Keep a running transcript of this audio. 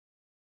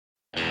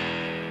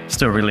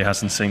still really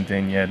hasn't synced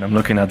in yet. I'm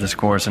looking at this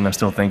course and I'm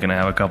still thinking I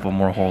have a couple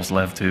more holes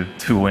left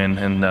to win,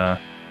 and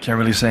can't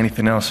really say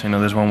anything else.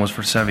 This one was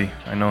for Sevi.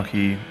 I know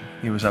he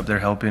was up there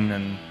helping,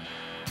 and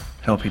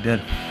help he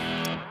did.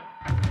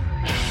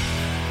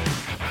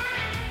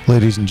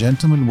 Ladies and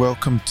gentlemen,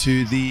 welcome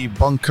to the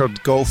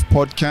Bunkered Golf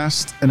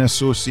Podcast in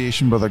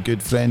association with our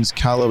good friends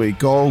Callaway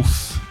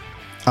Golf.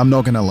 I'm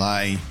not going to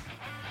lie,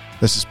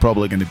 this is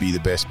probably going to be the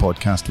best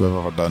podcast we've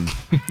ever done.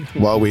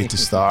 What a way to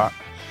start.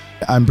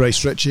 I'm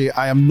Bryce Ritchie.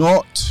 I am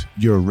not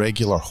your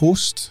regular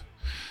host.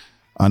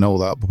 I know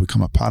that will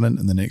become apparent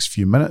in the next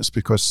few minutes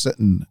because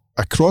sitting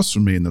across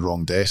from me in the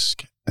wrong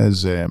desk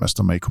is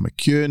Mr. Michael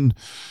McEwen,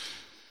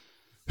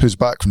 who's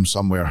back from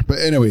somewhere. But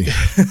anyway,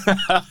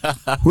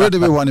 where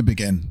do we want to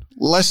begin?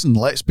 Listen,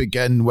 let's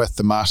begin with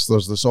the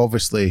Masters. There's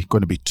obviously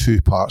going to be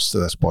two parts to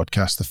this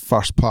podcast. The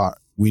first part,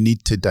 we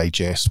need to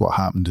digest what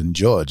happened in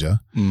Georgia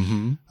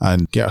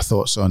and get our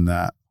thoughts on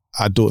that.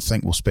 I don't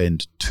think we'll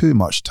spend too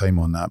much time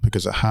on that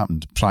because it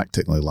happened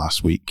practically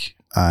last week.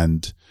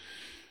 And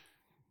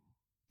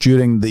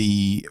during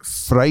the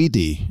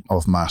Friday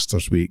of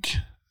Masters Week,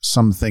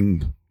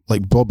 something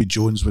like Bobby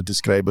Jones would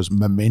describe as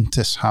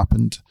momentous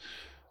happened.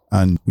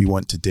 And we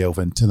want to delve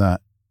into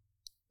that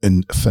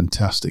in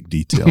fantastic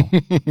detail.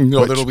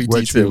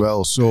 Which we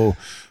will. So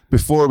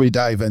before we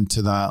dive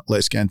into that,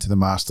 let's get into the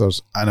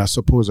Masters. And I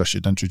suppose I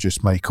should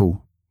introduce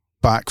Michael,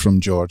 back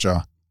from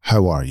Georgia.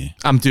 How are you?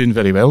 I'm doing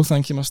very well,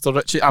 thank you, Mr.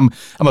 Ritchie. I'm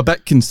a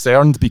bit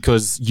concerned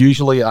because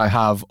usually I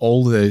have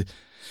all the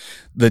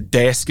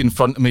desk in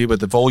front of me with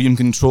the volume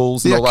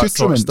controls and all that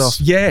sort of stuff.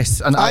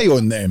 Yes. And I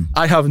own them.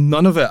 I have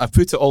none of it. I've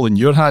put it all in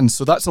your hands,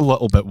 so that's a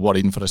little bit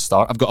worrying for a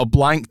start. I've got a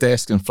blank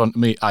desk in front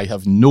of me. I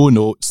have no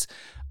notes.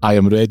 I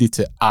am ready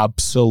to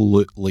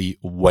absolutely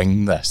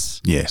wing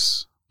this.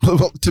 Yes.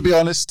 Well, to be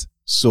honest,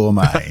 so am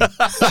I.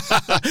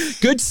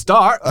 Good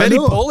start. Very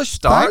polished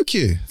start.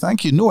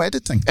 Thank you. No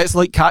editing. It's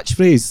like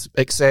catchphrase,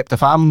 except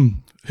if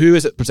I'm, who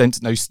is it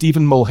presented now?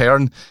 Stephen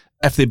Mulhern.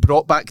 If they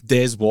brought back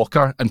Des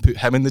Walker and put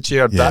him in the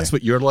chair, that's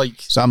what you're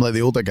like. So I'm like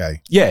the older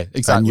guy. Yeah,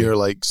 exactly. And you're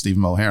like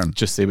Stephen Mulhern.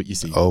 Just say what you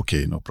see.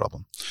 Okay, no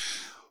problem.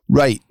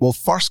 Right. Well,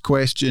 first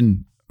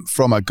question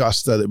from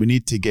Augusta that we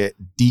need to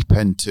get deep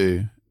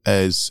into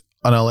is,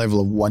 on a level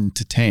of 1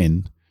 to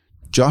 10,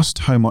 just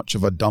how much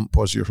of a dump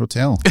was your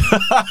hotel?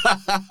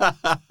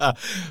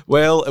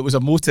 Well, it was a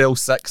Motel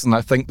 6, and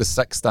I think the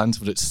 6 stands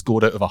for its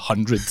score out of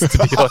 100, to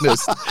be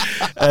honest.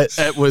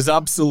 It was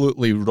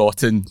absolutely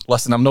rotten.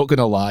 Listen, I'm not going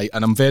to lie,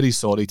 and I'm very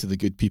sorry to the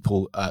good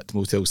people at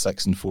Motel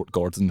 6 in Fort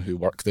Gordon who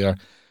work there,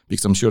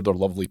 because I'm sure they're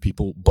lovely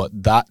people, but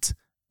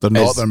they're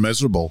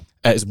miserable.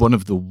 It is one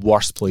of the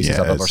worst places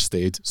I've ever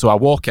stayed. So I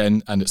walk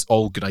in, and it's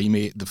all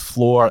grimy. The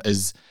floor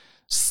is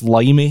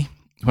slimy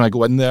when I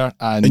go in there,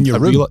 and in your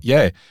room?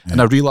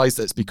 And I realised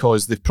it's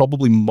because they've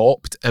probably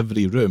mopped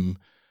every room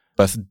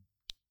with,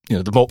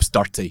 the mop's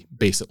dirty,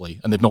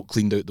 basically, and they've not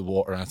cleaned out the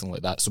water or anything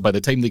like that. So by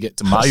the time they get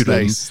to my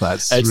room, it's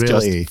really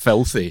just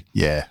filthy.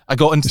 Yeah. I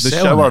got into the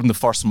shower in the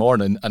first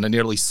morning, and I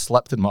nearly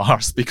slipped in my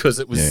arse because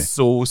it was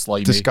so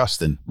slimy.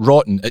 Disgusting.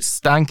 Rotten. It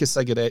stank of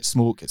cigarette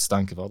smoke. It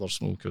stank of other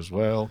smoke as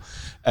well.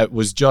 It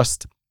was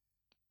just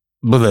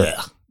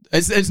bleh.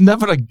 It's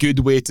never a good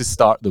way to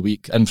start the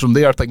week, and from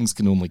there, things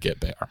can only get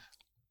better.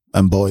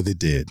 And boy, they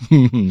did.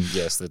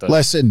 Yes, they did.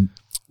 Listen,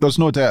 there's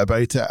no doubt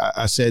about it.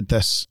 I said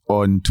this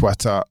on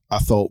Twitter. I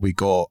thought we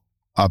got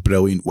a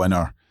brilliant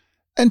winner.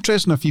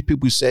 Interesting, a few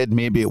people said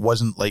maybe it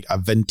wasn't like a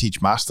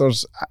vintage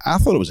Masters. I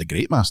thought it was a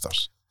great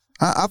Masters.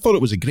 I thought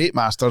it was a great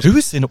Masters. Who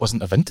was saying it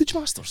wasn't a vintage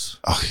Masters?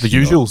 The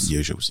usuals. The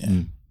usuals,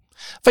 yeah.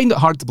 I find it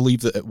hard to believe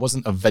that it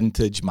wasn't a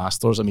vintage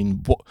Masters. I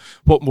mean,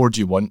 what more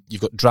do you want?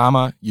 You've got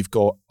drama. You've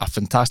got a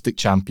fantastic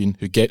champion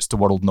who gets to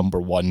world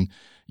number 1.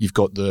 You've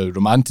got the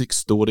romantic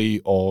story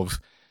of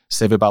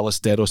Seve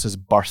Ballesteros'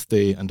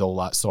 birthday and all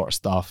that sort of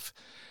stuff.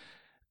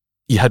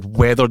 You had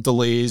weather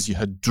delays. You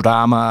had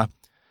drama.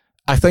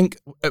 I think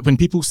when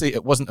people say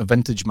it wasn't a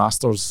vintage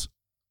Masters,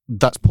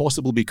 that's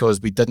possible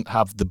because we didn't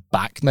have the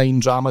back nine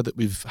drama that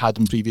we've had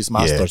in previous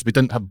Masters. Yeah. We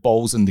didn't have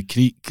balls in the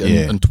creek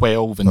and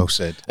 12 and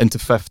into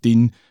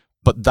 15.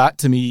 But that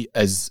to me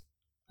is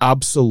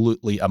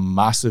absolutely a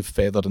massive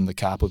feather in the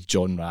cap of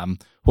Jon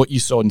Rahm. What you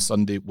saw on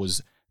Sunday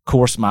was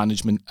course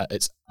management at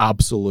its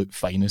absolute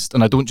finest.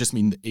 And I don't just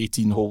mean the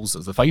 18 holes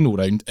of the final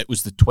round. It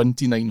was the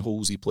 29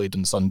 holes he played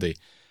on Sunday.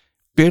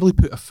 Barely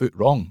put a foot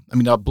wrong. I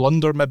mean, a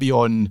blunder maybe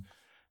on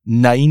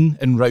 9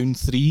 in round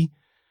 3.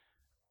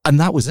 And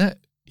that was it.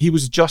 He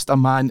was just a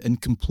man in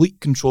complete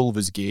control of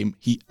his game.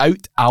 He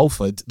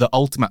out-alpha'd the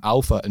ultimate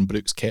alpha in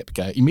Brooks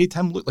Koepka. He made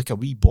him look like a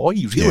wee boy,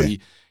 really.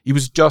 Yeah. He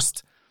was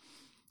just...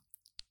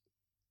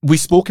 We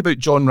spoke about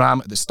Jon Rahm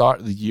at the start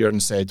of the year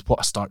and said,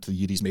 what a start to the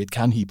year he's made.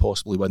 Can he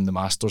possibly win the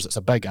Masters? It's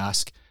a big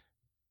ask.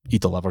 He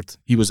delivered.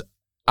 He was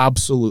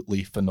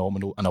absolutely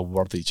phenomenal and a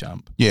worthy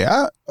champ.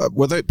 Yeah,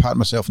 without patting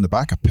myself on the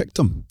back, I picked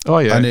him. Oh,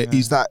 yeah. And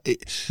he's that...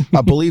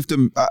 I believed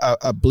him.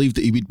 I believed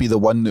that he would be the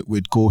one that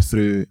would go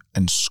through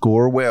and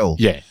score well.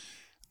 Yeah.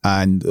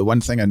 And the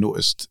one thing I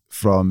noticed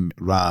from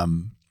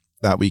Rahm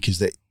that week is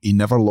that he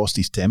never lost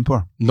his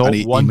temper. Not and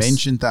he once.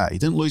 mentioned that. He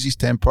didn't lose his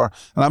temper.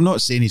 And I'm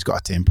not saying he's got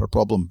a temper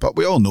problem, but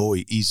we all know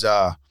he's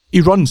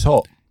he runs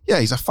hot. Yeah,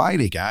 he's a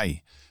fiery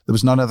guy. There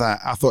was none of that.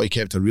 I thought he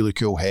kept a really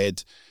cool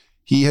head.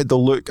 He had the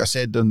look, I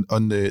said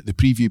on the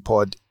preview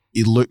pod,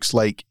 he looks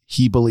like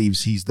he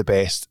believes he's the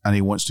best and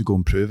he wants to go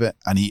and prove it.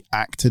 And he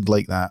acted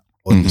like that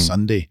on the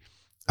Sunday.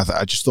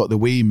 I just thought the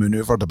way he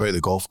manoeuvred about the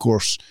golf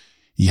course,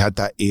 he had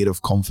that air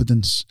of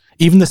confidence.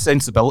 Even the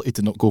sensibility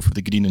to not go for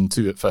the green in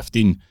 2 at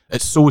 15.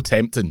 It's so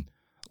tempting.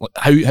 Like,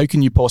 how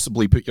can you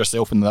possibly put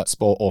yourself in that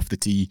spot off the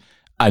tee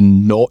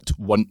and not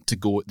want to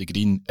go at the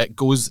green? It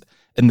goes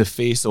in the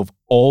face of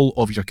all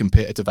of your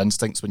competitive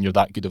instincts when you're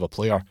that good of a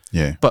player.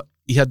 Yeah. But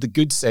he had the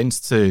good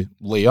sense to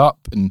lay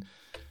up, and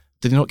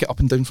did he not get up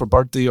and down for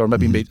birdie? Or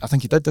maybe made, I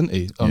think he did, didn't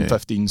he, on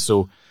 15?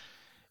 So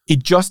he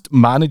just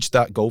managed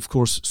that golf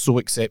course so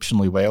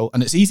exceptionally well.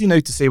 And it's easy now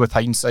to say with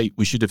hindsight,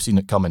 we should have seen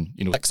it coming.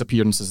 6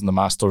 appearances in the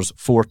Masters,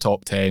 4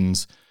 top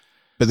 10s.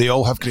 But they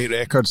all have great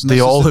records. They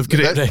all have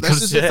great records.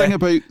 This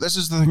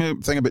is the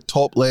thing about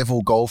top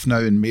level golf now,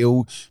 and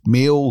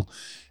male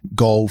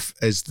golf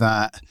is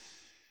that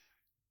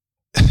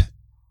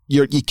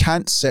you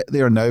can't sit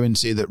there now and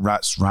say that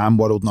Rahm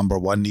world number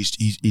one.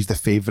 He's the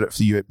favourite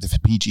for the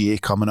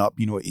PGA coming up.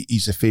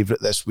 He's the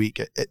favourite this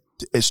week.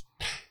 It's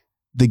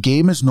the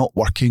game is not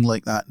working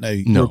like that now.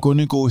 No. You're going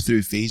to go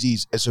through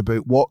phases. It's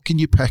about what can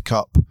you pick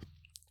up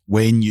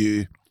when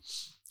you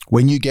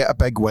get a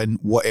big win.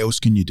 What else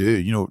can you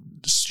do?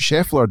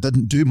 Scheffler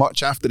didn't do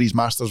much after his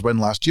Masters win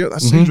last year. That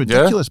sounds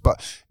ridiculous,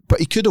 but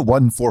he could have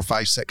won 4,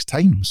 5, 6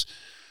 times.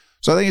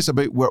 So I think it's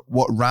about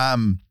what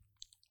Rahm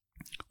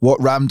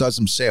does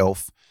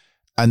himself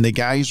and the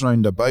guys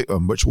round about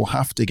him, which we'll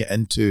have to get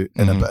into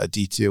in a bit of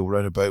detail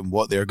round about and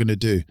what they're going to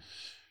do.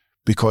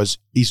 Because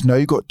he's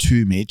now got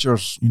 2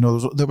 majors.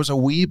 There was a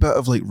wee bit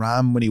of like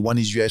Rahm when he won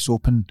his US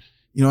Open.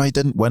 He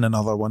didn't win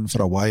another one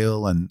for a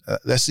while, and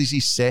this is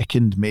his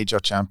 2nd major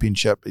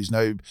championship. He's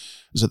now,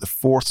 is it the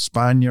 4th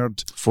Spaniard?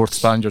 4th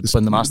Spaniard to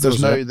win the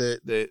Masters. There's now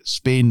the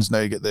Spain's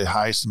now get the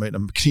highest amount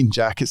of green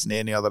jackets in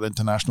any other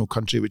international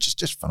country, which is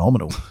just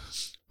phenomenal.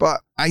 But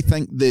I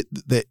think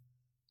that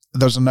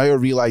there's now a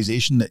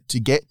realization that to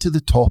get to the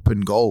top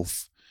in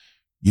golf,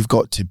 you've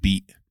got to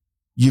be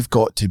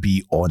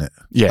on it.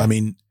 Yeah. I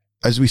mean,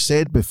 as we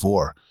said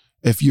before,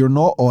 if you're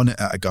not on it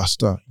at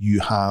Augusta,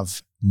 you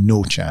have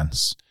no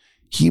chance.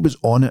 He was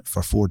on it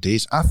for 4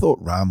 days. I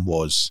thought Rahm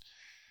was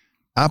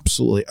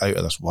absolutely out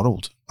of this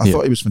world. I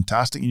thought he was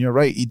fantastic. And you're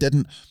right,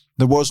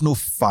 there was no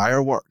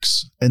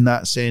fireworks in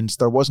that sense.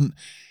 There wasn't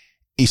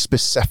a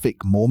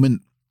specific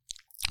moment.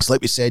 It's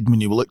like we said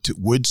when you looked at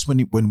Woods,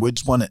 when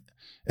Woods won it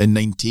in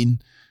 19.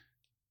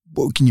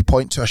 What, can you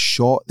point to a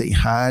shot that he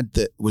had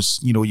that was,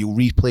 you'll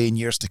replay in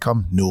years to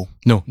come? No,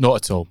 not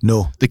at all.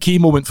 No. The key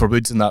moment for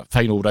Woods in that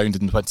final round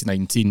in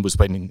 2019 was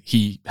when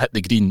he hit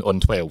the green on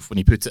 12, when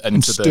he put it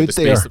into the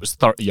space that was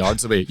 30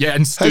 yards away. Yeah,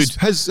 and stood.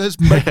 His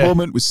big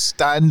moment was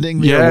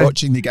standing there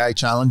watching the guy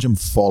challenge him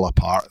fall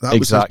apart. That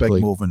was his big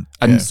moment.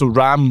 And so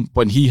Rahm,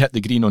 when he hit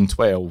the green on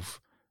 12,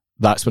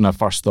 that's when I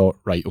first thought,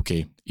 right,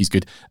 okay, he's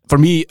good. For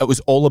me, it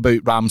was all about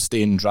Rahm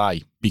staying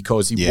dry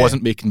because he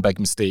wasn't making big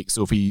mistakes.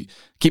 So if he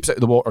keeps it out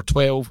of the water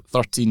 12,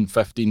 13,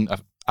 15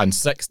 and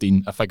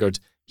 16, I figured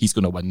he's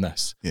going to win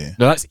this. Yeah.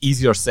 Now, that's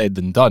easier said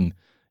than done.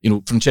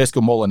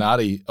 Francesco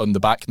Molinari on the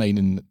back nine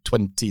in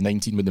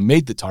 2019 when they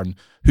made the turn,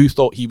 who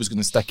thought he was going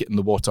to stick it in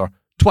the water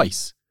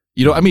twice?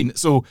 You know what I mean?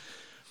 So,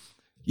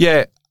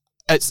 yeah,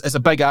 it's a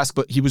big ask,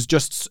 but he was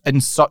just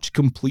in such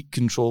complete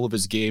control of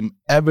his game.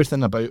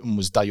 Everything about him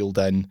was dialed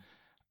in.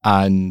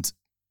 And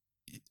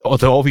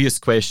the obvious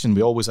question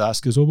we always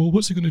ask is,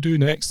 what's he going to do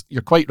next?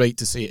 You're quite right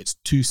to say it's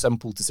too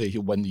simple to say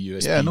he'll win the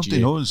USPGA. Yeah, nobody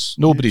knows.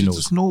 Nobody knows.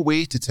 There's no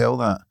way to tell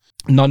that.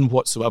 None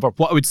whatsoever.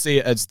 What I would say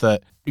is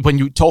that when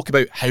you talk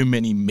about how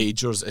many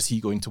majors is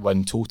he going to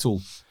win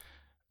total,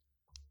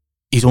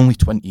 he's only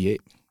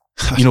 28.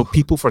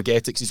 People forget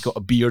it because he's got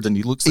a beard and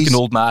he looks like an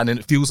old man and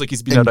it feels like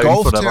he's been around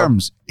forever. In golf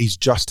terms, he's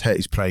just hit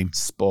his prime.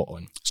 Spot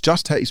on. It's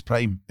just hit his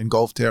prime in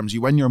golf terms. You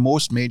win your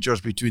most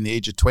majors between the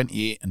age of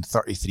 28 and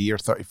 33 or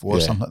 34,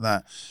 something like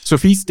that. So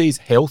if he stays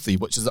healthy,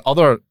 which is the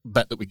other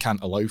bit that we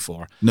can't allow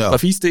for, but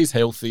if he stays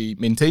healthy,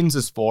 maintains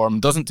his form,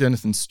 doesn't do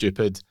anything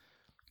stupid,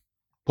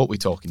 what are we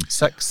talking?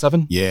 6,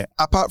 7? Yeah.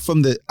 Apart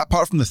from the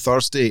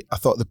Thursday, I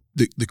thought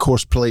the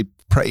course played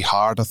pretty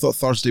hard. I thought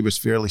Thursday was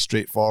fairly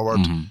straightforward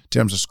in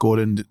terms of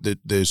scoring.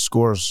 The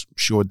scores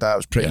showed that it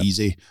was pretty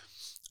easy.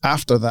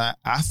 After that,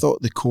 I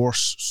thought the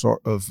course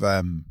sort of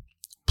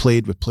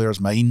played with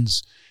players'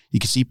 minds. You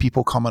could see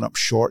people coming up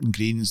short in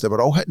greens. They were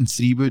all hitting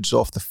 3-woods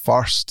off the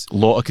first. A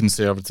lot of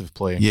conservative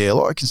play. Yeah, a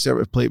lot of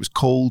conservative play. It was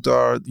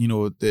colder.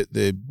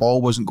 The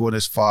ball wasn't going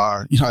as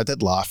far. I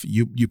did laugh.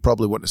 You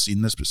probably wouldn't have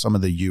seen this, but some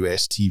of the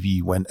US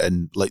TV went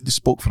in, like they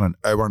spoke for an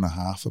hour and a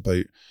half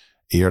about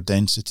air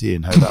density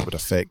and how that would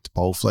affect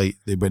ball flight.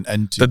 They went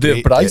into...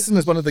 Bryson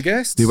is one of the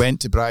guests? They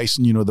went to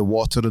Bryson, the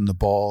water and the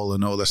ball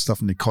and all this stuff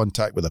and the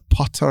contact with a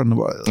putter and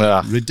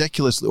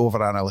ridiculously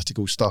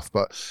over-analytical stuff.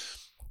 But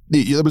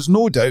there was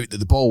no doubt that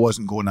the ball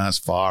wasn't going as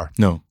far.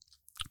 No.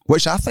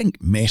 which I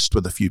think messed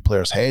with a few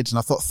players' heads. And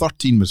I thought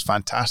 13 was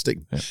fantastic,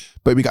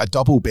 but we got a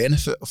double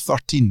benefit of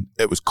 13.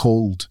 It was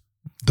cold.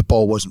 The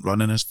ball wasn't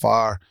running as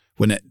far.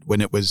 When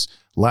it was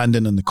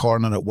landing in the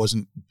corner, it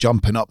wasn't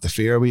jumping up the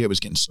fairway. It was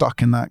getting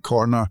stuck in that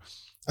corner.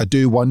 I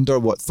do wonder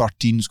what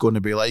 13 is going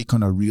to be like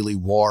on a really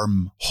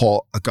warm,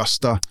 hot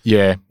Augusta.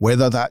 Yeah.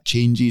 Whether that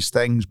changes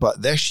things.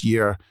 But this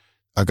year,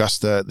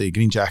 Augusta, the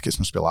Green Jackets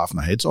must be laughing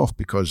their heads off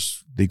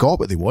because they got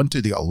what they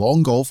wanted. They got a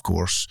long golf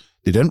course.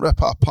 They didn't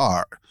rip it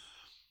apart.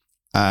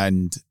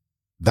 And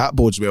that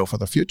bodes well for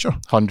their future.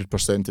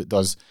 100% it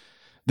does.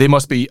 They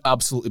must be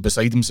absolutely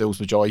beside themselves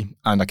with joy,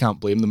 and I can't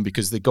blame them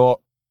because they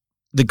got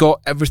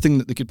everything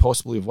that they could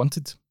possibly have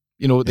wanted.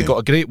 You know, they got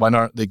a great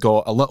winner. They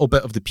got a little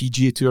bit of the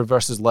PGA Tour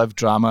versus Live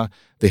drama.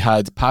 They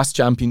had past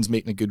champions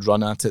making a good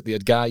run at it. They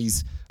had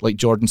guys like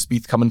Jordan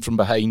Spieth coming from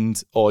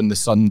behind on the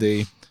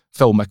Sunday.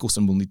 Phil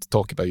Mickelson we'll need to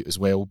talk about as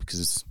well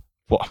because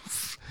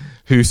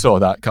who saw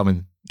that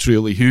coming?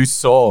 Truly, who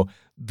saw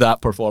that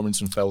performance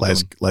from Phil?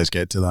 Let's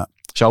get to that.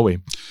 Shall we?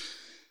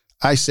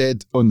 I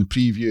said on the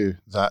preview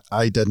that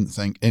I didn't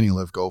think any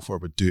live golfer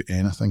would do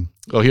anything.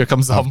 Oh, here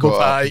comes the humble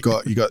pie.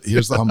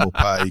 Here's the humble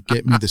pie.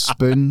 Get me the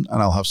spoon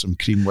and I'll have some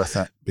cream with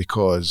it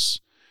because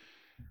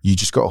you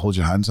just got to hold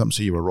your hands up and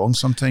say you were wrong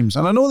sometimes.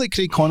 And I know that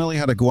Craig Connolly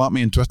had a go at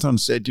me on Twitter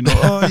and said, you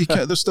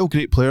can't, they're still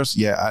great players.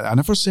 Yeah, I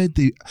never said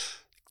they,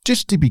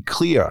 just to be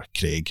clear,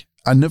 Craig,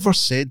 I never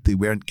said they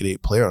weren't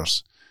great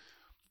players.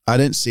 I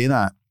didn't say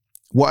that.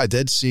 What I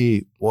did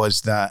say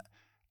was that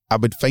I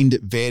would find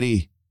it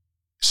very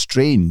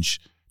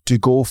strange to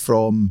go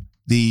from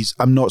these,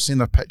 I'm not saying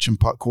they're pitch and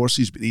putt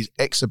courses, but these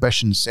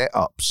exhibition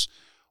setups,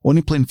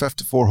 only playing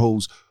 54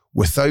 holes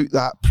without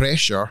that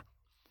pressure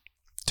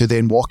to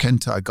then walk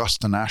into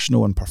Augusta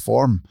National and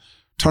perform.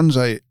 Turns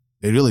out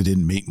it really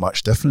didn't make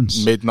much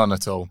difference. Made none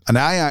at all. And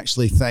I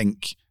actually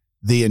think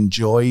they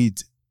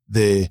enjoyed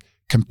the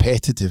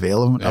competitive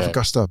element of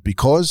Augusta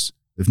because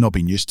they've not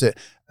been used to it.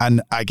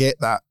 And I get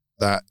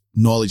that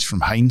knowledge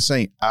from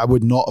hindsight. I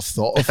would not have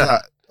thought of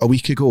that a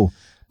week ago.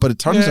 But it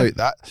turns out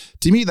that,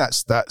 to me,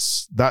 that's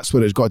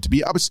where it's got to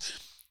be. I was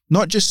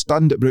not just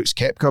stunned at Brooks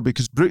Koepka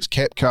because Brooks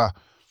Koepka,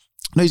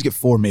 now he's got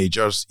 4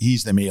 majors.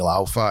 He's the male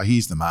alpha.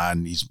 He's the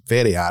man. He's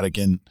very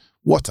arrogant.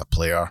 What a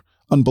player.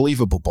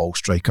 Unbelievable ball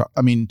striker.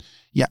 I mean,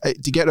 yeah,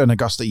 to get around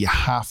Augusta, you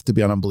have to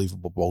be an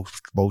unbelievable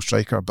ball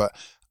striker. But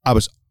I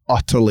was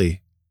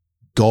utterly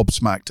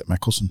gobsmacked at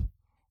Mickelson.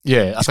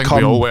 Yeah, I think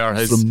we all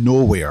were. From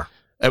nowhere.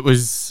 It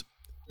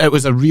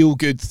was a real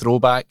good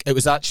throwback. It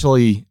was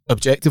actually,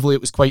 objectively,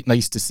 it was quite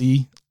nice to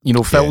see. You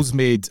know, Phil's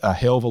made a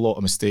hell of a lot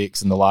of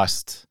mistakes in the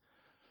last...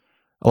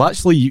 Well,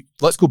 actually,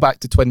 let's go back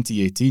to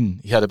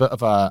 2018. He had a bit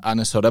of a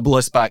annus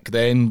horribilis back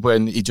then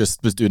when he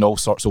just was doing all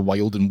sorts of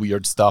wild and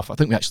weird stuff. I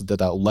think we actually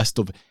did a list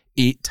of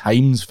 8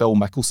 times Phil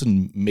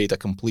Mickelson made a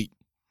complete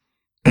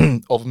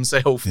of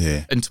himself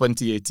in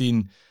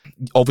 2018.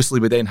 Obviously,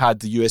 we then had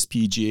the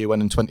USPGA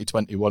win in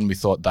 2021. We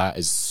thought that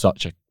is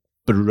such a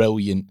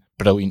brilliant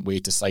way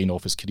to sign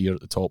off his career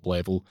at the top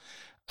level.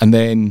 And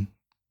then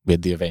we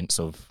had the events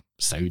of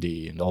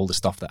Saudi and all the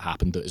stuff that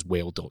happened that is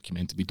well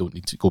documented. We don't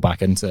need to go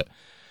back into it.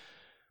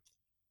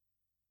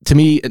 To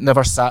me, it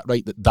never sat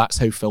right that that's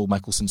how Phil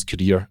Mickelson's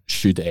career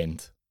should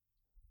end.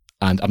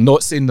 And I'm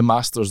not saying the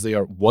Masters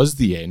there was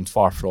the end,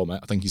 far from it.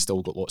 I think he's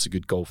still got lots of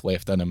good golf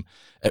left in him.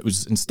 It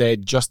was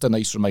instead just a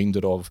nice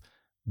reminder of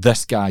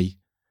this guy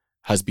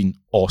has been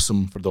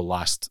awesome for the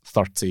last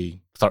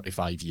 30,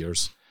 35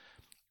 years.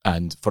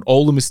 And for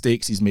all the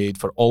mistakes he's made,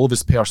 for all of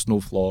his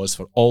personal flaws,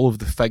 for all of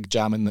the fig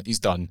jamming that he's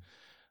done,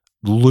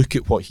 look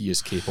at what he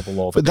is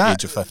capable of at the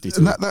age of 52.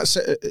 That's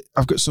it.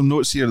 I've got some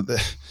notes here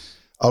that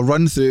I'll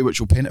run through, which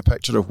will paint a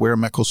picture of where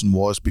Mickelson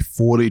was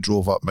before he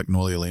drove up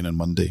Magnolia Lane on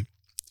Monday.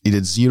 He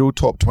did 0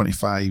 top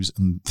 25s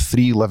and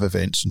 3 live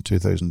events in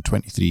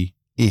 2023.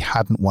 He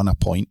hadn't won a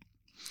point.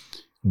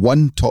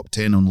 1 top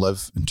 10 on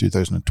live in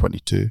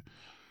 2022.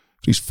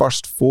 For his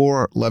first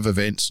 4 live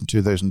events in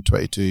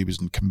 2022, he was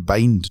in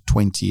combined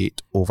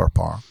 28 over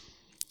par.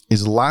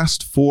 His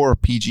last 4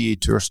 PGA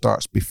Tour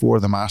starts before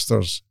the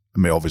Masters, I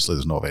mean, obviously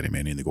there's not very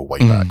many and they go way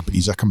back, but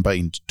he's a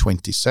combined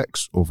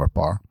 26 over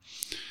par.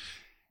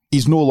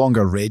 He's no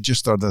longer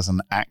registered as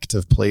an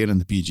active player in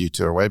the PGA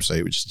Tour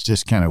website, which is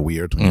just kind of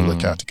weird when you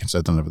look at it,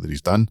 considering everything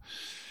he's done.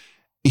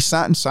 He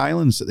sat in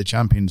silence at the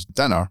Champions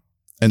Dinner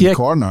in the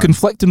corner.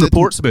 Conflicting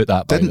reports about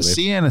that, by the way. Didn't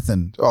say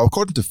anything. Oh,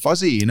 according to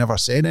Fuzzy, he never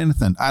said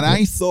anything. And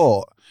I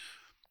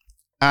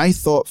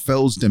thought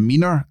Phil's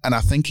demeanour, and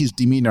I think his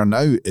demeanour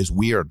now is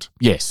weird.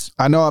 Yes.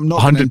 I know I'm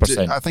not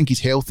 100%. I think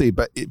he's healthy,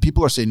 but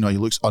people are saying, no, he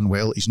looks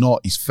unwell. He's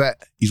not. He's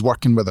fit. He's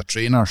working with a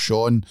trainer,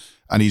 Sean,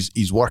 and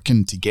he's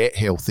working to get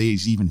healthy.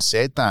 He's even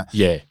said that.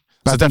 Yeah.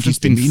 But the difference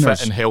between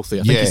fit and healthy.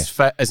 I think he's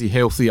fit. Is he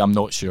healthy? I'm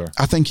not sure.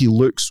 I think he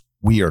looks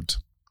weird.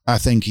 I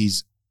think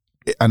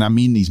and I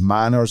mean his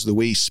manners, the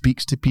way he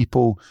speaks to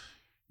people.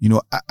 You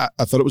know,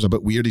 I thought it was a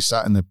bit weird. He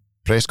sat in the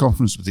press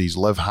conference with his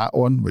live hat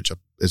on, which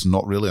is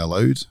not really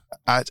allowed.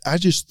 I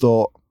just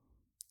thought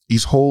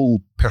his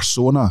whole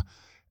persona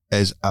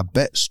is a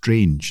bit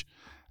strange.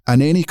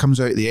 And then he comes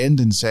out at the end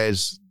and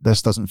says,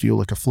 this doesn't feel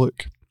like a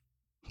fluke.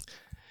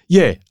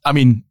 Yeah, I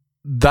mean,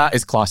 that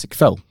is classic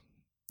Phil,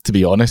 to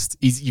be honest.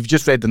 You've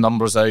just read the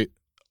numbers out.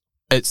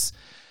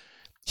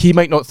 He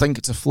might not think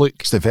it's a fluke.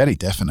 It's the very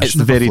definition. It's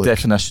the very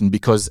definition,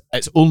 because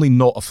it's only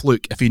not a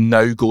fluke if he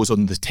now goes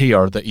on the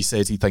tear that he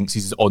says he thinks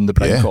he's on the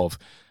brink of.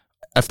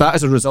 If that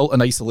is a result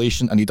in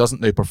isolation and he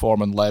doesn't now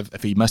perform and live,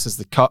 if he misses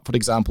the cut, for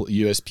example, at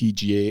the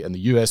USPGA and the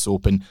US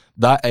Open,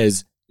 that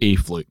is a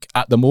fluke.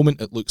 At the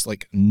moment, it looks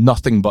like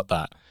nothing but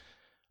that.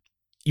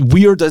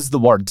 Weird is the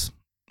word.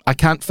 I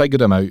can't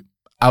figure him out.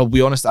 I'll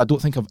be honest, I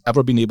don't think I've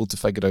ever been able to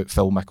figure out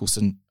Phil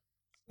Mickelson.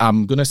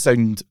 I'm going to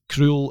sound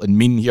cruel and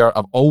mean here.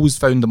 I've always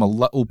found him a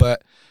little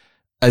bit,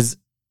 as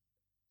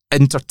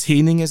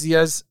entertaining as he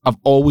is, I've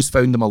always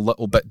found him a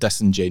little bit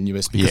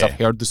disingenuous, because I've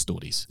heard the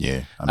stories.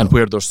 Yeah. And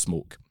where there's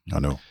smoke. I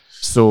know.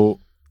 So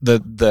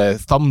the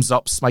thumbs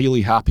up,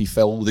 smiley, happy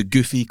Phil, the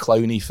goofy,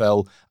 clowny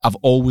Phil, I've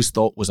always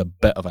thought was a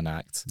bit of an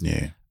act.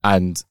 Yeah.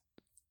 And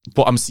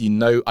what I'm seeing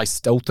now, I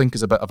still think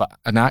is a bit of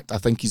an act. I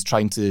think he's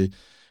trying to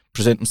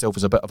present himself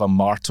as a bit of a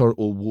martyr.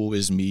 Oh, woe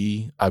is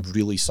me, I've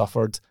really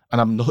suffered. And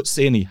I'm not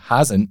saying he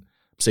hasn't.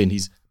 I'm saying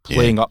he's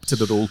playing up to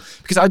the role,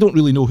 because I don't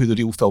really know who the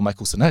real Phil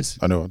Mickelson is.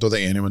 I know, I don't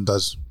think anyone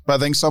does. But I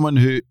think someone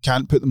who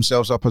can't put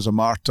themselves up as a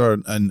martyr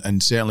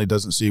and certainly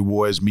doesn't say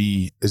woe is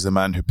me is the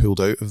man who pulled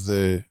out of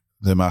the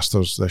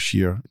Masters this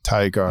year.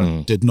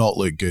 Tiger did not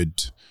look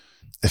good.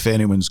 If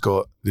anyone's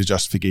got the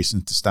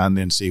justification to stand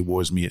there and say woe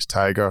is me, it's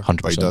Tiger.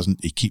 100%. But he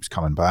doesn't. He keeps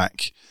coming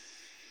back.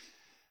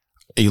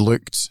 He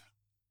looked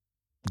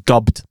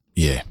gubbed.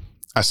 Yeah.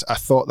 I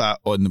thought that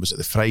was it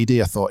the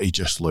Friday, I thought he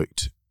just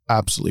looked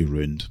absolutely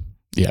ruined.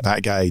 Yeah.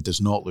 That guy does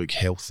not look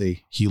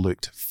healthy. He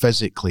looked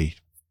physically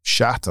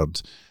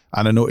shattered.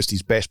 And I noticed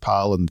his best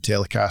pal in the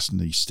telecast in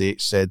the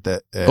States said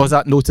that... was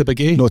that Nota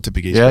Begay? Nota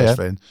Begay's best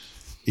friend.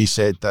 He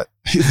said that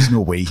there's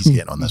no way he's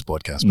getting on this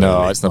podcast.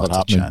 No, it's never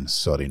happening. A chance.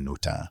 Sorry,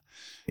 Nota.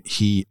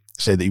 He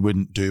said that he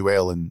wouldn't do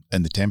well in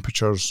the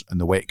temperatures and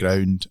the wet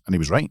ground, and he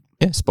was right.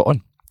 Yeah, spot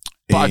on.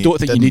 But I don't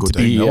think you need to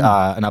be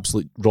an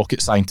absolute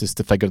rocket scientist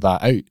to figure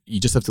that out. You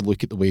just have to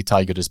look at the way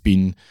Tiger has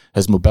been,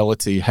 his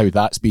mobility, how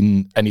that's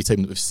been any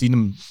time that we've seen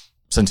him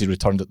since he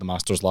returned at the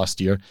Masters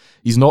last year.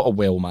 He's not a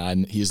well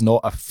man. He is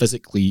not a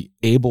physically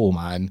able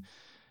man.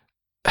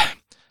 I'm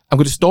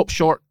going to stop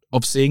short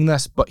of saying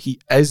this, but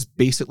he is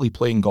basically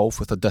playing golf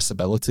with a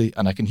disability,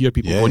 and I can hear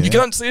people going, you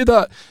can't say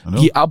that.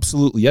 He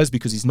absolutely is,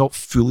 because he's not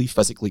fully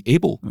physically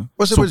able.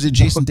 Was it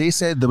Jason Day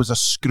said there was a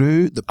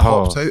screw that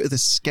popped out of the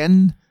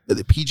skin at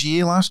the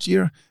PGA last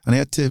year and he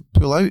had to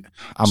pull out?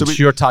 I'm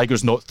sure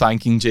Tiger's not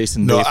thanking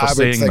Jason Day for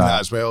saying think that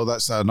as well.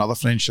 That's another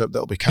friendship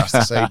that'll be cast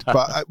aside.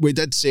 But we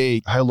did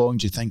say, how long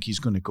do you think he's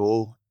going to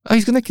go?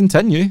 He's going to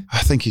continue.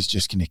 I think he's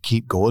just going to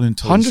keep going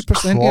until he's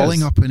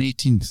crawling up in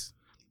 18th.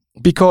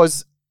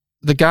 Because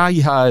the guy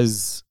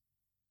has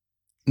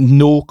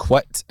no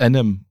quit in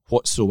him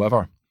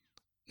whatsoever.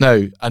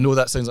 Now, I know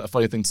that sounds like a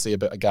funny thing to say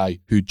about a guy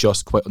who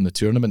just quit on the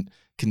tournament.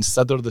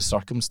 Consider the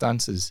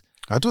circumstances.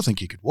 I don't think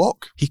he could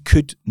walk. He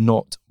could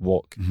not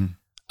walk. Mm-hmm.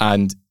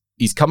 And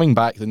he's coming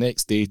back the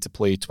next day to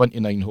play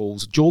 29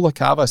 holes. Joe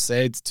LaCava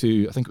said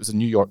to, I think it was the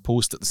New York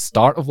Post at the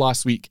start of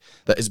last week,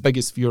 that his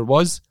biggest fear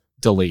was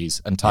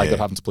delays and Tiger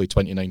having to play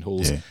 29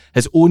 holes. Yeah.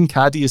 His own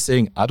caddy is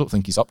saying, I don't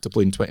think he's up to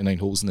playing 29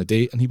 holes in a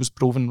day, and he was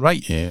proven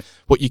right. Yeah.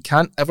 What you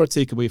can't ever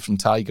take away from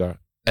Tiger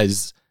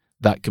is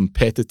that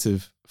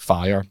competitive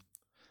fire.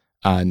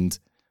 And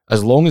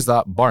as long as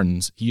that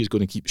burns, he is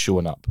going to keep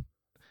showing up.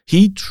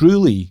 He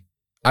truly,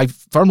 I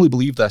firmly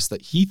believe this,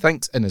 that he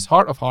thinks in his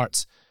heart of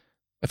hearts,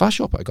 if I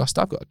show up at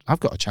Augusta, I've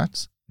got a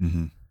chance.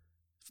 Mm-hmm.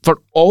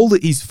 For all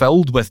that he's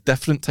filled with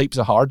different types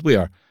of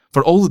hardware,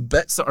 for all the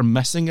bits that are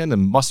missing in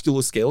him,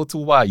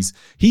 musculoskeletal wise,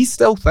 he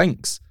still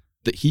thinks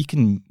that he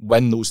can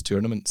win those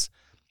tournaments.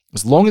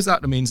 As long as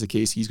that remains the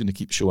case, he's going to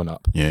keep showing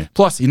up. Yeah.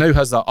 Plus, he now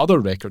has that other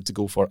record to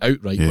go for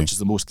outright, which is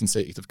the most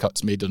consecutive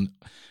cuts made in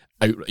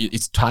outright.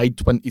 It's tied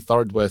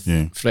 23rd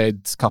with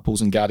Fred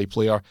Couples and Gary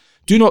Player.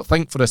 Do not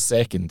think for a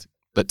second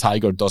that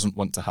Tiger doesn't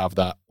want to have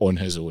that on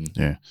his own.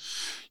 Yeah.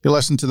 You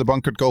listen to the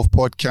Bunkered Golf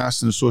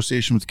Podcast in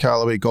association with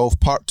Callaway Golf.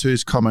 Part 2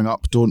 is coming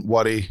up. Don't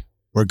worry.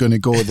 We're going to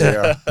go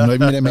there. I'm not even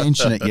going to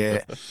mention it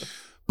yet.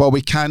 But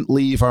we can't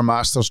leave our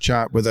Masters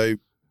chat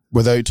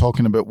without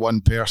talking about one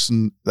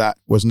person that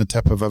was on the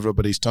tip of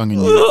everybody's tongue in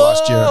Europe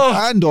last year.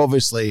 And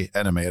obviously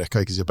in America,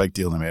 because it's a big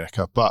deal in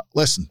America. But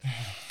listen,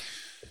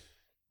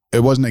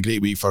 it wasn't a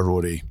great week for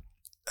Rory.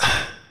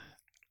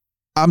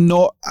 I'm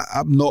not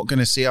going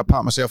to say I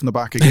pat myself on the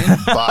back again,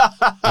 but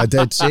I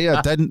did say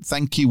I didn't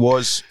think he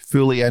was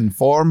fully in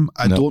form.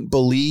 I don't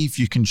believe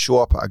you can show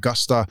up at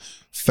Augusta.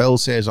 Phil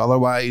says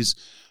otherwise.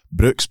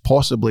 Brooks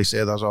possibly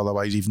said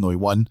otherwise, even though he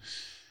won.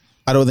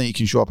 I don't think you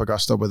can show up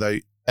Augusta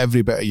without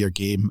every bit of your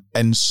game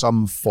in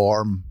some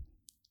form.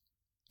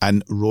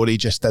 And Rory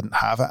just didn't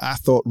have it. I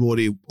thought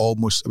Rory it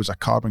was a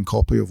carbon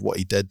copy of what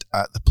he did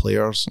at the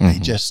Players. Mm-hmm. He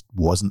just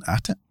wasn't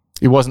at it.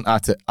 He wasn't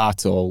at it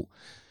at all.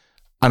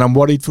 And I'm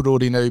worried for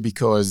Rory now,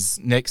 because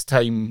next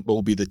time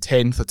will be the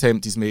 10th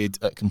attempt he's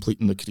made at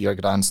completing the career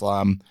Grand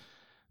Slam.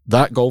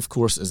 That golf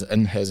course is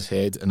in his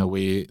head in a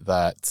way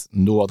that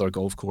no other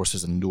golf course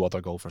is in no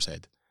other golfer's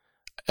head.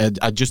 And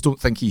I just don't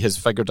think he has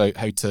figured out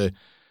how to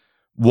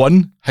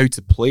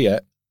play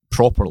it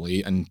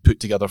properly and put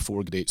together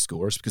 4 great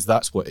scores, because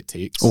that's what it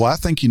takes. Oh, I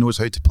think he knows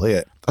how to play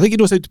it. I think he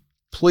knows how to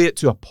play it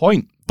to a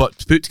point, but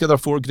to put together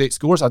 4 great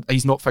scores,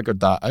 he's not figured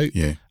that out.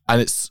 Yeah.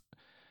 And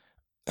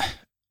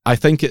I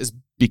think it has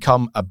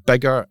become a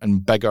bigger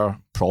and bigger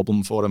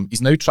problem for him.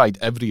 He's now tried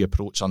every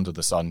approach under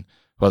the sun,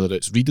 whether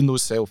it's reading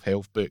those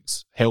self-help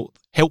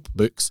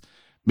books,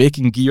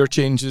 making gear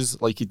changes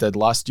like he did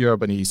last year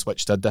when he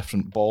switched to a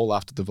different ball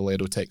after the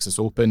Valero Texas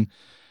Open.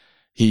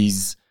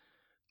 He's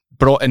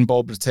brought in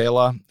Bob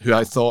Rotella, who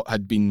I thought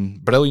had been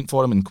brilliant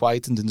for him and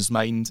quietened in his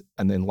mind.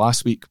 And then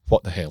last week,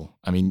 what the hell?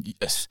 I mean,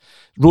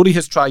 Rory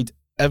has tried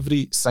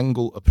every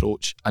single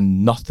approach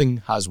and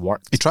nothing has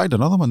worked. He tried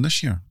another one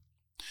this year.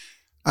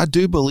 I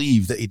do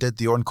believe that he did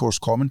the on-course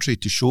commentary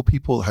to show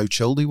people how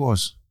chilled he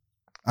was.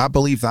 I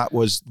believe that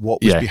was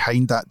what was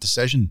behind that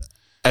decision.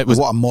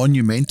 What a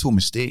monumental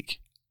mistake.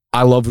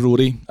 I love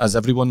Rory, as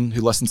everyone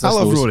who listens to this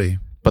knows. I love Rory.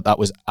 But that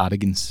was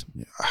arrogance.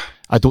 Yeah.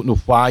 I don't know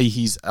why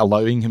he's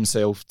allowing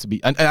himself to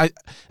be... And it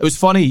was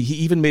funny, he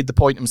even made the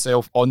point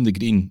himself on the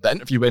green. The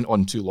interview went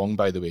on too long,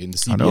 by the way, and the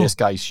CBS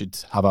guys should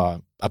have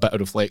a bit of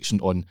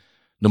reflection on,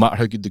 no matter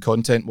how good the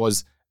content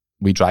was,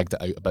 we dragged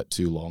it out a bit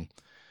too long.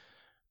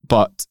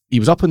 But he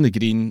was up on the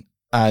green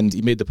and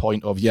he made the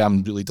point of,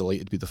 I'm really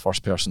delighted to be the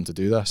first person to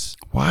do this.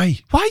 Why?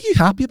 Why are you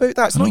happy about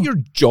that? It's not your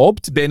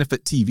job to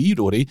benefit TV,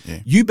 Rory. Yeah.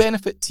 You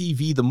benefit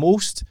TV the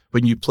most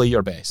when you play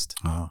your best.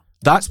 Uh-huh.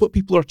 That's what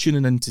people are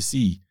tuning in to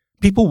see.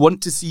 People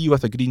want to see you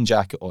with a green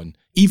jacket on,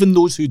 even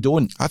those who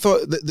don't. I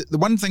thought the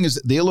one thing is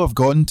that they'll have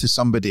gone to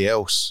somebody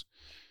else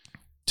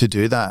to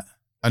do that.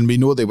 And we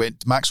know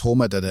Max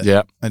Homa did it.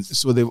 Yeah. And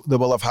so they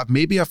will have had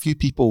maybe a few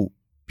people.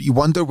 You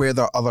wonder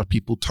whether other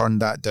people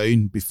turned that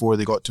down before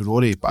they got to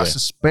Rory. But I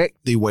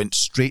suspect they went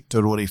straight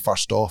to Rory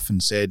first off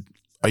and said,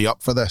 are you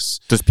up for this?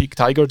 Does Peak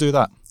Tiger do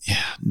that?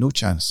 Yeah, no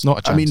chance. Not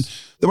a chance. I mean,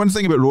 the one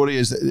thing about Rory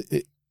is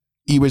that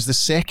he was the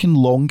second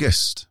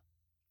longest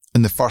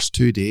in the first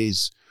 2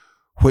 days,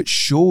 which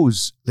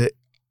shows that,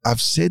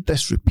 I've said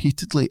this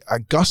repeatedly,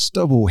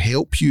 Augusta will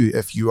help you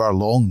if you are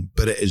long,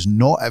 but it is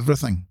not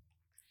everything.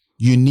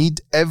 You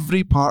need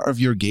every part of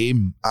your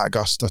game at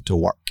Augusta to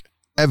work.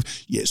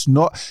 It's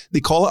not, they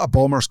call it a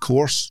bomber's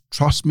course.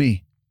 Trust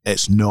me,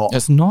 it's not.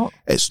 It's not?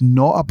 It's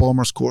not a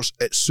bomber's course.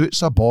 It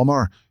suits a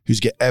bomber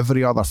who's got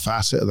every other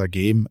facet of their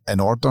game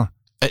in order.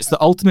 It's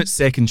the ultimate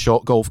second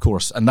shot golf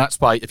course, and that's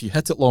why if you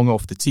hit it long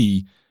off the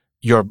tee,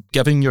 you're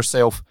giving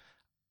yourself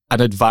an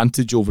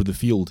advantage over the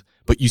field,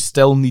 but you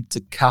still need to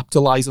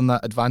capitalise on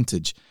that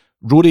advantage.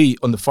 Rory,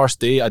 on the first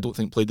day, I don't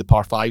think played the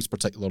par 5s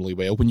particularly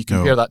well. When you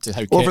compare that to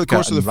how over the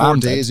course of the 4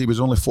 days, did, he was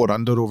only 4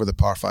 under over the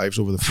par 5s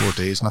over the 4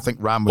 days, and I think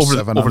Ram was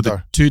 7 over under.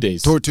 The 2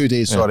 days. 2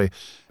 days, sorry.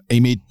 He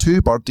made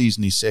 2 birdies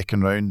in his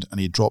second round, and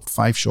he dropped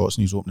 5 shots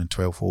in his opening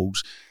 12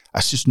 holes.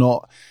 It's just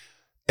not,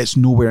 it's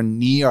nowhere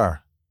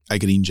near a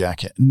green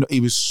jacket. He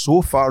was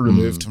so far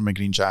removed from a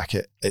green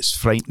jacket, it's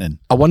frightening.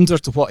 I wonder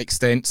to what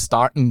extent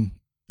starting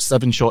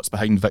 7 shots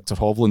behind Victor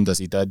Hovland as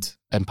he did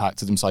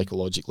impacted him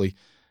psychologically.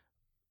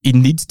 He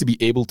needs to be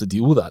able to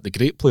deal with that. The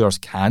great players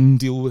can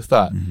deal with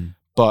that. Mm-hmm.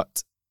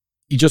 But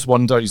you just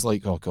wonder, he's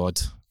like, oh God,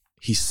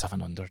 he's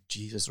 7 under.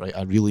 Jesus, right?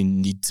 I really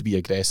need to be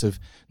aggressive.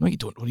 No, you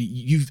don't.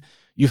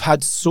 You've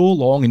had so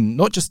long, and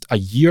not just a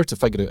year to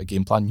figure out a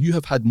game plan. You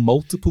have had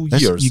multiple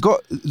years. You've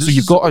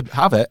got to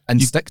have it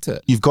and stick to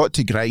it. You've got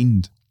to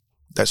grind.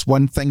 That's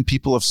one thing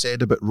people have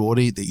said about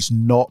Rory that he's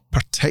not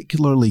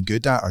particularly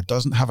good at or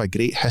doesn't have a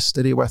great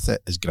history with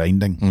it is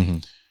grinding. Mm-hmm.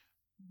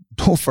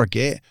 Don't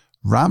forget,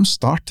 Ram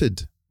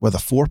started with a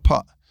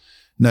 4-putt.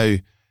 Now,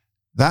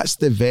 that's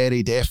the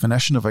very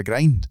definition of a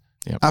grind.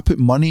 Yep. I put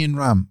money in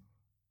Ram,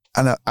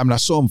 and I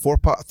saw him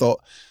 4-putt, I thought,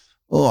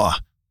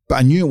 but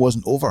I knew it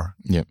wasn't over.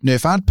 Yep. Now,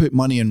 if I'd put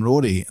money in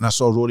Rory and I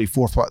saw Rory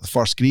 4-putt the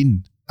first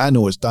green, I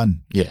know it's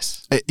done.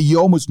 Yes. You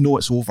almost know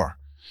it's over.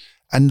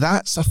 And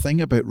that's a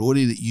thing about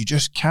Rory that you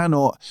just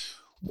cannot.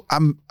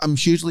 I'm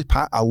hugely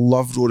I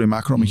love Rory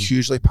McIlroy. I'm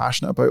hugely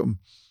passionate about him,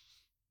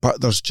 but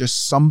there's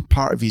just some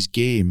part of his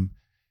game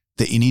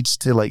that he needs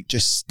to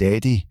just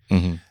steady,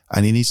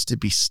 and he needs to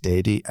be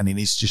steady, and he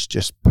needs to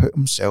just put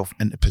himself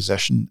into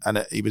position.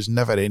 And he was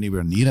never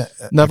anywhere near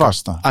it. Never.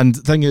 Augusta. And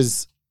the thing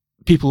is,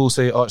 people will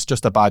say, "Oh, it's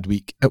just a bad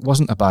week." It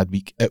wasn't a bad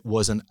week. It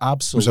was an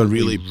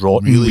absolutely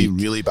rotten week.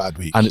 Really bad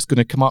week, and it's going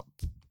to come up.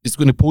 It's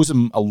going to pose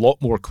him a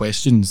lot more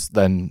questions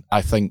than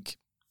I think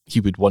he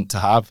would want to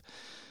have.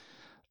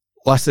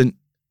 Listen,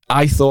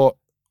 I thought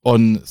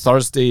on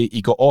Thursday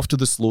he got off to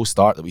the slow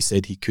start that we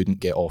said he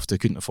couldn't get off to,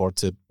 couldn't afford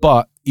to,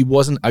 but he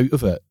wasn't out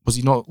of it. Was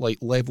he not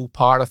level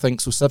par, I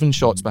think? So 7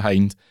 shots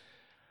behind.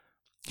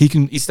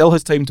 He still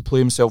has time to play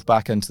himself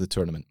back into the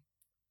tournament.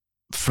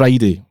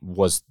 Friday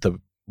was the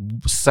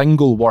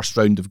single worst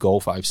round of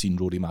golf I've seen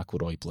Rory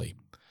McIlroy play.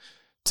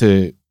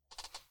 To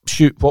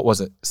shoot, what was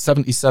it,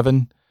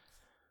 77?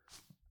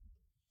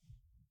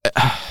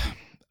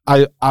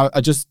 I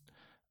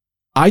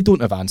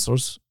don't have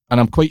answers. And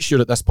I'm quite sure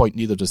at this point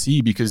neither does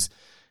he, because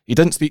he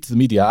didn't speak to the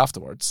media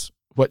afterwards,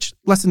 which,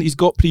 listen, he's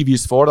got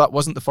previews for. That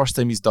wasn't the first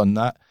time he's done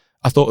that.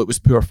 I thought it was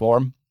poor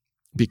form,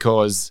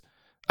 because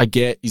I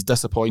get he's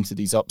disappointed,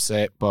 he's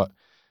upset, but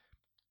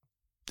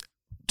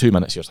 2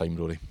 minutes your time,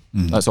 Rory.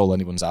 That's all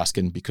anyone's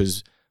asking,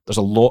 because there's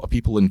a lot of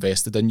people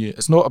invested in you.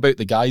 It's not about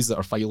the guys that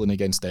are filing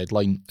against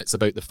deadline. It's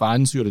about the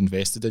fans who are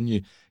invested in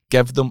you.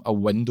 Give them a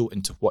window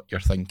into what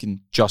you're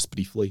thinking, just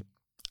briefly.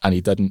 And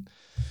he didn't.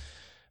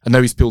 And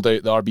now he's pulled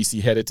out the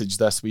RBC Heritage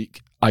this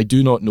week. I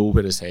do not know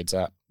where his head's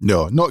at.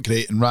 No, not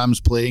great. And Ram's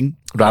playing.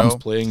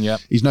 Playing, yeah.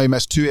 He's now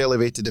missed 2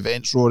 elevated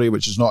events, Rory,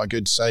 which is not a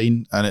good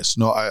sign. And it's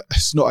not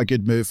a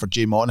good move for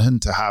Jay Monaghan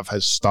to have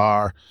his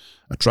star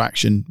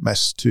attraction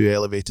miss 2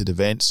 elevated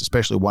events,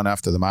 especially one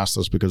after the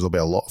Masters, because there'll be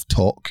a lot of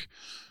talk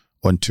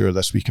on tour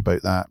this week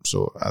about that.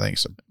 So I think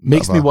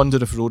makes me wonder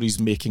if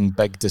Rory's making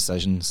big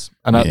decisions.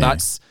 And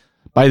that's,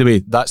 by the way,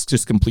 that's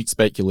just complete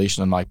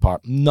speculation on my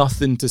part.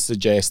 Nothing to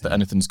suggest that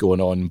anything's going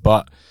on.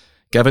 But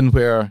given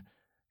where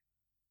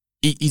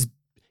he's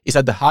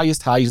had the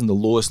highest highs and the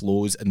lowest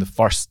lows in the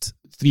first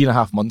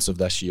 3.5 months of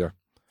this year.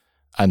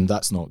 And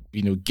that's not,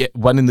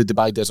 winning the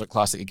Dubai Desert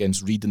Classic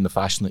against Reed in the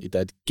fashion that he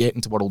did,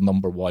 getting to world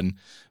number 1,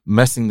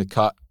 missing the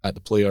cut at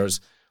the Players,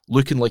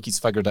 looking like he's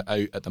figured it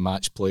out at the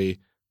match play,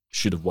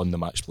 should have won the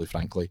match play,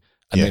 frankly,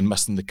 and then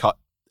missing the cut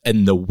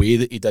in the way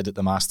that he did at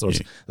the Masters.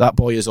 Yeah. That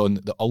boy is on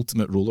the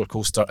ultimate roller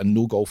coaster, and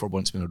no golfer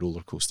wants to be on a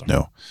roller coaster.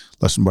 No.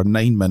 Listen, we're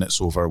 9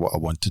 minutes over what I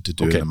wanted to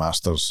do in the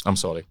Masters. I'm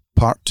sorry.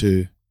 Part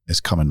 2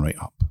 is coming right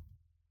up.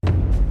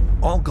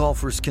 All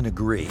golfers can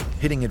agree,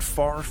 hitting it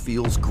far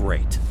feels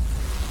great.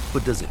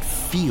 But does it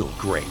feel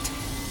great?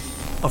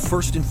 A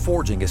first in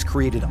forging has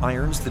created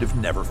irons that have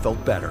never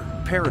felt better.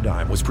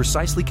 Paradigm was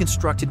precisely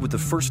constructed with the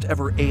first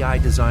ever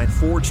AI-designed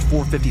forged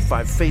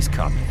 455 face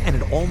cup and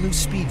an all-new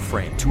speed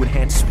frame to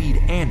enhance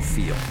speed and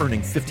feel,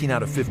 earning 15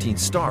 out of 15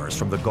 stars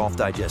from the Golf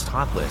Digest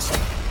Hot List.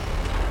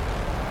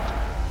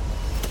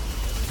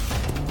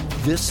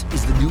 This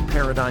is the new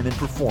Paradigm in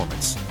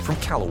performance from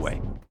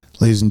Callaway.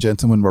 Ladies and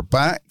gentlemen, we're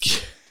back.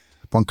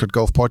 Bunkered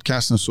Golf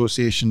Podcast in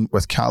association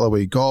with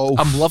Callaway Golf.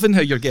 I'm loving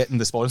how you're getting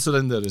the sponsor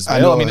in there as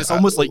well. I mean, it's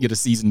almost like you're a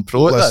seasoned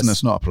pro at listen, this.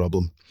 It's not a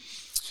problem.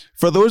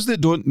 For those that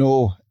don't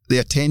know, the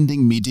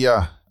attending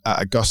media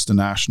at Augusta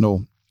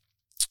National,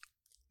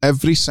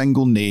 every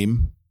single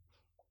name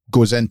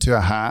goes into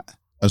a hat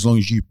as long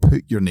as you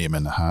put your name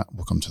in the hat.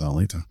 We'll come to that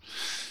later.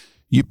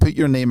 You put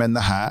your name in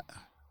the hat,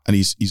 and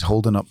he's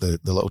holding up the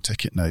little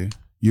ticket now.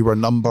 You were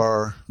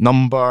number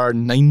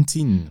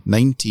 19.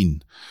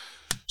 19.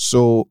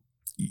 So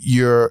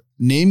your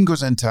name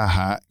goes into a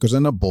hat, goes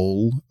in a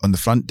bowl on the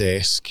front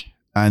desk,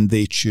 and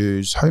they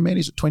choose, how many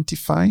is it,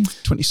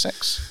 25,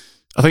 26?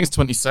 I think it's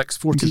 26,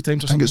 40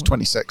 times or something. I think it's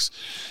 26.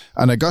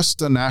 An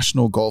Augusta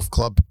National Golf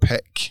Club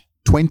pick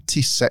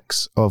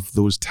 26 of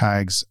those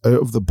tags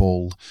out of the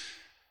bowl,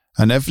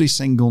 and every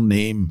single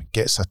name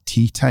gets a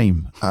tee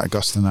time at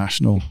Augusta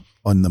National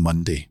on the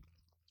Monday.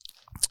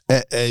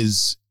 It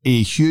is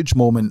a huge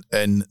moment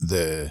in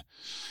the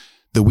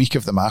week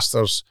of the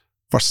Masters.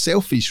 For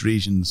selfish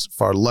reasons,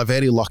 for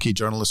very lucky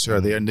journalists who are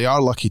there, and they are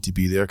lucky to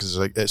be there because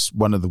it's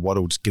one of the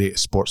world's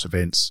greatest sports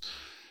events.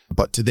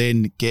 But to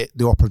then get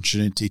the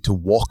opportunity to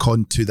walk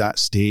onto that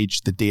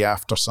stage the day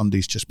after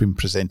somebody's just been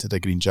presented a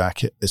green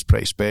jacket is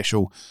pretty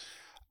special.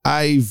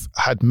 I've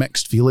had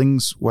mixed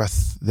feelings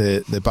with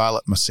the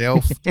ballot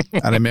myself.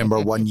 I remember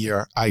one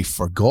year I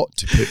forgot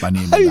to put my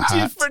name in the hat. How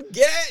do you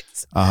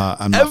forget?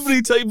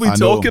 Every time we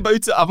talk about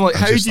it, I'm like,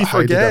 how do you forget?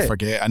 How did I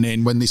forget? And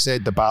then when they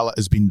said the ballot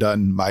has been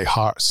done, my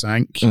heart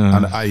sank.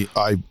 And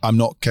I'm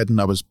not kidding,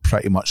 I was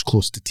pretty much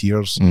close to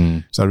tears.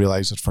 So I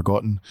realised I'd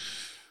forgotten.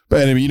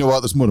 But anyway, you know what?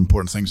 There's more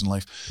important things in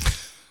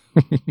life.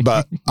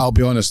 But I'll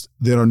be honest,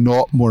 there are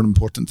not more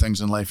important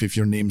things in life if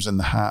your name's in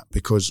the hat,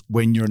 because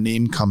when your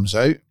name comes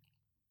out,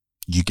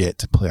 you get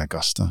to play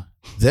Augusta.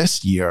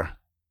 This year,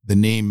 the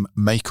name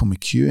Michael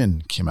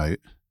McEwen came out,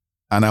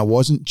 and I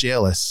wasn't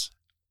jealous.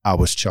 I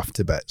was chuffed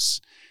to bits.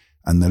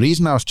 And the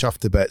reason I was chuffed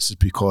to bits is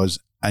because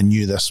I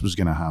knew this was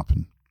going to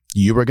happen.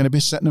 You were going to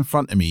be sitting in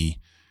front of me,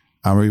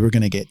 and we were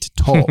going to get to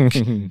talk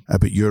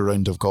about your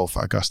round of golf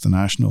at Augusta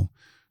National.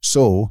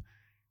 So,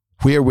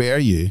 where were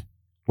you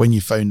when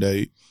you found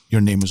out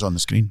your name was on the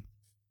screen?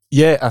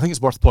 Yeah, I think it's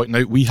worth pointing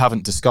out we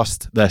haven't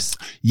discussed this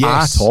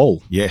at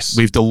all. Yes.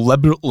 We've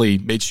deliberately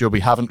made sure we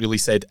haven't really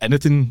said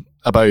anything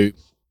about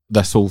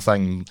this whole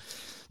thing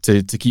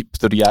to keep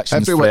the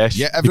reactions fresh.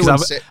 Yeah,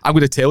 because I'm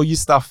going to tell you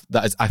stuff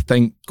that is, I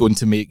think, going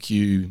to make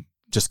you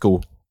just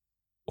go,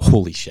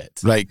 holy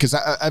shit. Right, because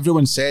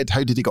everyone said,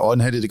 how did he get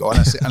on? How did he get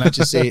on? And I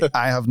just say,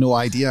 I have no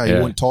idea. He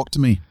won't talk to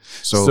me.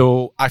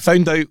 So I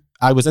found out,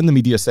 I was in the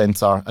media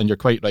centre, and you're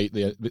quite right,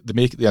 they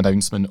make the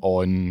announcement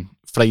on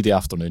Friday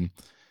afternoon.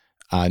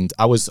 And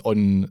I was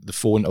on the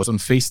phone, I was on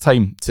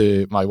FaceTime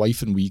to my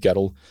wife and wee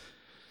girl.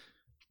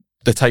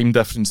 The time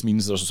difference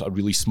means there's a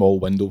really small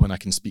window when I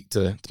can speak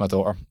to my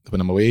daughter when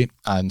I'm away.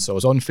 And so I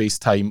was on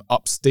FaceTime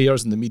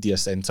upstairs in the media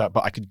centre,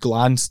 but I could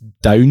glance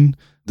down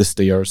the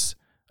stairs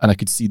and I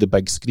could see the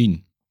big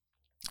screen.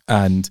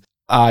 And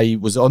I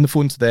was on the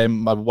phone to them.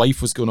 My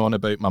wife was going on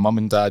about my mum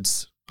and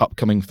dad's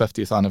upcoming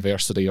 50th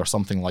anniversary or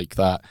something like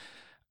that.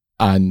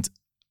 And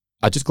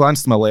I just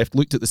glanced to my left,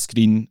 looked at the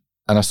screen,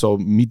 and I saw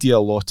media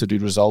lottery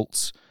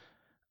results.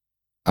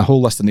 A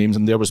whole list of names,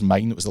 and there was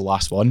mine. It was the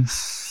last one.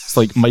 It's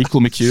like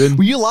Michael McEwen.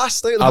 Were you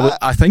last out of that?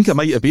 I think I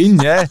might have been,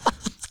 yeah.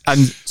 And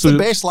so the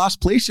best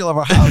last place you'll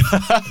ever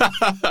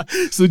have.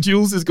 So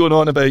Jules is going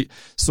on about,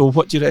 so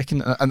what do you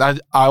reckon? And I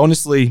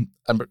honestly,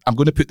 I'm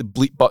going to put the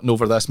bleep button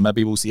over this.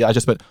 Maybe we'll see. I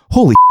just went,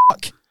 holy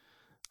fuck.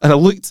 And I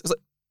looked, I was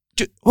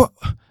like, what?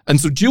 And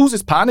so Jules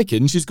is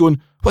panicking. She's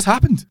going, what's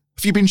happened?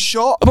 Have you been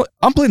shot?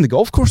 I'm playing the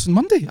golf course on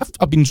Monday.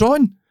 I've been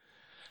drawn.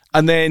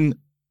 And then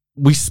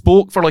we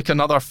spoke for like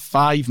another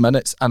 5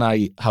 minutes, and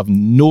I have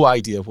no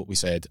idea what we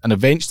said. And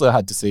eventually I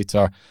had to say to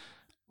her,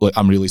 look,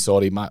 I'm really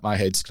sorry. My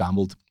head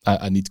scrambled.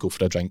 I need to go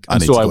for a drink. I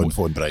need to go and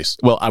phone Bryce.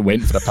 Well, I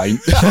went for a pint.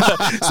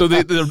 So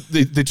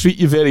they treat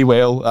you very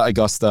well at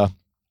Augusta.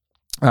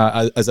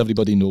 As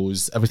everybody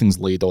knows, everything's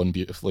laid on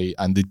beautifully,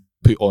 and they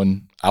put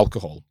on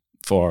alcohol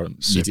for media.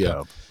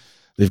 Superb.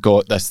 They've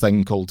got this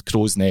thing called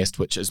Crow's Nest,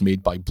 which is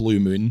made by Blue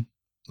Moon,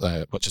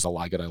 which is a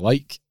lager I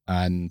like,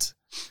 and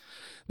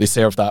they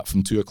serve that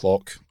from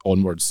 2:00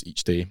 onwards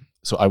each day.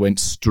 So I went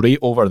straight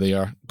over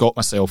there, got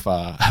myself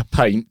a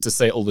pint to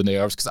settle the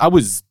nerves, because I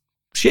was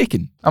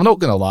shaking. I'm not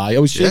going to lie. I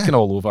was shaking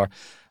all over.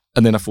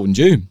 And then I phoned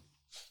you.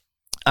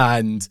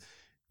 And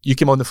you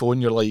came on the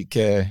phone, you're like,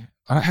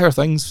 how are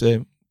things?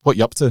 What are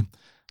you up to? And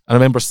I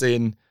remember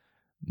saying,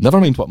 never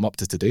mind what I'm up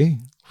to today.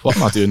 What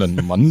am I doing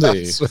on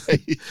Monday? That's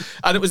right.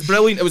 And it was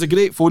brilliant. It was a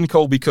great phone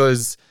call,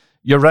 because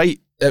you're right.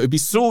 It would be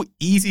so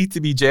easy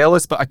to be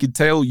jealous, but I could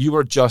tell you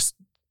were just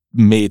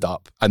made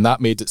up, and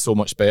that made it so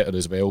much better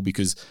as well,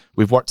 because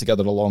we've worked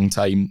together a long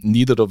time.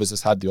 Neither of us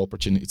has had the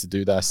opportunity to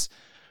do this.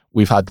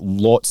 We've had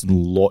lots and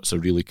lots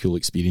of really cool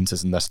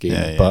experiences in this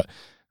game, but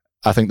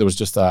I think there was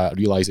just a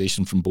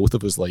realization from both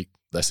of us, like,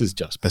 this is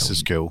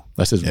cool.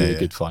 This is really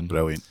good fun.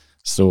 Brilliant.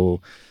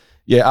 So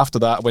yeah, after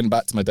that I went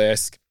back to my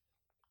desk,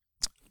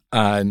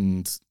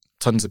 and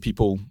tons of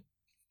people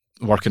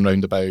working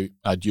round about.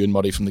 I had Ewan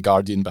Murray from The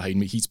Guardian behind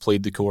me. He's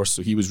played the course,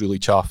 so he was really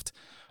chuffed.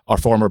 Our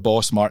former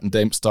boss, Martin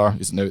Dempster,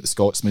 who's now at the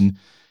Scotsman,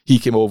 he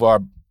came over,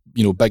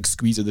 big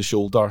squeeze of the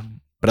shoulder.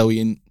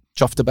 Brilliant.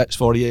 Chuffed a bits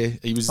for you.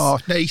 He was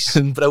nice.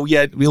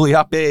 Brilliant. Really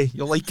happy.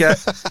 You'll like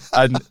it.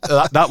 And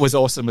that was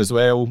awesome as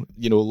well.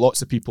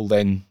 Lots of people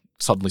then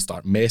suddenly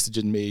start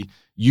messaging me.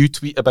 You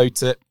tweet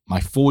about it. My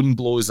phone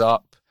blows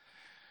up.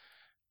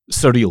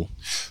 Surreal.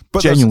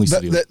 But genuinely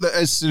surreal. That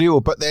is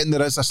surreal, but then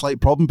there is a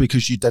slight problem,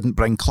 because you didn't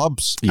bring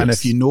clubs. Yes. And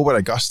if you know where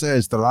Augusta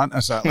is, there aren't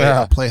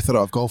a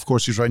plethora of golf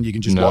courses around. You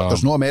can just walk.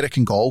 There's no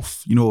American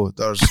golf.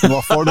 There's no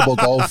affordable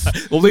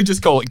golf. Well, they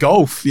just call it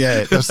golf.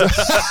 Yeah.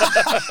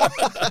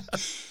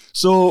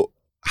 So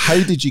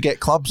how did you get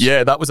clubs?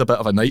 Yeah, that was a bit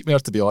of a nightmare,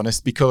 to be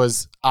honest,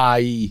 because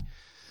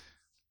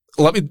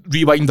let me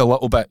rewind a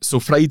little bit. So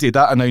Friday,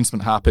 that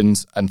announcement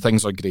happened and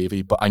things are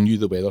gravy, but I knew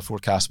the weather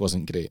forecast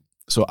wasn't great.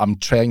 So I'm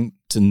trying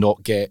to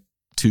not get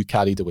too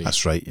carried away.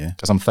 That's right, yeah.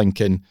 Because I'm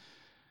thinking,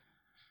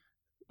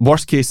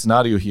 worst case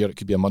scenario here, it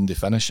could be a Monday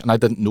finish. And I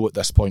didn't know at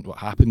this point what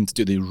happened.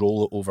 Do they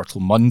roll it over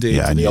till Monday?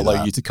 Yeah, Do they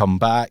allow you to come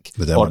back?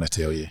 They didn't want to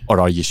tell you. Or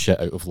are you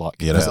shit out of luck?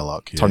 You're out of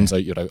luck. Turns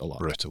out you're out of luck.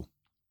 Brutal.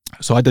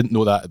 So I didn't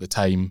know that at the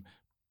time.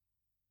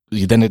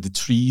 You then had the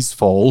trees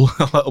fall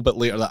a little bit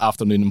later that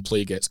afternoon, and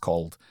play gets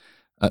called.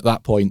 At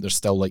that point, there's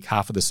still like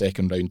half of the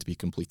second round to be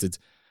completed.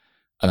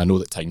 And I know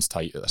that time's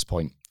tight at this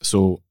point.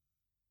 So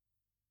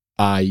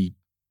I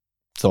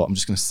thought, I'm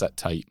just going to sit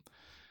tight.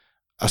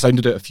 I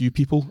sounded out a few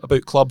people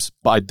about clubs,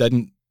 but I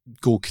didn't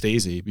go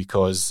crazy,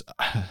 because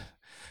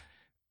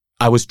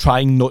I was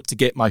trying not to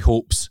get my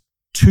hopes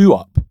too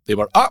up. They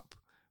were up,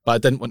 but I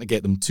didn't want to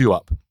get them too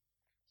up.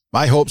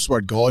 My hopes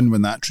were gone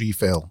when that tree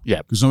fell.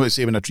 Yeah. Because nobody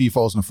say when a tree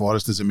falls in the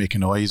forest, does it make a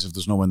noise if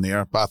there's no one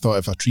there? But I thought,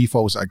 if a tree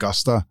falls at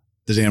Augusta,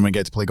 does anyone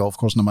get to play golf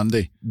course on a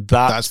Monday?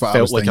 That's what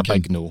felt like thinking. A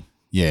big no.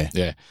 Yeah.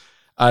 Yeah.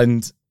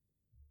 And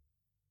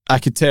I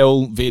could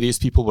tell various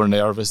people were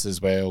nervous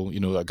as well.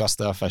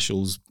 Augusta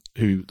officials,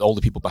 all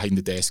the people behind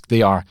the desk,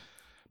 they are,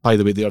 by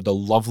the way, they are the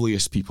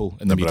loveliest people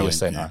in the media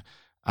centre.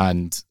 Yeah.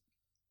 And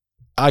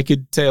I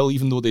could tell,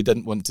 even though they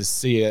didn't want to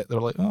say it,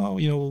 they're like,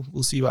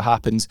 we'll see what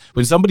happens.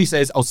 When somebody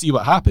says, I'll see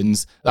what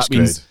happens, that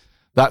means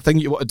that thing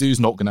you want to do is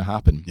not going to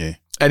happen. Yeah.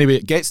 Anyway,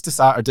 it gets to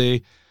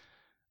Saturday.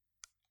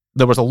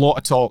 There was a lot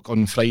of talk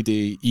on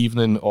Friday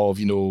evening of,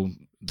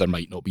 there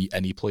might not be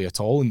any play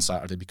at all on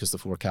Saturday because the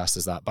forecast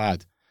is that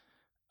bad.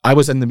 I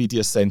was in the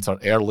media centre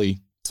early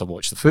to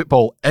watch the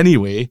football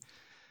anyway,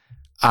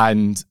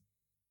 and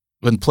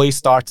when play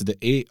started at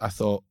 8, I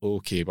thought,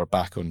 okay, we're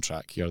back on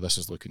track here. This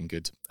is looking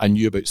good. I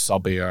knew about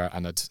Sub-Air,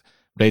 and I'd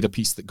read a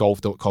piece that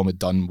golf.com had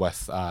done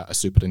with a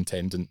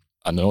superintendent,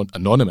 an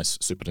anonymous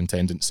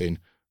superintendent, saying,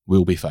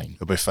 we'll be fine.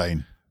 We'll be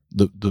fine.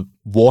 The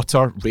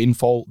water,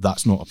 rainfall,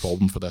 that's not a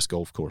problem for this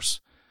golf course.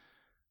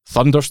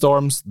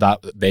 Thunderstorms,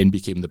 that then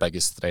became the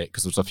biggest threat,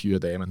 because there's a few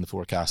of them in the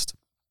forecast.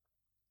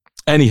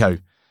 Anyhow,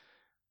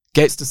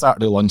 gets to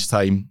Saturday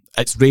lunchtime.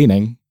 It's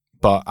raining,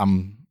 but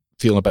I'm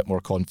feeling a bit more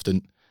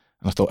confident.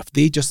 And I thought, if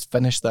they just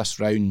finish this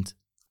round,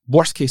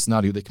 worst case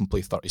scenario, they can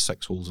play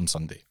 36 holes on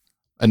Sunday.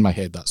 In my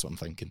head, that's what I'm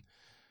thinking.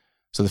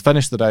 So they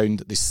finish the round,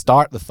 they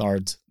start the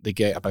third,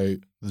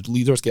 the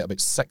leaders get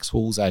about 6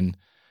 holes in,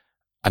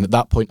 and at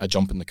that point I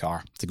jump in the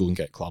car to go and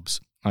get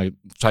clubs. I'm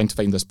trying to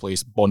find this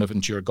place,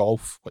 Bonaventure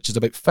Golf, which is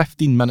about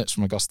 15 minutes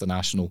from Augusta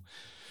National.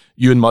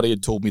 Ewan Murray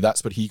had told me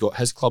that's where he got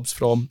his clubs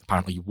from.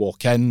 Apparently you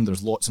walk in,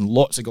 there's lots and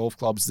lots of golf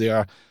clubs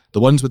there. The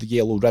ones with the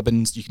yellow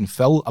ribbons, you can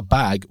fill a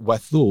bag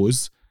with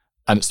those,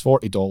 and it's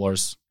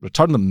 $40.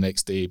 Return them the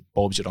next day,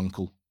 Bob's your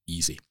uncle,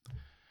 easy.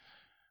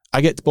 I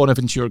get to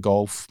Bonaventure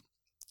Golf,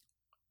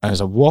 and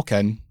as I walk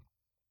in,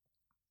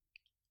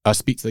 I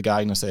speak to the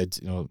guy and I said,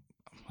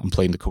 I'm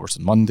playing the course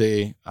on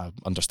Monday. I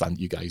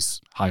understand you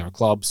guys hire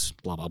clubs,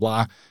 blah, blah,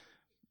 blah.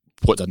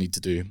 What do I need to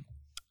do?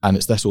 And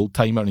it's this old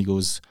timer, and he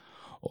goes,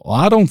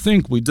 I don't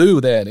think we do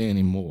that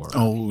anymore.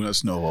 Oh,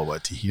 that's not what I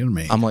want to hear,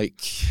 mate. I'm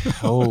like,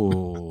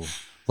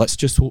 let's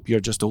just hope you're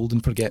just old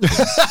and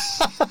forgetful.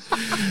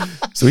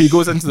 So he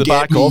goes into the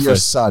back office. Your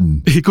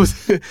son. He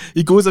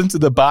goes into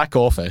the back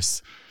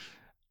office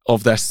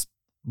of this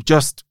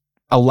just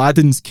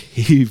Aladdin's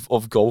cave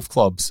of golf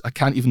clubs. I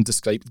can't even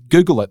describe.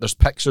 Google it. There's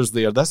pictures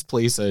there. This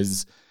place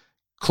is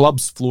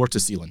clubs floor to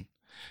ceiling.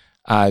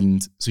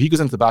 And so he goes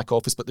into the back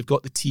office, but they've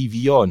got the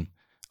TV on.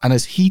 And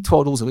as he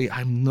toddles away,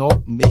 I'm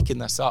not making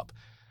this up,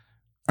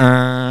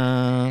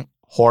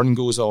 horn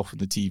goes off on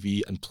the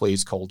TV and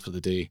play's called for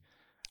the day.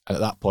 And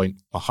at that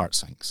point, my heart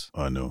sinks.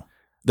 Oh, no.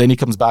 Then he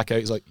comes back out.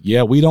 He's like,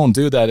 yeah, we don't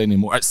do that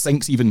anymore. It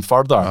sinks even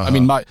further. I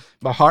mean, my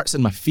heart's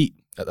in my feet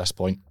at this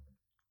point.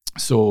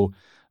 So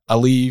I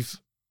leave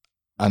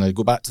and I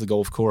go back to the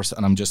golf course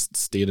and I'm just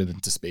staring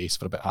into space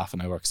for about half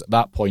an hour because at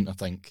that point, I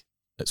think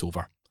it's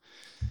over.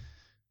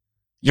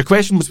 Your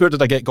question was, where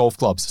did I get golf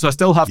clubs? So I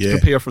still have to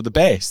prepare for the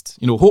best.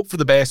 Hope for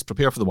the best,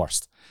 prepare for the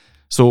worst.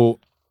 So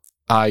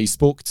I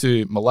spoke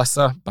to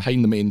Melissa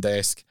behind the main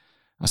desk.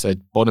 I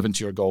said,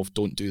 Bonaventure Golf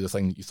don't do the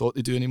thing that you thought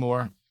they do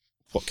anymore.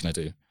 What can I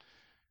do?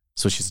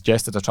 So she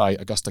suggested I try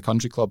Augusta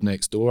Country Club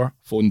next door.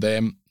 Phoned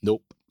them.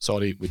 Nope.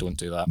 Sorry, we don't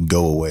do that.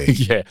 Go away.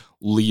 Yeah,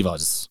 leave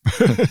us.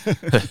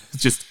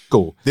 Just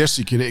go. Their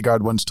security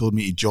guard once told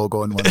me to jog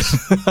on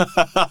once.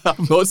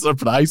 I'm not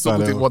surprised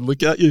someone took one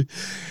look at you.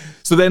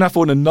 So then I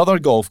phoned another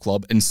golf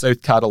club in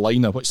South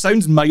Carolina, which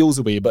sounds miles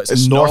away, but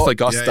it's North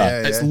Augusta.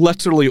 Yeah. It's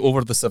literally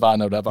over the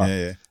Savannah River.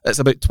 Yeah. It's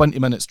about 20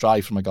 minutes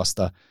drive from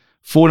Augusta.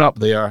 Phone up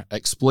there,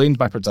 explained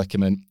my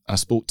predicament. I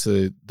spoke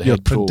to the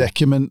head pro.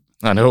 Predicament?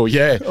 I know,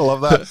 yeah. I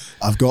love that.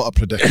 I've got a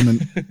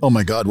predicament. Oh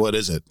my God, what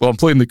is it? Well, I'm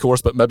playing the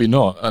course, but maybe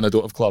not, and I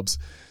don't have clubs.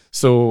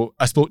 So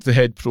I spoke to the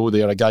head pro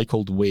there, a guy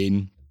called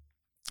Wayne,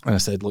 and I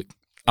said, look,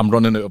 I'm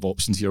running out of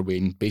options here,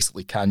 Wayne.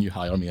 Basically, can you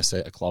hire me a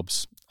set of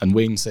clubs? And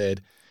Wayne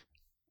said,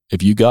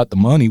 if you got the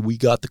money, we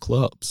got the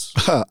clubs.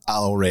 I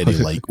already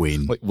like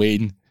Wayne. Like,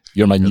 Wayne,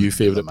 you're my new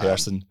favourite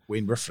person.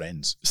 Wayne, we're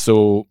friends.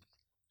 So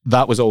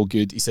that was all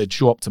good. He said,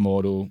 show up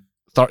tomorrow,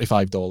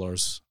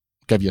 $35,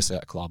 give you a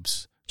set of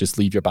clubs. Just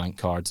leave your bank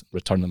card,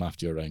 return them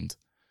after your round.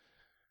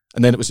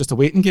 And then it was just a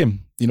waiting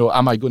game.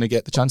 Am I going to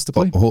get the chance to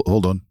play?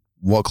 Hold on.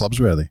 What clubs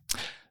were they?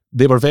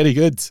 They were very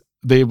good.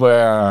 They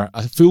were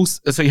a full...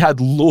 So he had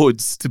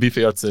loads, to be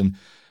fair to him.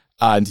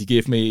 And he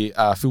gave me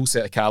a full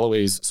set of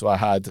Callaways. So I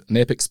had an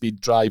Epic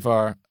Speed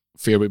driver,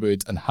 fairway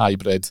wood and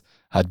hybrid,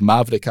 had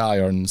Maverick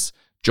irons,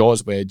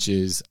 Jaws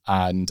wedges,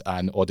 and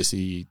an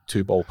Odyssey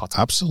 2-ball putter.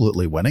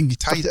 Absolutely winning. You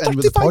tied it in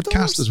with the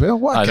podcast as well.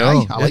 What a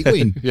guy. I like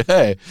Wayne.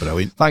 Yeah.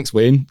 Brilliant. Thanks,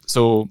 Wayne.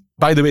 So,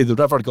 by the way, the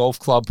River Golf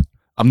Club,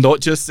 I'm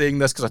not just saying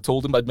this because I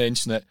told him I'd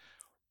mention it.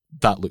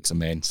 That looks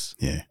immense.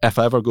 Yeah. If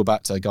I ever go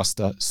back to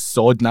Augusta,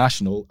 Sod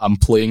National, I'm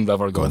playing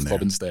River Golf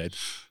Club instead.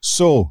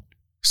 So,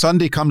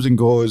 Sunday comes and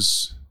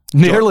goes...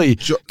 Nearly,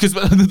 because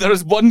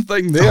there's one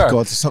thing there. Oh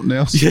God, there's something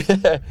else.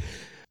 Yeah,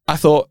 I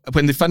thought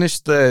when they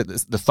finished the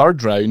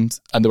third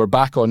round and they were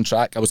back on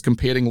track, I was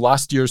comparing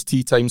last year's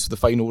tee times for the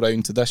final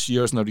round to this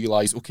year's, and I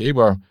realised, okay,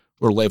 we're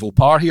level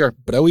par here,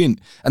 brilliant.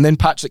 And then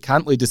Patrick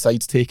Cantley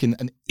decides taking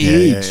an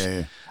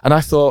age, and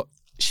I thought,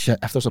 shit,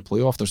 if there's a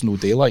playoff, there's no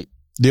daylight.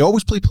 They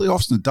always play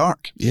playoffs in the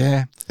dark.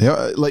 Yeah,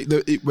 like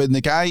when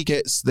the guy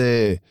gets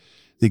the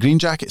green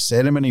jacket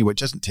ceremony,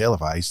 which isn't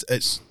televised,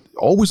 it's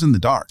always in the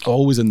dark.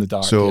 Always in the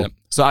dark. So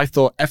I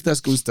thought, if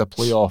this goes to a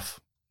playoff,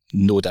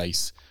 no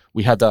dice.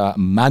 We had a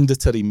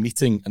mandatory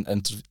meeting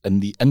in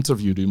the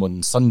interview room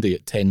on Sunday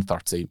at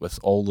 10:30 with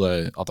all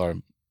the other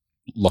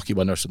lucky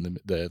winners from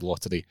the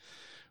lottery,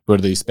 where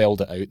they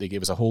spelled it out. They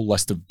gave us a whole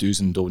list of do's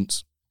and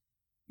don'ts,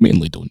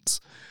 mainly don'ts.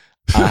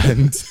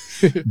 And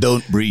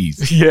don't breathe.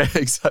 Yeah,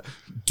 exactly.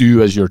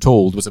 Do as you're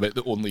told was about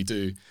the only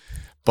do.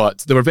 But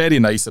they were very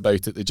nice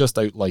about it. They just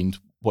outlined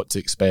what to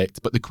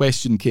expect. But the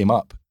question came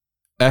up,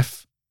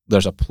 if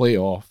there's a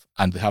playoff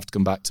and they have to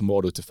come back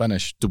tomorrow to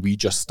finish, do we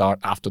just start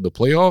after the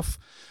playoff?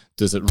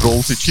 Does it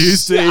roll to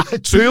Tuesday?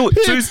 True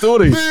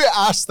story. Who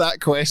asked that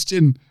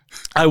question?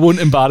 I won't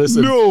embarrass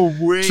him. No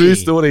way. True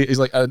story. He's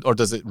like, or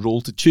does it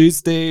roll to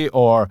Tuesday?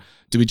 Or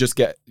do we just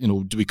get,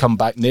 do we come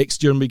back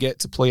next year and we get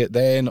to play it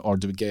then? Or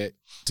do we get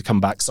to come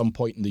back some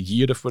point in the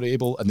year if we're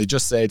able? And they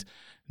just said,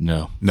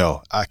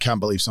 No, I can't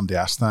believe somebody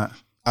asked that.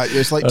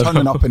 It's like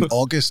turning up in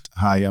August.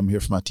 Hi, I'm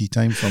here for my tea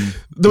time from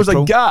There was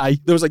April.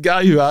 a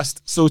guy who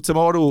asked, so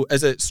tomorrow,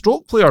 is it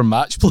stroke play or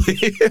match play?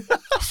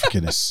 For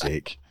goodness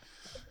sake.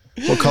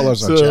 What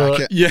colour's our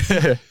jacket?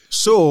 Yeah.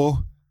 So,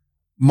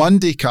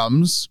 Monday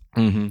comes,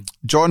 Mm-hmm.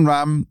 John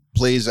Ram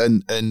plays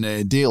in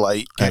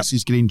daylight, gets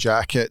his green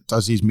jacket,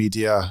 does his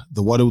media,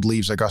 the world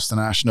leaves Augusta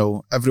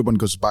National, everyone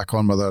goes back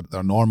on with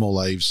their normal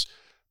lives,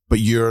 but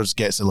yours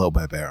gets a little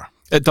bit better.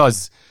 It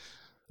does.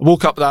 I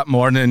woke up that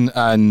morning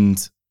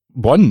and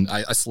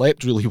I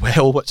slept really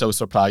well, which I was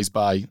surprised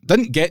by.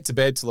 Didn't get to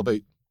bed till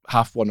about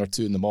 1:30 or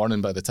 2 in the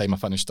morning by the time I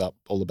finished up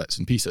all the bits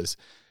and pieces.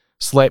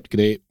 Slept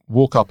great,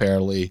 woke up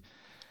early,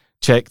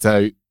 checked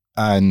out,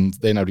 and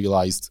then I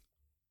realised,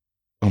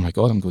 oh my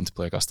God, I'm going to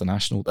play Augusta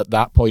National. At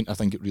that point, I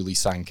think it really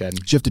sank in.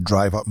 Did you have to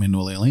drive up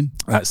Magnolia Lane?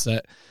 That's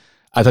it.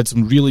 I'd had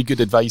some really good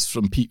advice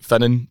from Pete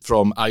Finnan,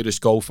 from Irish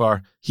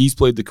Golfer. He's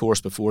played the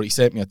course before. He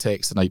sent me a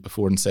text the night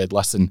before and said,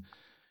 listen,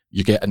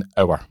 you get an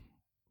hour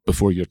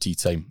before your tee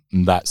time,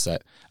 and that's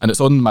it. And it's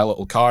on my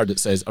little card. It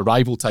says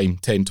arrival time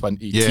 10:20,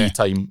 tee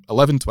time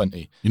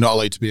 11:20. You're not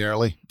allowed to be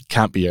early?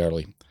 Can't be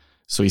early.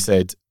 So he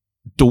said,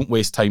 don't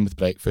waste time with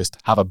breakfast.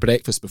 Have a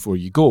breakfast before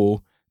you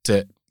go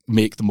to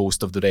make the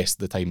most of the rest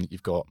of the time that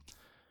you've got.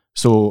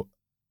 So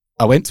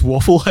I went to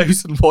Waffle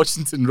House in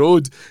Washington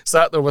Road,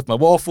 sat there with my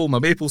waffle, my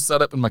maple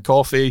syrup and my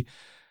coffee,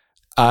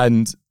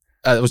 and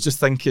I was just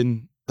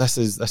thinking, this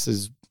is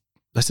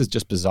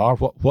just bizarre.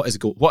 What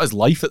is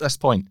life at this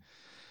point?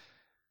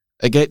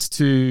 It gets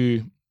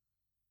to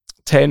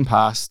 10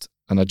 past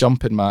and I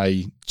jump in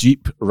my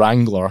Jeep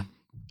Wrangler.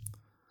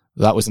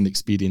 That was an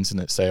experience in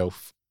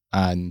itself,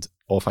 and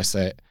off I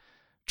set,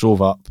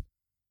 drove up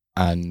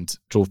and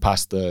drove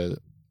past the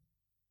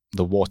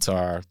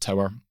water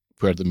tower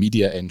where the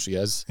media entry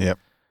is. Yep.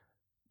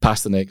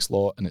 Past the next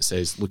lot, and it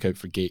says, look out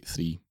for gate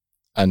 3.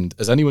 And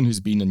as anyone who's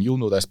been, and you'll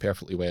know this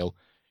perfectly well,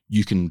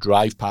 you can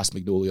drive past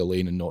Magnolia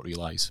Lane and not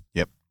realise.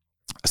 Yep.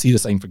 I see the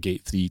sign for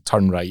gate 3,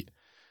 turn right,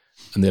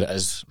 and there it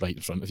is right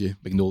in front of you,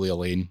 Magnolia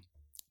Lane.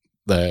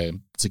 The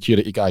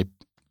security guy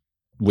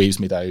waves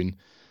me down, and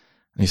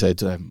he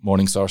said,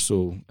 morning, sir,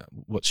 so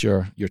what's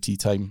your tee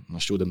time? And I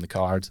showed him the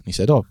card, and he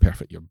said, oh,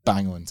 perfect, you're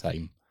bang on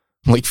time.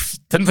 I'm like,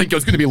 didn't think I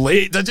was going to be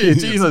late, did you?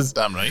 Jesus.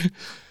 Damn right.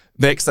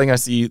 Next thing I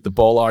see, the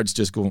bollards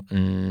just go,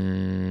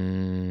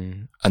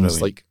 and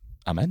it's like,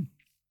 I'm in.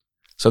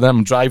 So then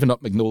I'm driving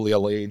up Magnolia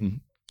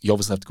Lane. You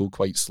obviously have to go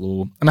quite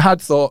slow. And I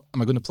had thought,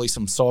 am I going to play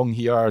some song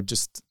here,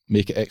 just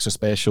make it extra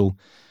special?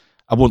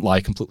 I won't lie,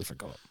 I completely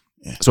forgot.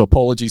 Yeah. So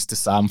apologies to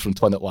Sam from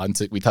Twin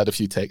Atlantic. We'd had a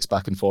few texts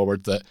back and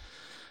forward that,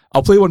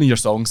 I'll play one of your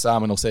songs,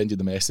 Sam, and I'll send you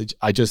the message.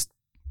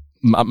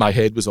 My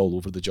head was all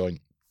over the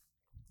joint.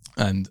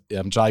 And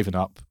I'm driving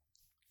up,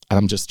 and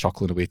I'm just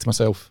chuckling away to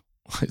myself.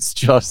 It's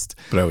just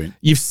brilliant.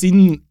 You've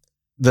seen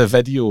the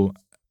video.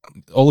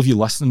 All of you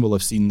listening will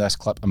have seen this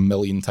clip a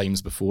million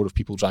times before of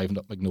people driving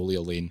up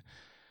Magnolia Lane.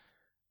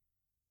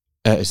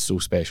 It is so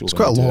special. It's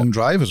quite a long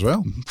drive as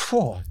well.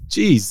 Oh,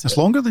 jeez. It's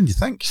longer than you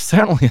think. It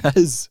certainly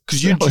is.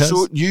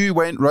 Because you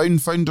went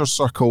round Founder's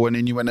Circle and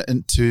then you went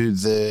into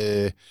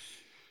the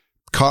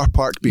car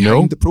park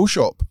behind the pro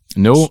shop.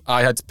 No,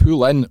 I had to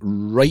pull in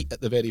right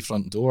at the very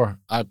front door.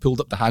 I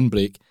pulled up the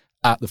handbrake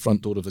at the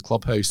front door of the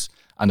clubhouse,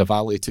 and a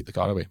valet took the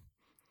car away.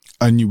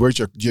 And where'd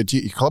your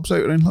clubs out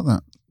or anything like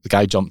that? The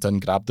guy jumped in,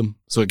 grabbed them.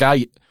 So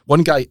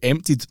one guy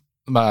emptied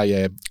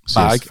my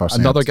bag,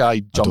 another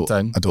guy jumped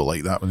in. I don't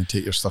like that when they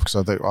take your stuff, because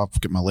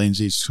I've got my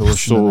lenses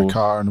solution in the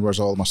car, and where's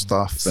all my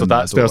stuff? So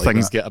that's where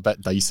things get a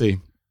bit dicey,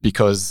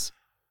 because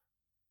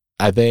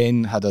I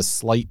then had a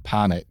slight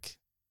panic.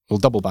 We'll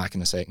double back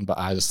in a second, but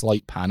I had a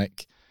slight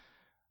panic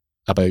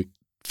about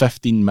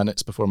 15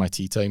 minutes before my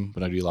tee time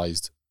when I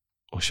realised,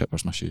 oh shit,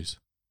 where's my shoes?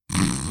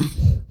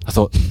 I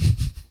thought,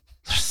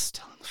 they're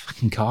still in the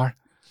fucking car.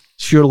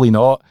 Surely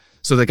not.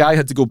 So the guy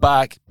had to go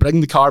back,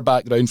 bring the car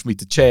back round for me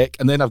to check,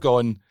 and then I've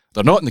gone,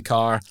 they're not in the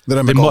car,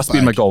 they must be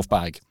in my golf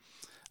bag.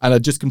 And I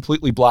just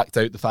completely blacked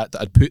out the fact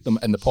that I'd put them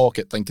in the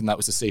pocket, thinking that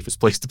was the safest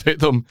place to put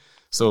them.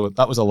 So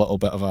that was a little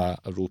bit of a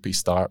ropey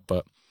start,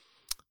 but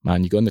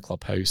man, you go in the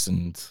clubhouse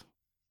and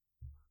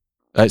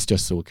it's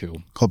just so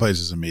cool. Clubhouse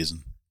is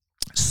amazing.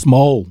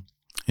 Small.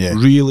 Yeah.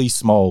 Really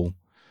small,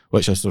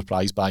 which I was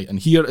surprised by. And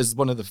here is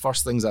one of the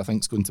first things I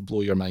think is going to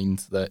blow your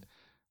mind that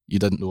you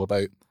didn't know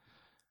about.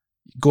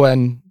 Go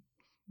in,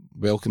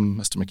 welcome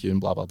Mr.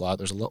 McEwen, blah, blah, blah.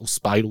 There's a little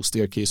spiral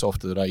staircase off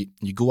to the right.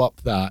 You go up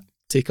that,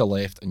 take a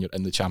left, and you're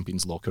in the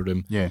champions locker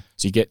room. Yeah.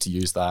 So you get to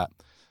use that.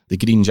 The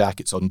green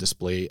jacket's on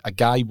display. A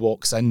guy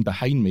walks in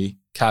behind me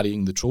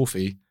carrying the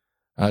trophy.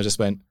 And I just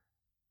went,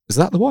 is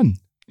that the one?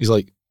 He's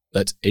like,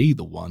 that's the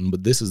one,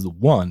 but this is the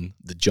one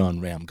that John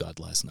Ram got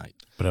last night.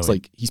 Brilliant. It's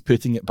like he's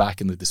putting it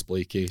back in the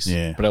display case.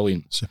 Yeah.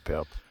 Brilliant.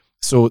 Superb.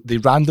 So they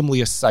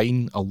randomly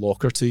assign a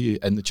locker to you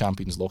in the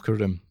champions locker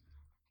room.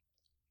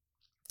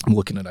 I'm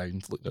looking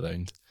around,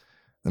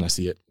 and I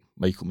see it.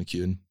 Michael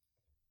McEwen,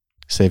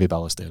 Seve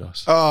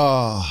Ballesteros.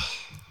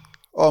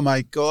 Oh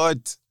my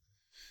God.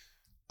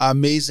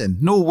 Amazing.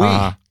 No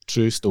way.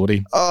 True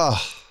story. Oh,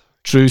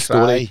 true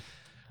story.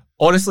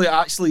 Honestly,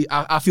 actually,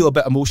 I feel a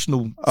bit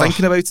emotional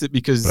thinking about it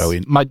because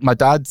brilliant. my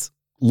dad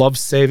loves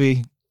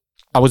Seve.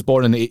 I was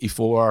born in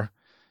 84.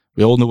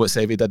 We all know what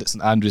Seve did at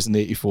St Andrews in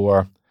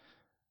 84.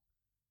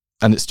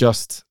 And it's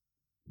just,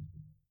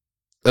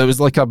 it was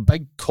like a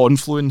big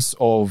confluence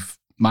of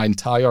my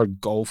entire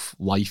golf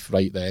life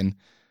right then.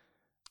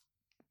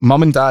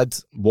 Mum and Dad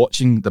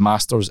watching the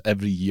Masters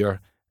every year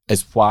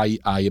is why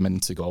I am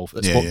into golf.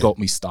 It's what got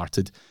me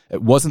started.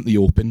 It wasn't the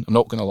Open. I'm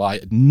not going to lie.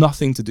 It had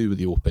nothing to do with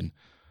the Open.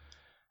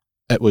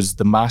 It was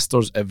the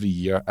Masters every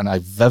year. And I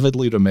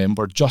vividly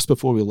remember just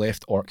before we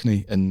left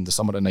Orkney in the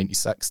summer of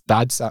 96,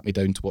 Dad sat me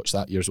down to watch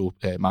that year's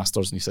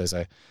Masters and he says,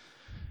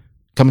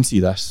 come and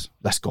see this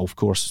golf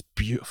course. It's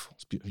beautiful.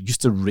 It's beautiful. He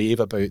used to rave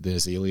about the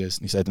azaleas.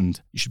 And he said,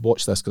 and you should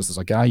watch this because there's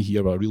a guy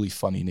here with a really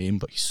funny name,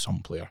 but he's some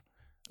player.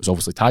 It was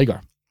obviously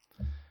Tiger.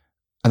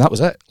 And that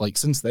was it. Like,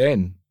 since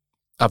then,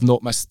 I've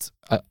not missed,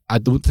 I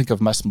don't think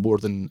I've missed more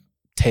than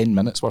 10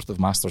 minutes worth of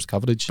Masters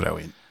coverage.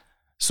 Brilliant.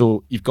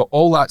 So you've got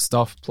all that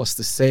stuff, plus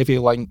the Seve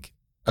link,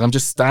 and I'm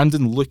just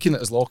standing looking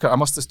at his locker. I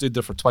must have stood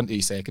there for 20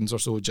 seconds or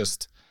so,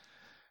 just,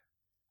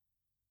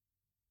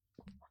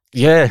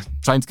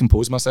 trying to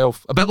compose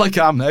myself. A bit like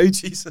I am now,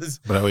 Jesus.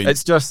 Brilliant.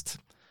 It's just,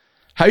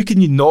 how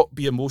can you not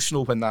be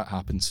emotional when that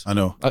happens? I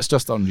know. That's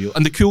just unreal.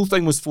 And the cool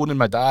thing was phoning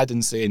my dad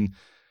and saying,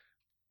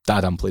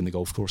 Dad, I'm playing the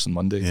golf course on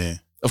Monday. Yeah.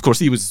 Of course,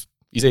 he's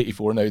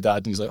 84 now, Dad,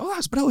 and he's like, oh,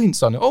 that's brilliant,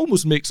 son. It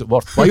almost makes it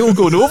worthwhile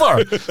going over.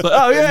 Like,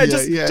 oh, yeah,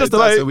 just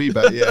about. A wee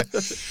bit, yeah.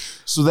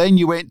 So then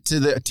you went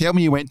to tell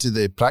me you went to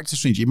the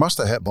practice range. You must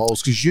have hit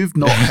balls because you've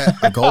not hit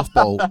a golf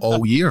ball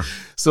all year.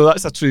 So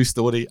that's a true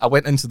story. I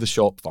went into the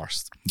shop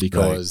first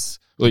because...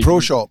 Right. The pro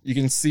shop. You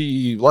can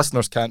see,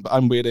 listeners can't, but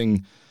I'm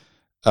wearing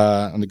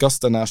an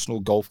Augusta National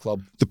Golf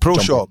Club. The pro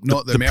shop,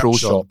 not the merch pro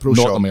shop.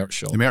 Not the merch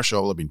shop. The merch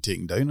shop will have been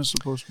taken down, I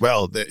suppose.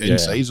 Well, the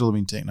insides will have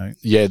been taken out.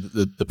 Yeah,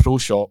 the pro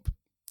shop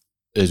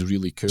is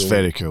really cool. It's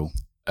very cool.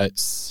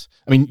 It's,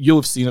 I mean, you'll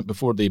have seen it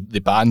before. They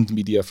banned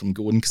media from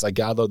going because I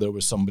gather there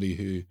was somebody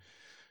who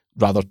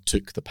rather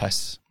took the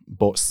piss,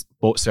 bought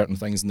certain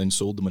things and then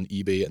sold them on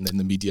eBay, and then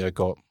the media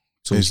got.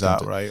 Is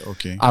that right?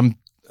 Okay.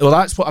 Well,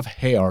 that's what I've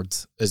heard,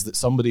 is that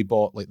somebody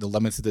bought like the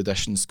limited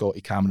edition Scotty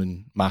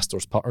Cameron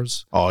Masters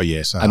putters. Oh,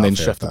 yes. And then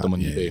shifted them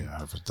on eBay. Yeah,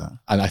 I've heard that.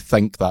 And I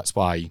think that's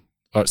why,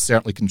 or it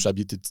certainly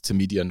contributed to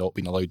media not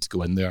being allowed to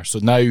go in there. So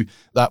now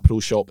that pro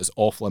shop is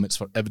off limits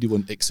for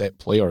everyone except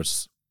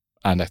players.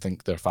 And I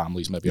think their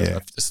families, maybe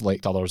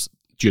select others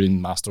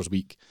during Masters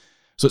week.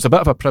 So it's a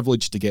bit of a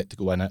privilege to get to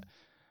go in it.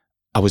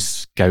 I was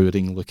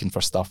scouring looking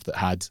for stuff that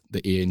had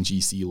the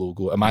ANGC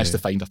logo. I managed to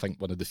find, I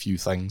think, one of the few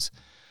things.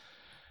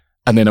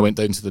 And then I went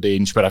down to the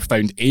range where I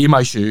found A,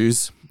 my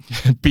shoes,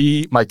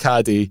 B, my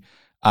caddy,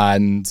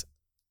 and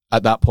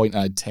at that point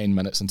I had 10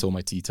 minutes until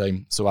my tee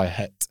time. So I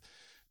hit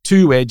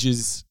 2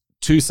 wedges,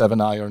 2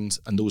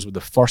 7-irons, and those were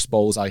the first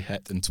balls I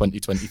hit in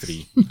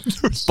 2023.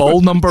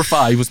 Ball number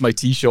 5 was my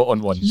tee shot on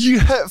one. You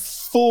hit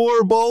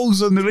 4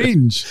 balls on the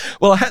range?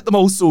 Well, I hit them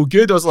all so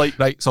good, I was like,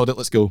 right, sod it,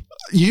 let's go.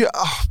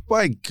 Oh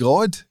my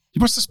God. You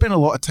must have spent a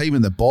lot of time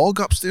in the bog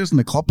upstairs in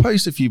the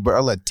clubhouse if you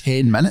barely had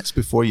 10 minutes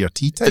before your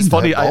tee time. It's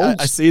funny, I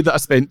say that I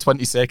spent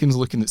 20 seconds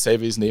looking at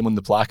Seve's name on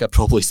the plaque. I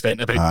probably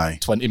spent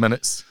about 20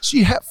 minutes. So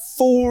you hit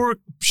 4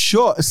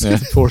 shots? Yeah,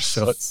 4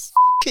 shots.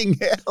 Fucking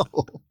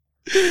hell.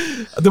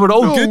 They were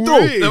all good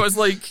though. It was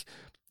like,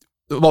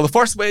 well, the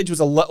first wedge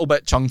was a little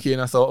bit chunky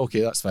and I thought,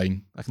 okay, that's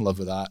fine. I can live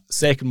with that.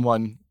 Second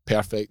one,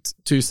 perfect.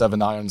 2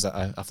 7-irons that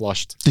I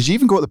flushed. Did you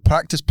even go to the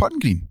practice putting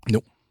green?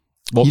 Nope.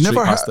 Walked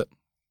straight past it.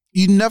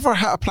 You never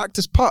hit a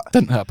practice putt?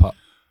 Didn't hit a putt.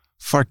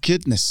 For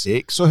goodness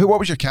sake. So what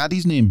was your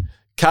caddy's name?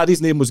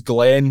 Caddy's name was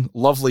Glenn.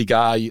 Lovely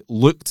guy.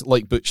 Looked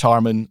like Butch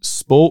Harmon.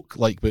 Spoke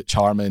like Butch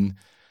Harmon.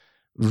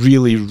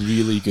 Really,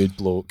 really good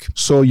bloke.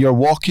 So you're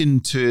walking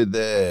to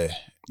the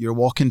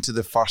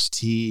first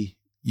tee.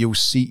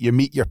 You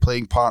meet your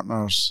playing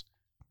partners.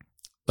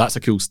 That's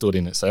a cool story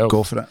in itself.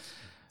 Go for it.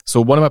 So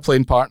one of my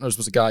playing partners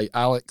was a guy,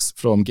 Alex,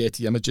 from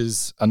Getty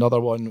Images. Another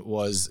one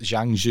was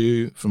Zhang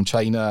Zhu from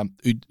China,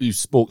 who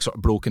spoke sort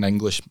of broken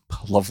English.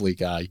 Lovely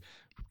guy,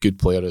 good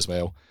player as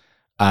well.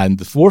 And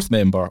the fourth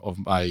member of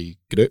my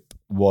group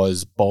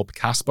was Bob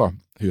Casper,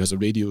 who has a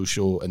radio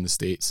show in the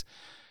States.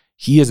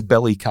 He is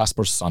Billy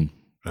Casper's son.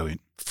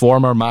 Brilliant.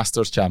 Former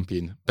Masters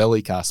champion,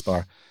 Billy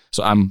Casper.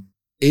 So I'm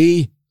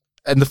in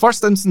the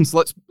first instance,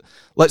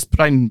 let's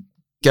try and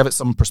give it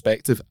some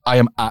perspective. I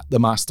am at the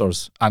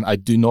Masters and I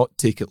do not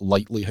take it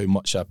lightly how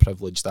much a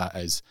privilege that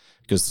is,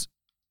 because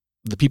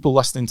the people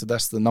listening to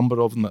this, the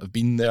number of them that have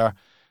been there,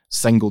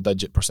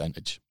 single-digit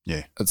percentage.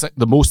 Yeah. It's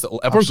the most that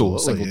will ever go,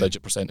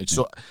 single-digit percentage.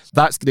 So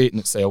that's great in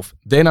itself.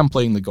 Then I'm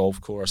playing the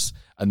golf course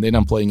and then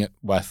I'm playing it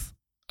with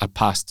a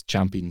past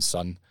champion's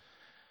son.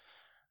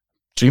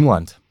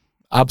 Dreamland.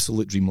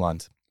 Absolute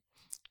dreamland.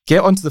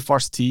 Get onto the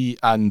first tee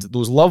and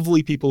those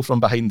lovely people from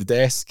behind the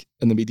desk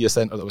in the media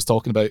centre that I was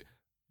talking about,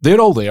 they're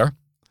all there.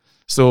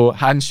 So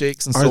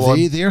handshakes and so on. Are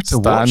they there to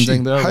watch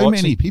you? How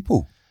many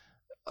people?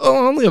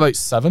 Oh, only about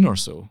 7 or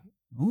so.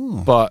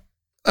 Ooh. But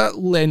it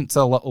lent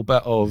a little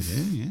bit of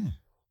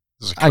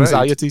There's a crowd.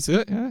 anxiety to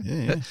it.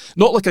 Yeah.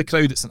 Not like a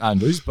crowd at St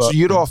Andrews, but So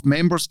you're off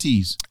members'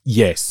 tees,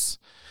 yes,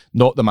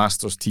 not the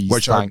Masters tees.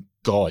 Thank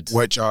God.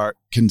 which are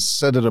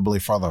considerably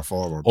further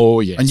forward. Oh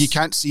yes, And you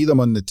can't see them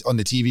on the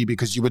TV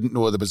because you wouldn't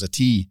know there was a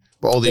tee.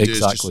 But all they do is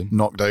just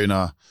knock down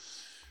a.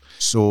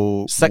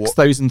 So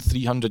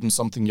 6,300 and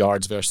something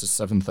yards versus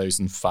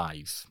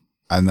 7,005.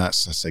 And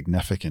that's a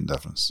significant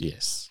difference.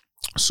 Yes.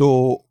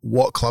 So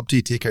what club do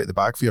you take out the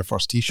bag for your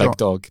first tee shot? Big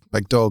dog.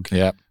 Big dog.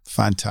 Yeah.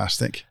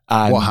 Fantastic.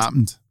 And what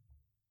happened?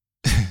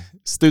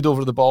 Stood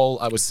over the ball.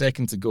 I was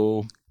second to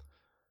go,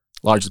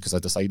 largely because I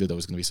decided I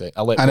was going to be second.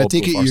 And I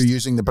take it you're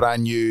using the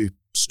brand new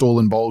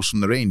stolen balls from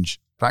the range,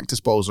 practice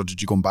balls, or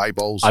did you go and buy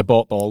balls? I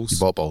bought balls. You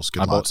bought balls.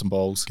 Good I lad. bought some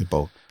balls. Good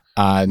ball.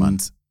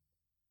 And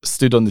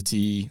stood on the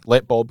tee,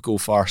 let Bob go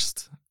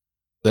first.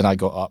 Then I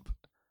got up.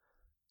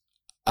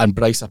 And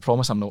Bryce, I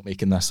promise I'm not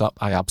making this up.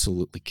 I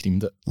absolutely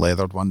creamed it.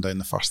 Leathered one down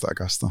the first at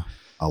Augusta.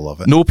 I love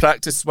it. No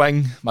practice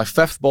swing, my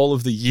 5th ball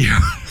of the year.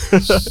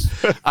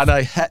 And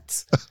I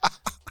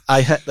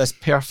hit this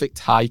perfect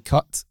high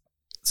cut.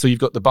 So you've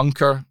got the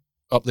bunker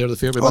up there, the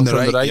fairway bunker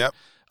on the right. Yep.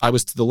 I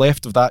was to the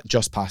left of that,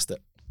 just past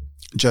it.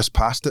 Just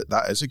past it.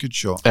 That is a good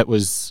shot. It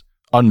was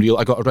unreal.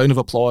 I got a round of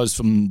applause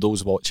from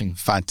those watching.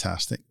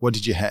 Fantastic. What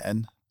did you hit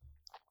in?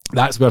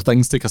 That's where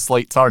things took a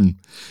slight turn.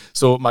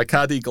 So my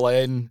caddy,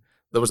 Glenn,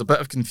 there was a bit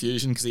of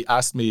confusion because he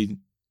asked me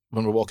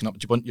when we're walking up,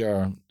 do you want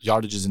your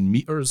yardages in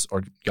meters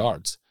or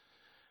yards?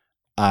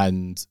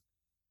 And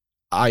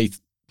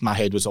my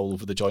head was all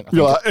over the joint.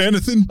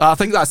 Anything? I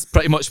think that's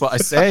pretty much what I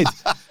said.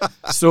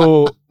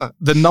 So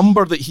the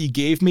number that he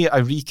gave me,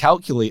 I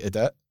recalculated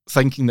it,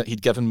 thinking that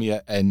he'd given me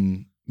it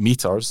in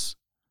meters,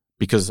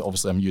 because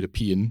obviously I'm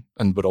European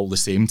and we're all the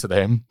same to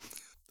them.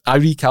 I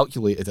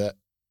recalculated it,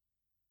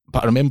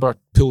 but I remember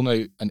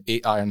pulling out an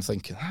 8-iron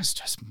thinking, that's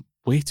just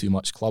way too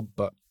much club,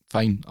 but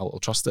fine, I'll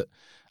trust it.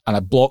 And I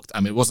blocked,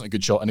 it wasn't a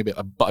good shot anyway,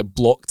 but I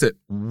blocked it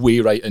way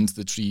right into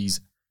the trees,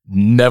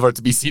 never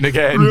to be seen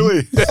again.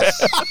 Really?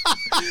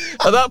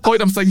 At that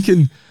point, I'm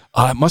thinking,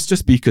 it must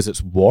just be because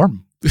it's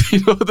warm.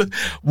 The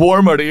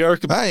warmer air.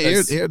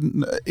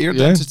 Air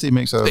density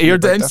makes a air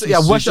density. I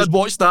wish I'd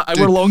watched that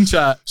hour-long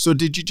chat. So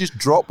did you just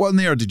drop one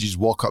there, or did you just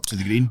walk up to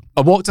the green?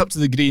 I walked up to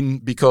the green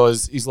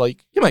because he's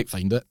like, you might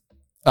find it.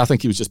 I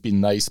think he was just being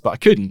nice, but I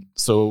couldn't.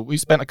 So we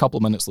spent a couple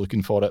of minutes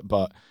looking for it,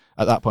 but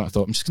at that point I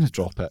thought, I'm just going to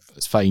drop it.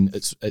 It's fine.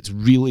 It's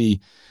really...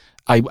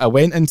 I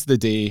went into the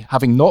day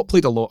having not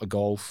played a lot of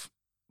golf,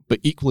 but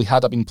equally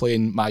had I been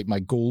playing, my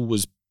goal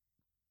was...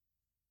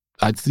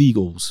 I had 3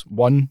 goals.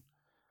 1,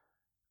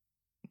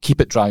 keep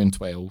it dry on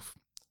 12.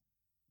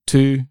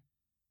 2,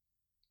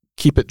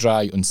 keep it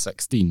dry on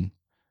 16.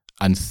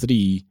 And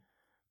 3,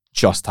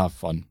 just have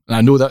fun. And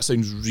I know that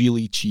sounds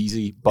really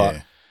cheesy,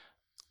 but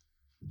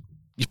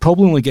you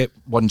probably only get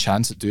one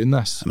chance at doing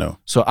this. I know.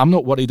 So I'm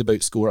not worried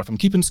about score. If I'm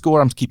keeping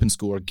score, I'm keeping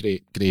score.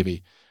 Great,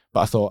 gravy.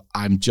 But I thought,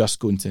 I'm just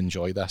going to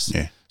enjoy this.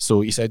 Yeah.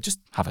 So he said, just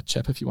have a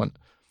chip if you want.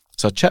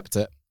 So I chipped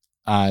it.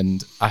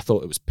 And I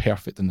thought it was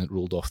perfect, and it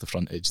rolled off the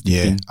front edge.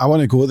 I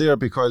want to go there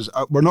because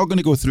we're not going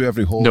to go through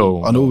every hole.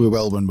 No, I know we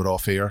will when we're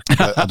off air.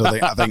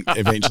 I think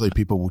eventually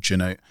people will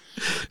tune out.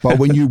 But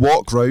when you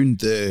walk round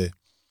the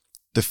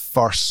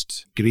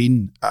first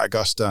green at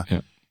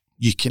Augusta,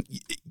 you can.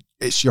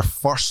 It's your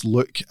first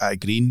look at a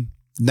green.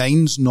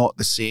 9's not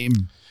the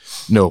same.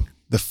 No,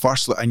 the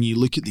first look, and you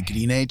look at the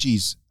green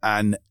edges,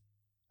 and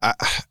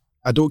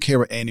I don't care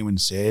what anyone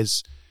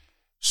says.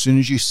 As soon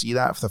as you see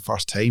that for the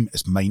first time,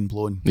 it's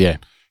mind-blowing. Yeah.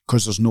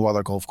 Because there's no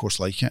other golf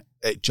course like it.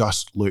 It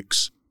just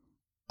looks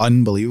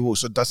unbelievable.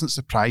 So it doesn't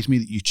surprise me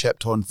that you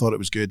chipped on, thought it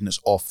was good, and it's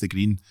off the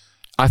green.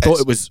 I thought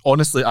it was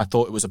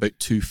about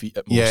 2 feet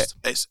at most.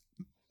 Yeah,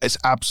 it's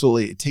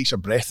absolutely, it takes your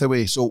breath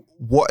away. So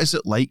what is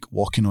it like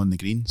walking on the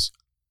greens?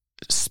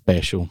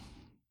 Special.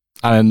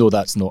 And I know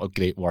that's not a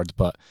great word,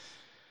 but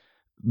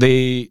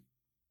they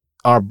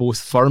are both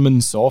firm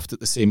and soft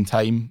at the same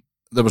time.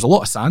 There was a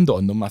lot of sand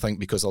on them, I think,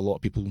 because a lot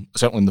of people,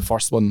 certainly in the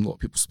first one, a lot of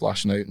people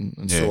splashing out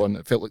and so on.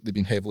 It felt like they'd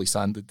been heavily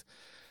sanded.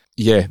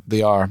 Yeah,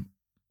 they are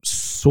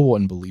so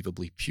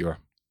unbelievably pure.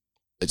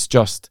 It's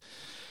just,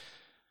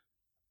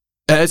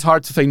 it is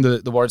hard to find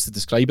the words to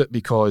describe it,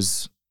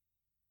 because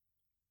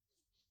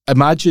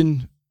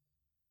imagine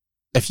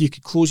if you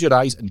could close your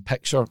eyes and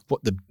picture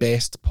what the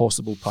best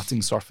possible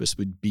putting surface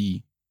would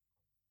be.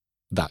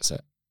 That's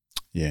it.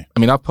 Yeah.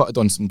 I mean, I've putted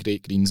on some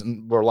great greens,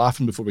 and we're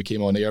laughing before we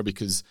came on air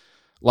because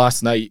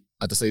last night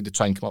I decided to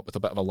try and come up with a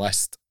bit of a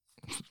list.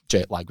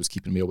 Jet lag was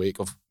keeping me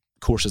awake, of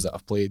courses that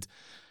I've played.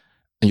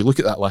 And you look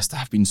at that list,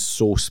 I've been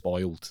so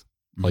spoiled.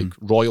 Mm-hmm. Like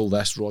Royal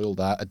this, Royal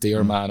that,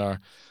 Adair Manor,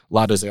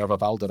 La Reserva,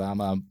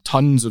 Valderrama,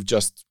 tons of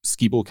just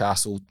Skibo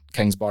Castle,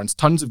 Kingsbarns,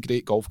 tons of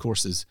great golf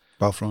courses.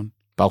 Balfron,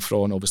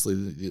 obviously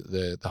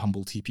the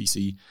humble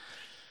TPC.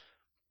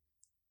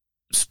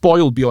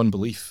 Spoiled beyond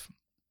belief.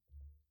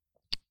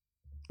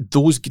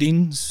 Those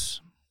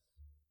greens...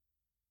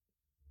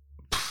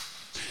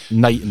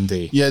 night and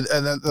day. Yeah,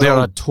 and they're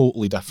a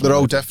totally different. They're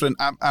all different.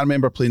 I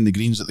remember playing the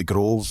greens at the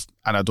Grove,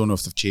 and I don't know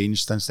if they've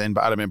changed since then,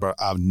 but I remember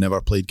I've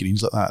never played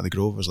greens like that at the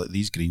Grove. I was like,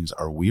 these greens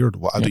are weird.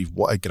 What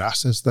a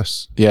grass is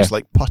this? Yeah. It's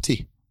like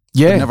putty.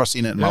 Yeah. I've never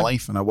seen it in my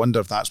life, and I wonder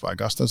if that's what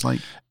Augusta's like.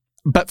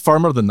 A bit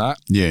firmer than that.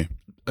 Yeah.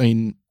 I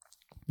mean,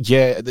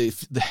 yeah,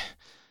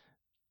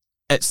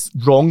 it's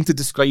wrong to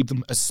describe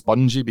them as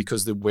spongy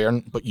because they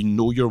weren't, but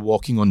you're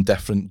walking on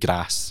different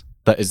grass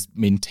that is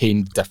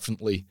maintained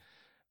differently.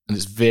 And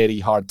it's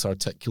very hard to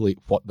articulate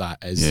what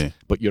that is,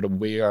 but you're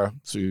aware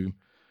through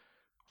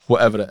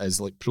whatever it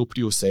is, like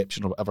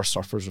proprioception or whatever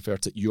surfers refer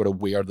to it, you're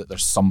aware that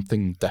there's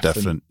something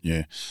different.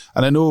 Yeah.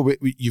 And I know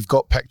you've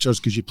got pictures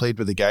because you played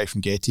with the guy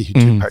from Getty who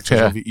took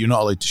pictures of you. You're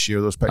not allowed to share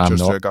those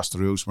pictures through Augusta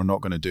rules. We're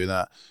not going to do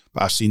that.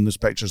 But I've seen those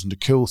pictures, and the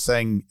cool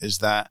thing is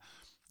that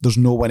there's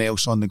no one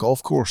else on the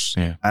golf course.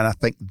 Yeah. And I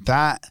think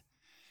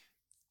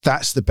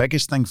that's the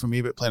biggest thing for me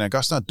about playing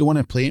Augusta. I don't want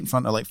to play it in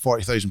front of like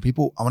 40,000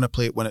 people. I want to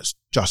play it when it's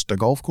just a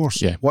golf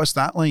course. Yeah. What's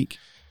that like?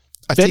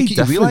 I Very take it you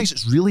different. realise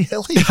it's really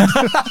hilly.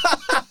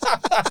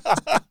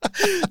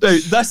 Now,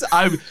 this,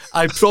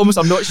 I promise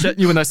I'm not shitting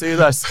you when I say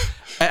this.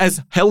 It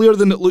is hillier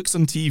than it looks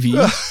on TV,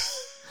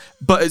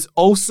 but it's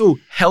also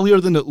hillier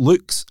than it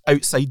looks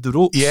outside the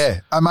ropes. Yeah.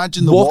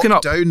 Imagine the Walking walk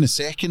up, down the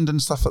second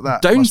and stuff like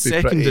that. down Must be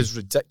second pretty. is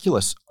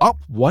ridiculous. Up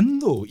one,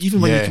 though.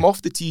 Even when you come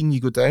off the tee and you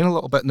go down a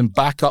little bit and then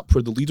back up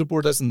where the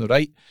leaderboard is on the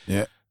right.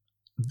 Yeah.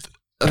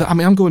 I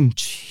mean, I'm going,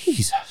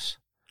 Jesus,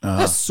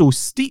 that's so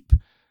steep.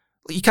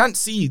 Like, you can't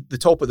see the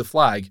top of the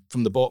flag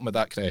from the bottom of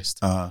that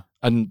crest.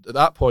 And at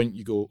that point,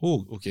 you go,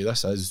 oh, okay,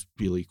 this is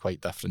really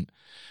quite different.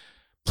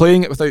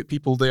 Playing it without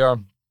people there,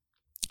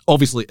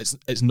 obviously,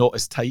 it's not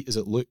as tight as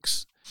it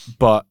looks,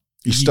 but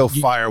You still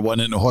fire one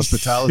into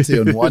hospitality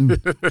on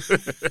one.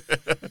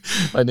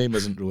 My name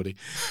isn't Rory.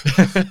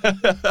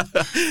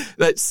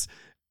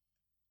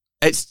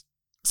 It's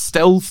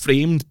still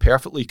framed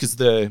perfectly because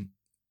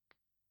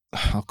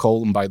I'll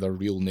call them by their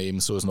real name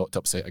so as not to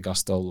upset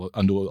Augusta.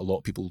 I know a lot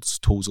of people's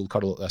toes will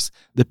curl at this.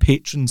 The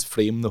patrons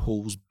frame the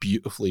holes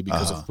beautifully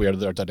because of where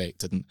they're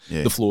directed and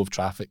the flow of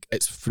traffic.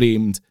 It's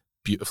framed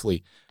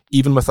beautifully.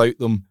 Even without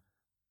them,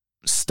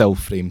 still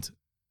framed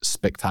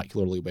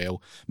spectacularly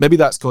well. Maybe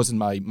that's because in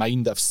my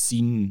mind I've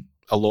seen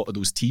a lot of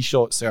those tee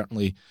shots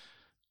certainly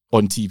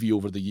on TV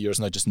over the years,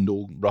 and I just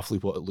know roughly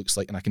what it looks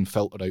like, and I can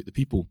filter out the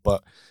people.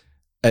 But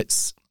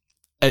it's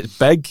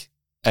big.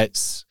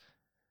 It's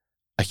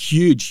a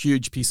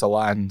huge piece of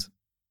land.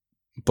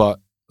 But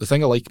the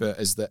thing I like about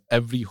it is that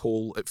every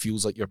hole, it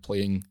feels like you're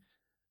playing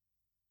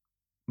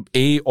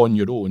A, on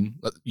your own,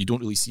 that you don't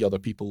really see other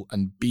people,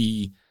 and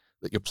B,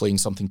 that you're playing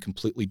something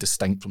completely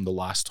distinct from the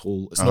last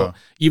hole. It's not,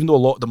 even though a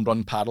lot of them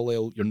run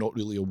parallel, you're not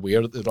really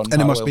aware that they run parallel.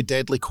 And it must be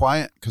deadly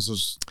quiet because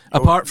there's...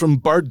 Apart from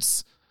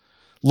birds,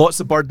 lots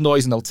of bird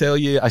noise, and I'll tell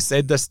you, I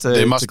said this to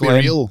They must to Glenn,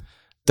 be real.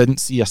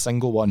 Didn't see a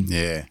single one.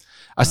 Yeah.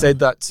 I said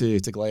that to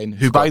Glenn,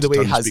 who, by the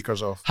way,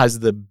 has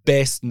the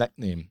best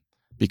nickname,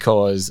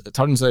 because it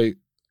turns out,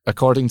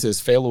 according to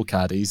his fellow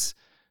caddies,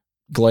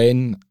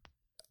 Glenn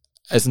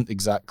isn't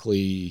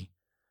exactly...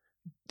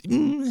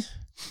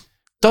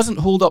 doesn't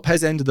hold up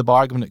his end of the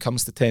bargain when it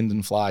comes to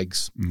tending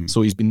flags. Mm-hmm.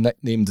 So he's been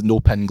nicknamed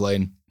No Pin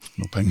Glenn.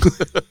 No Pin.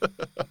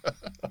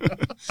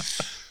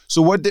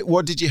 So what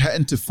did you hit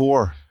into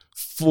four?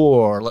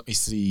 Let me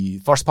see.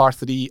 First par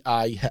 3,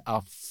 I hit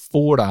a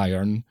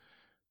 4-iron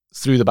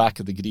through the back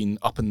of the green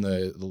up in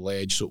the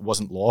ledge, so it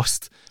wasn't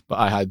lost, but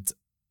I had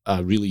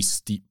a really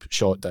steep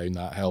shot down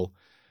that hill.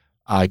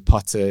 I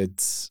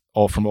putted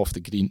off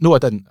the green. No, I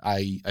didn't.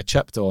 I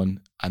chipped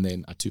on and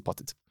then I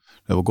 2-putted.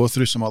 Now we'll go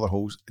through some other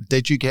holes.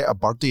 Did you get a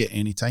birdie at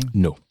any time?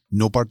 No.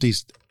 No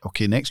birdies.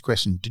 Okay, next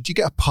question. Did you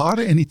get a par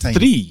at any time?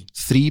 3.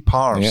 3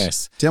 pars.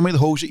 Yes. Tell me the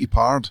holes that you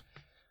parred.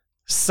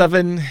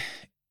 7,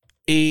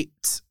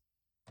 8,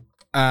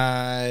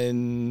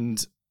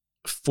 and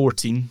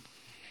 14.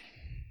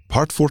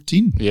 Parred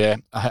 14? Yeah,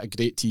 I hit a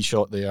great tee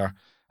shot there.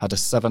 Had a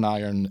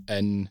 7-iron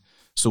in.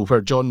 So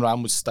where John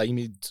Ram was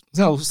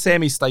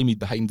semi-stymied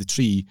behind the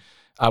tree,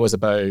 I was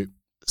about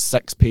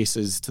 6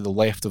 paces to the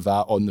left of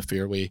that on the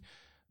fairway.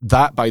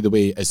 That, by the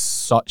way, is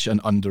such an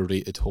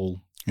underrated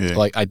hole. Yeah.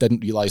 Like, I didn't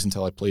realise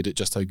until I played it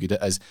just how good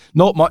it is.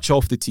 Not much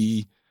off the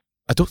tee.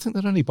 I don't think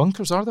there are any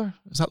bunkers, are there?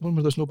 Is that the one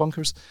where there's no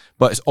bunkers?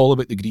 But it's all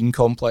about the green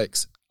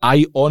complex.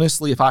 I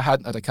honestly, if I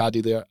hadn't had a caddy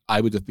there,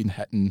 I would have been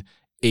hitting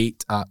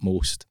 8 at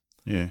most.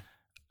 Yeah.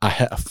 I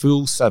hit a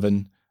full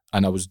 7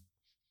 and I was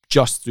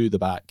just through the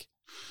back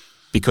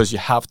because you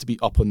have to be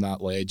up on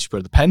that ledge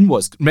where the pin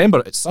was.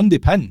 Remember, it's Sunday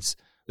pins.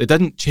 They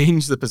didn't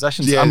change the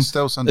positions. Yeah, it's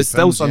still Sunday pins. It's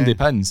still Sunday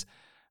pins.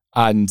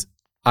 And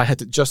I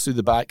hit it just through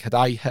the back. Had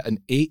I hit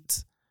an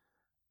 8,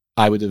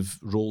 I would have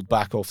rolled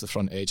back off the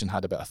front edge and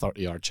had about a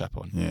 30-yard chip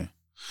on. Yeah.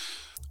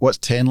 What's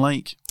 10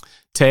 like?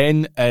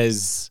 10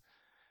 is...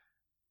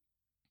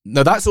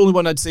 Now, that's the only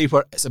one I'd say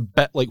where it's a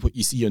bit like what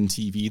you see on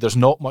TV. There's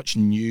not much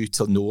new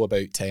to know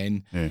about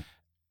 10. Yeah.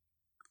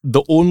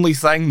 The only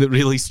thing that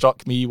really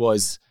struck me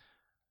was,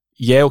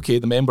 okay,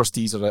 the members'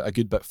 tees are a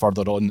good bit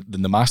further on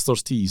than the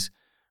masters' tees,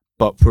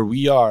 but where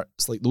we are,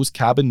 it's like those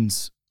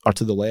cabins or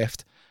to the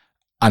left.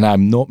 And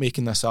I'm not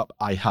making this up.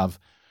 I have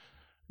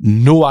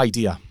no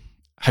idea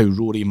how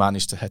Rory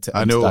managed to hit it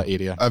into that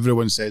area.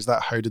 Everyone says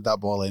that. How did that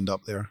ball end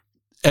up there?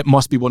 It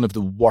must be one of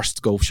the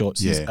worst golf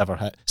shots he's ever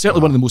hit.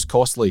 Certainly one of the most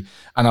costly.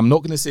 And I'm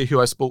not going to say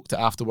who I spoke to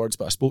afterwards,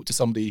 but I spoke to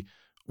somebody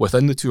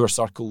within the tour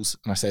circles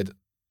and I said,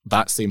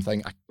 that same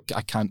thing.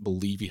 I can't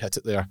believe he hit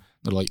it there.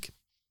 They're like,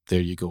 there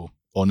you go.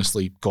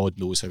 Honestly, God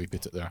knows how he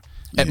put it there.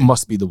 Yeah. It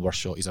must be the worst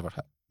shot he's ever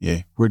hit.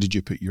 Yeah. Where did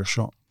you put your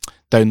shot?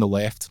 Down the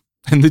left.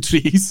 In the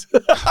trees.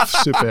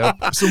 Superb.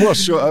 It's the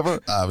worst shot ever.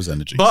 I was in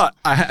the trees. But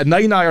I hit a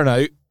 9-iron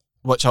out,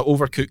 which I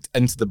overcooked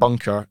into the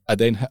bunker. I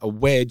then hit a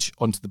wedge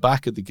onto the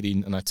back of the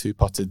green and I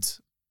 2-putted.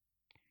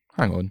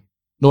 Hang on.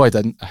 No, I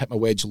didn't. I hit my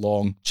wedge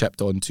long,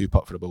 chipped on,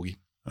 2-putt for a bogey.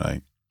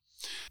 Right.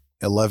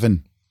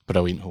 11.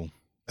 Brilliant hole.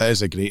 It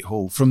is a great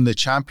hole. From the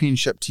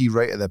championship tee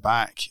right at the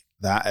back,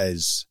 that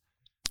is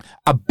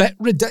a bit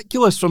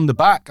ridiculous from the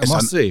back, I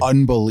must say.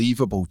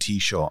 Unbelievable tee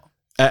shot.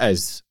 It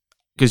is.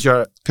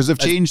 Because they've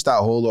changed that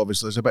hole,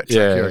 obviously. It's a bit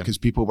trickier because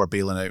people were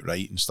bailing out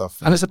right and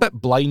stuff. And it's a bit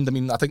blind. I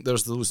mean, I think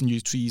there's those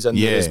new trees in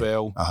there as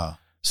well. Uh-huh.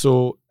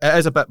 So it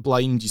is a bit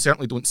blind. You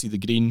certainly don't see the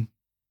green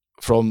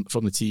from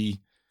the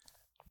tee.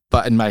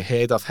 But in my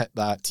head, I've hit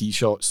that tee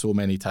shot so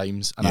many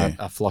times and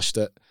I flushed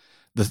it.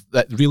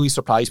 That really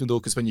surprised me though,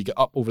 because when you get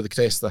up over the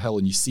crest of the hill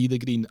and you see the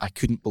green, I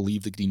couldn't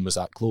believe the green was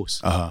that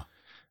close. Uh-huh.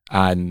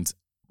 And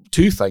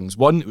two things.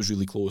 One, it was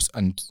really close.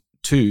 And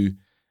two,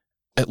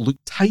 it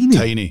looked tiny.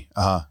 Tiny.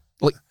 Uh-huh.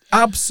 Like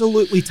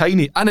absolutely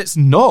tiny. And it's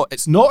not a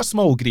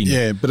small green.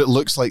 Yeah, but it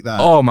looks like that.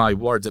 Oh my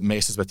word, it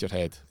messes with your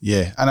head.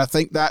 Yeah, and I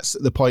think that's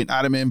the point.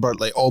 I remember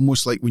like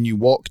almost like when you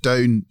walk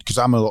down, because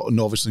I'm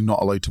obviously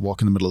not allowed to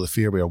walk in the middle of the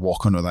fairway or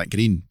walk onto that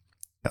green,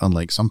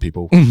 unlike some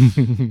people.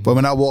 But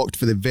when I walked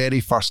for the very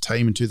first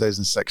time in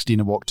 2016,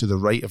 I walked to the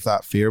right of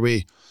that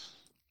fairway,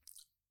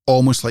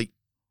 almost like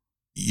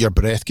your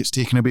breath gets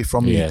taken away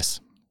from you. Yes.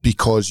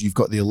 Because you've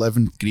got the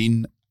 11th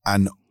green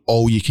and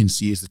all you can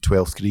see is the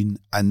 12th green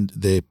and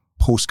the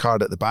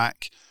postcard at the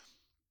back.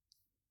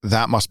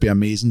 That must be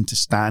amazing to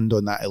stand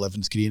on that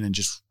 11th green and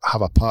just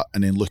have a putt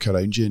and then look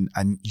around you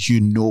and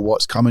you know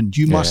what's coming.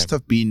 You must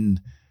have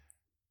been,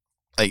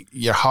 like,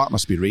 your heart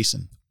must be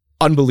racing.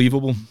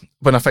 Unbelievable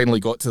when I finally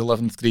got to the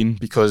 11th green,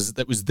 because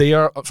it was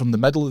there from the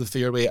middle of the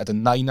fairway. I had a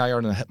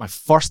 9-iron and I hit my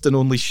first and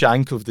only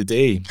shank of the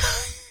day,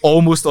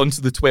 almost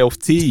onto the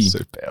 12th tee.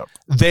 Superb.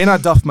 Then I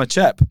duffed my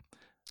chip,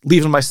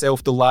 leaving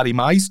myself the Larry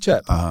Mize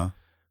chip,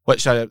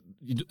 which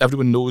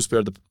everyone knows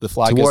where the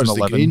flag towards is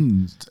in 11. The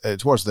green,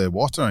 towards the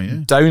water,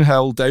 yeah.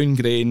 Downhill, down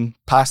grain,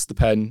 past the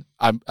pin.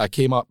 I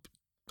came up,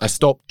 I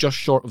stopped just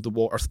short of the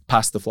water,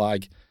 past the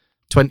flag,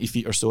 20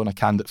 feet or so, and I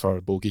canned it for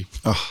a bogey.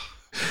 Oh,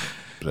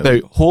 now,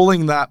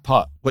 holing that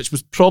putt, which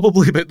was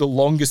probably about the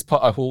longest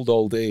putt I holed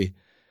all day,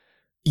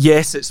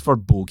 yes, it's for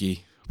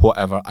bogey,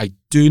 whatever. I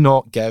do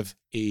not give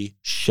a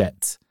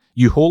shit.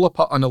 You hole a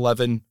putt on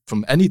 11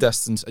 from any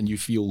distance and you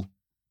feel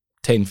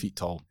 10 feet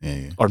tall.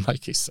 Yeah. Or in my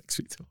case, 6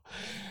 feet tall.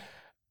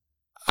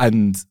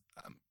 And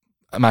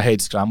my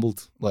head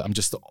scrambled. Like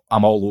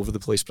I'm all over the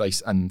place,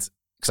 Bryce. And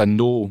because I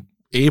know,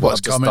 A, what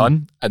I've just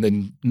done, and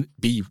then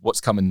B, what's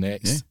coming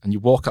next. Yeah. And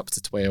you walk up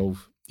to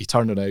 12, you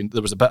turn around.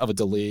 There was a bit of a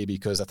delay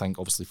because I think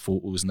obviously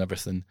photos and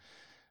everything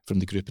from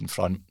the group in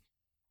front.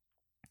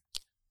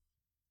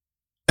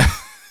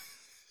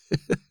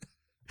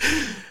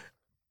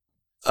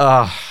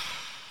 What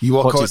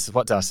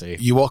did I say?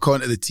 You walk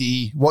onto the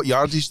tee. What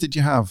yardage did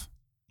you have?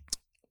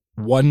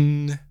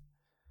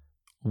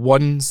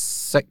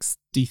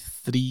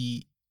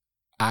 163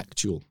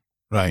 actual.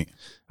 Right.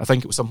 I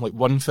think it was something like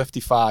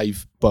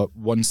 155, but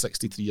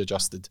 163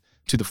 adjusted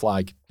to the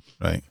flag.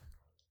 Right.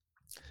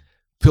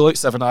 Pull out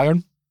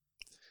 7-iron.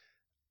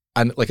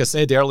 And like I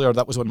said earlier,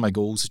 that was one of my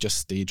goals, just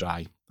stay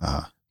dry.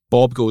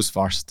 Bob goes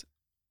first,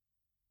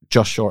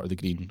 just short of the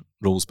green,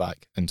 rolls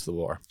back into the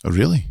water. Oh,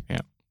 really?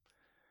 Yeah.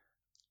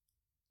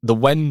 The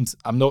wind,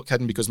 I'm not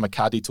kidding because my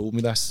caddy told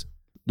me this,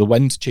 the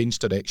wind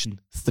changed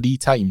direction 3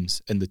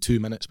 times in the 2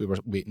 minutes we were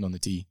waiting on the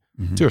tee.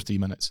 2 or 3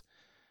 minutes.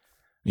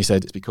 And he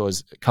said it's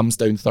because it comes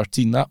down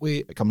 13 that way,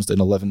 it comes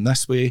down 11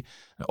 this way, it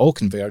all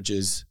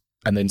converges,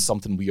 and then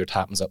something weird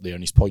happens up there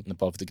and he's pointing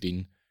above the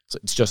green. So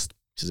it's just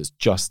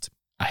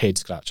a head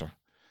scratcher.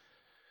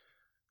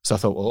 So I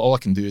thought, well, all I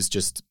can do is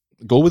just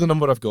go with the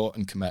number I've got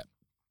and commit.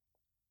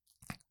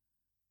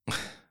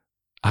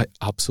 I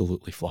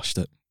absolutely flushed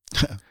it.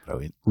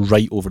 Brilliant.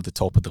 Right over the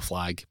top of the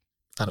flag.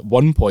 And at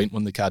one point,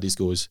 when the caddies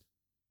goes,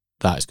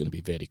 that is going to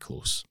be very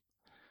close.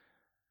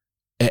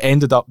 It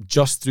ended up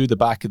just through the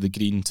back of the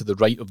green to the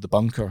right of the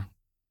bunker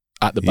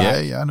at the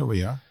back. Yeah, I know where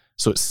you are.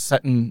 So it's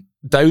sitting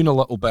down a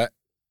little bit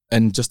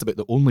and just about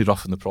the only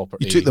rough in the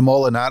property. You took the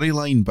Molinari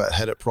line, but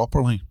hit it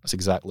properly. That's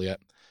exactly it.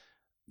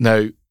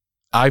 Now,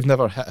 I've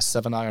never hit a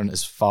 7-iron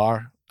as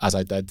far as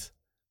I did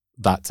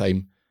that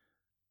time.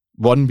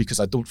 One, because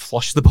I don't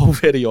flush the ball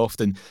very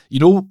often. You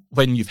know,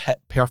 when you've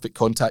hit perfect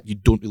contact, you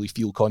don't really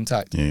feel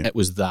contact. Yeah. It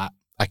was that.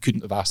 I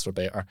couldn't have asked for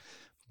better.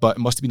 But it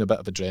must have been a bit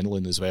of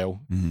adrenaline as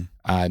well. Mm-hmm.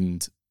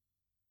 And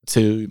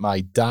to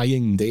my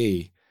dying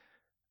day,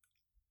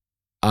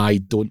 I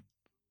don't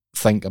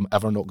think I'm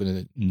ever not going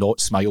to not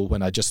smile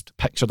when I just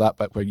picture that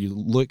bit where you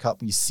look up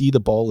and you see the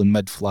ball in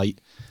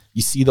mid-flight,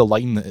 you see the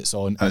line that it's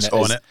on,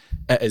 and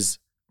it is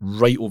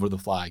right over the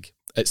flag.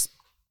 It's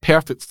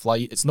perfect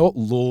flight. It's not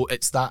low.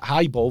 It's that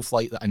high ball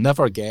flight that I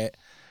never get.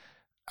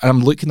 And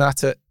I'm looking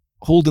at it,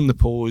 holding the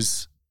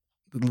pose,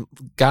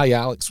 guy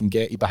Alex from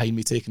Getty behind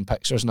me taking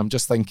pictures, and I'm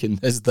just thinking,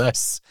 is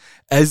this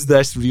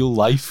real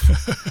life?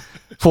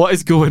 What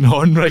is going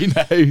on right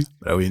now?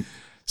 Brilliant.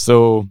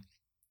 So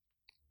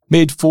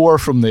made 4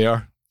 from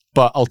there,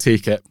 but I'll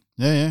take it.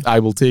 Yeah. I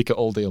will take it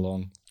all day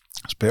long.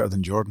 It's better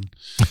than Jordan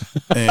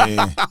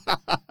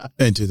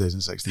in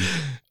 2016.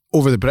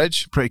 Over the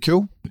bridge, pretty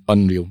cool.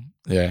 Unreal,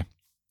 yeah.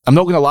 I'm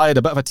not going to lie, I had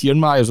a bit of a tear in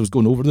my eye as I was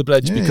going over the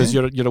bridge because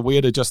you're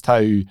aware of just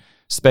how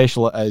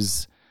special it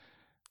is.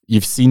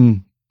 You've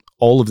seen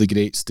all of the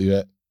greats do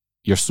it.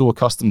 You're so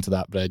accustomed to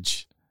that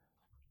bridge.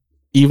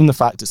 Even the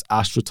fact it's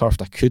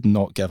astroturfed, I could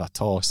not give a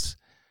toss.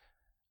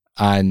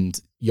 And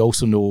you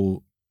also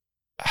know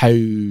how,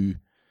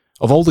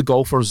 of all the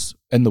golfers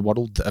in the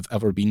world that have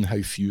ever been,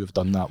 how few have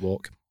done that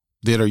walk.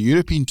 There are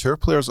European Tour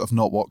players that have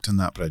not walked on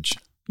that bridge.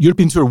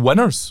 European Tour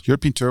winners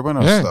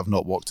that have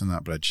not walked on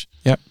that bridge.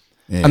 Yep.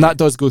 And that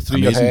does go through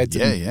your head.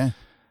 Yeah.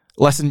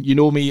 Listen, you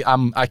know me,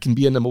 I can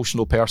be an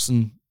emotional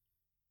person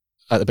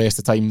at the best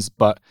of times,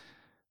 but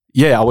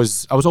yeah, I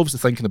was obviously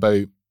thinking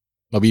about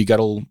my wee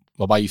girl,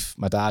 my wife,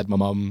 my dad, my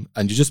mum,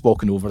 and you're just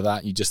walking over that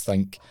and you just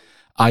think,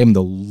 I am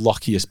the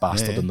luckiest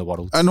bastard in the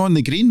world. And on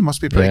the green,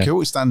 must be pretty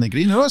cool to stand on the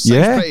green. I know it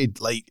sounds pretty,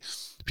 like,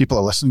 people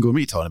are listening going, what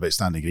are you talking about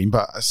standing green?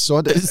 But I saw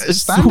it. It's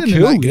standing so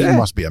cool, in that green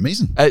must be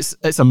amazing.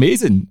 It's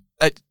amazing.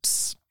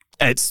 It's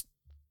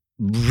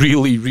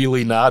really,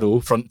 really narrow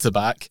front to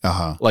back.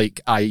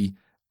 Like I'm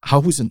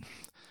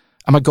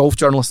a golf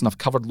journalist and I've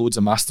covered loads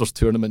of Masters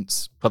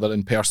tournaments, whether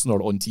in person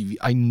or on TV.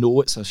 I know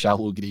it's a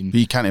shallow green.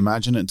 But you can't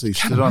imagine it until you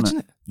stood on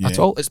it. At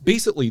all. It's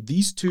basically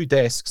these 2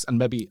 desks and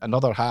maybe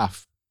another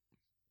half.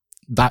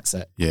 That's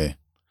it. Yeah.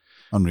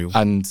 Unreal.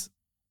 And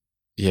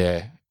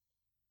yeah,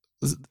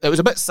 it was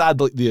a bit sad,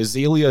 like the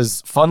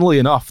azaleas, funnily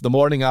enough, the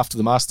morning after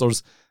the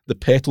Masters, the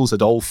petals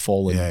had all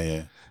fallen.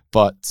 Yeah.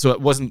 But so it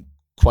wasn't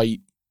quite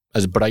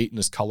as bright and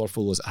as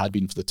colourful as it had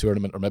been for the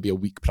tournament or maybe a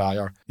week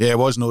prior. Yeah, it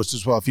was noticed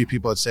as well. A few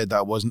people had said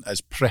that it wasn't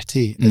as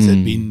pretty as it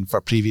had been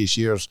for previous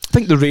years. I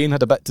think the rain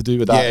had a bit to do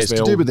with that as well. Yeah, it's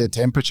to do with the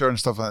temperature and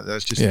stuff like that.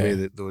 That's just the way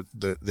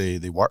that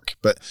they work.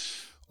 But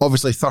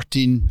obviously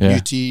 13,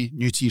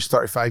 UT's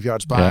 35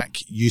 yards back.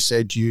 You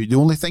said the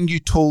only thing you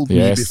told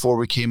me before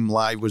we came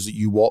live was that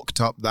you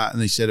walked up that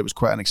and they said it was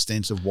quite an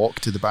extensive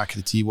walk to the back of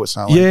the tee. What's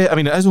that like? Yeah, I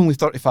mean, it is only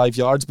 35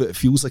 yards, but it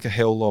feels like a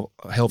hell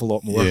of a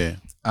lot more. Yeah.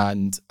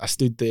 And I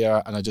stood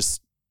there and I just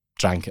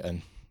drank it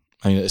in.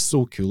 I mean, it's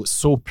so cool. It's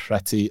so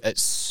pretty.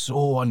 It's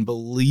so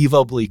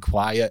unbelievably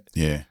quiet.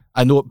 Yeah.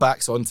 I know it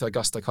backs onto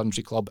Augusta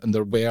Country Club and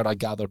there were, I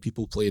gather,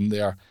 people playing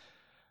there.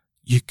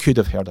 You could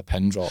have heard a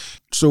pin drop.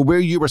 So where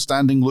you were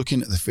standing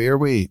looking at the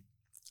fairway,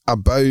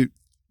 about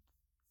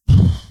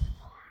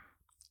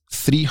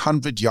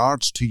 300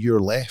 yards to your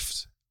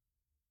left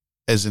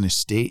is an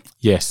estate.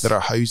 Yes. There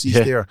are houses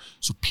there.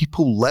 So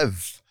people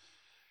live.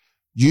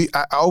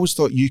 I always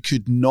thought you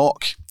could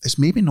knock, it's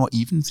maybe not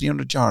even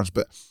 300 yards,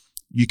 but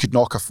you could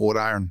knock a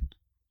 4-iron,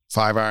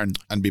 5-iron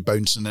and be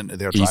bouncing into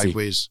their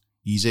driveways.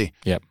 Easy.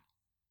 Yep.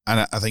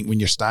 And I think when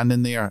you're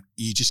standing there,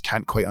 you just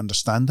can't quite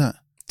understand that.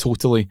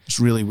 Totally. It's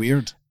really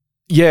weird.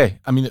 Yeah.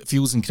 I mean, it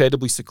feels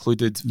incredibly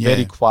secluded,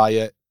 very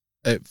quiet.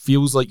 It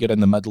feels like you're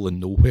in the middle of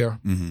nowhere.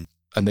 Mm-hmm.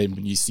 And then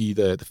when you see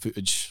the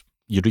footage,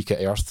 Eureka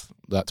Earth,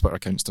 that Twitter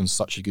account's done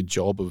such a good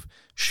job of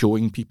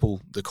showing people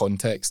the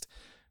context.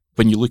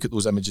 When you look at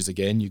those images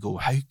again, you go,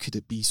 how could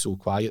it be so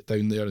quiet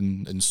down there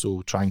and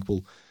so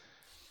tranquil?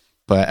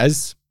 But it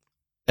is.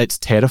 It's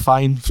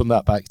terrifying from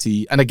that back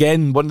tee. And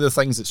again, one of the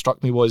things that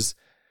struck me was,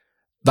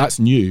 that's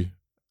new.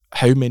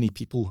 How many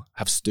people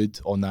have stood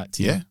on that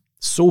tee? Yeah.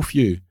 So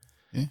few.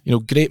 Yeah. You know,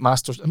 great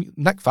masters. I mean,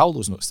 Nick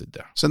Faldo's not stood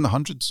there. It's in the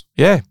hundreds.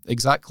 Yeah,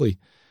 exactly.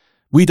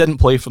 We didn't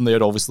play from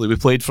there, obviously. We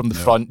played from the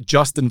front,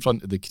 just in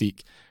front of the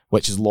creek,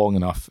 which is long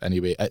enough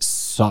anyway. It's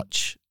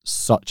such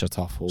a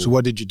tough hole. So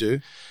what did you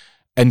do?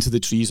 Into the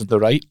trees on the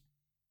right,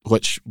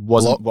 which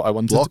wasn't what I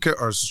wanted. Block it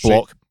or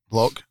straight?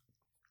 Block.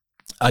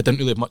 I didn't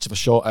really have much of a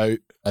shot out.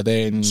 And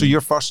then, so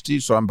your first tee,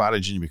 so I'm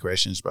barraging you with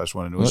questions, but I just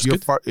want to know. So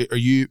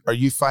are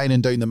you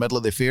firing down the middle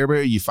of the fairway,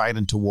 or are you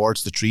firing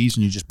towards the trees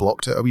and you just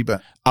blocked it a wee bit?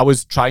 I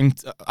was trying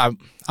to,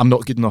 I'm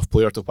not a good enough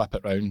player to whip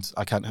it round.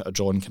 I can't hit a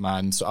draw in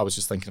command, so I was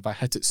just thinking if I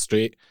hit it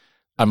straight,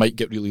 I might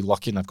get really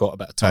lucky and I've got a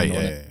bit of time on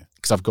it.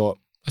 Because I've got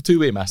a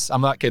two-way miss.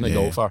 I'm that kind of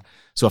golfer.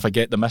 So if I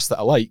get the miss that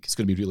I like, it's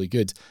going to be really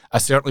good. I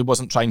certainly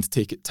wasn't trying to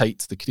take it tight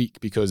to the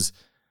creek, because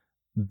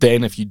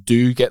then if you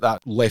do get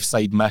that left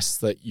side miss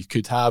that you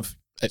could have,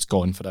 it's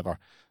gone forever.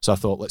 So I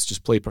thought, let's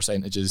just play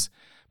percentages.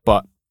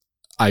 But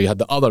I had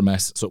the other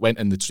miss, so it went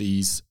in the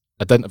trees.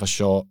 I didn't have a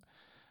shot.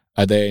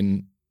 I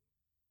then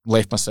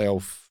left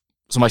myself.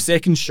 So my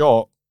third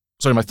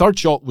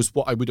shot was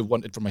what I would have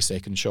wanted for my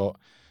second shot.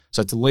 So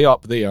I had to lay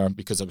up there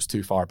because I was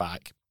too far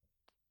back.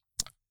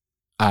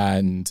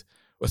 And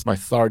With my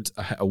third,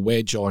 I hit a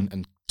wedge on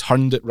and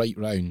turned it right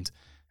round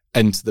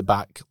into the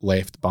back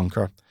left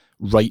bunker,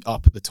 right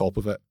up at the top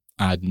of it.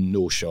 I had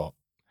no shot.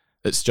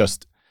 It's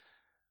just,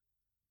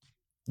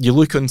 you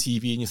look on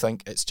TV and you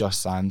think, it's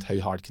just sand. How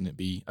hard can it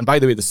be? And by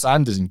the way, the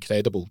sand is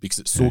incredible because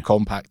it's so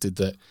compacted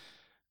that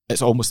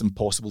it's almost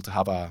impossible to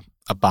have a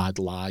bad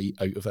lie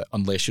out of it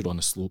unless you're on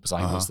a slope, as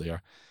I was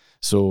there.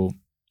 So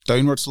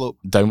Downward slope,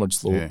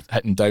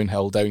 hitting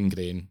downhill, down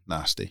grain,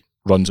 nasty,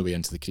 runs away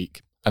into the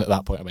creek. And at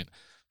that point I went,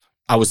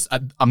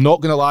 I'm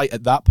not going to lie,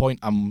 at that point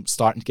I'm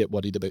starting to get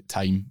worried about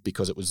time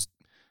because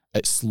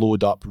it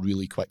slowed up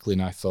really quickly,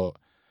 and I thought,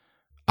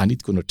 I need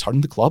to go and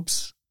return the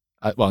clubs.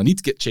 I need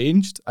to get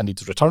changed. I need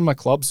to return my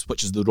clubs,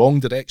 which is the wrong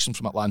direction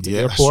from Atlantic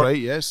Airport. That's right,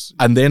 yes.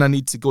 And then I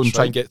need to go and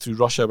try and get through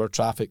rush hour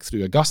traffic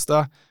through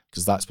Augusta,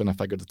 because that's when I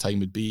figured the time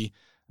would be.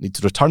 I need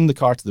to return the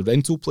car to the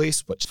rental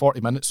place, which is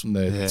 40 minutes from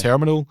the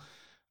terminal.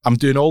 I'm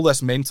doing all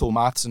this mental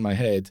maths in my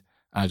head,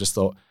 and I just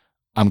thought,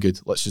 I'm good.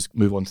 Let's just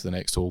move on to the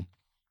next hole.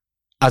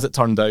 As it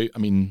turned out, I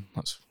mean,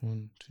 that's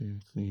 1, 2,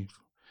 3, 4.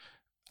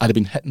 I'd have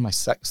been hitting my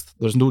sixth.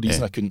 There's no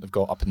reason I couldn't have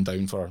got up and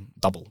down for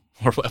double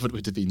or whatever it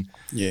would have been.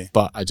 Yeah.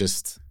 But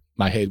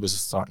my head was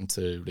starting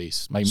to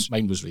race.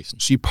 Mine was racing.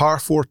 So you par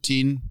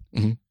 14,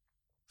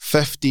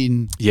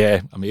 15.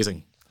 Yeah,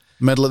 amazing.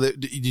 Middle of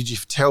did you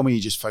tell me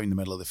you just found the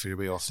middle of the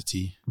fairway off the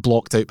tee?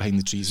 Blocked out behind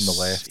the trees on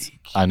the left.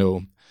 I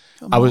know.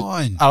 Come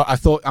on. I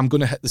thought I'm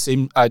going to hit the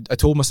same. I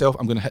told myself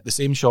I'm going to hit the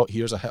same shot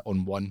here as I hit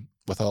on one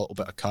with a little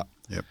bit of cut.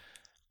 Yep.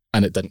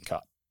 And it didn't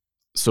cut.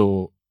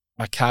 So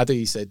my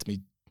caddy said to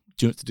me,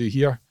 do you know what to do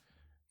here?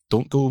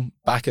 Don't go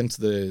back into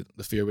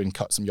the fairway and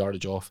cut some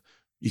yardage off.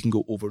 You can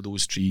go over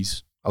those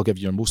trees. I'll give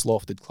you your most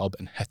lofted club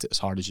and hit it as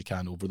hard as you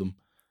can over them.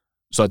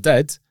 So I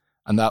did,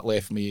 and that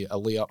left me a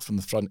layup from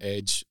the front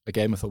edge,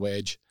 again with a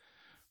wedge,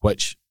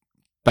 which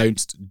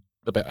bounced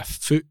about a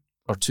foot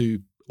or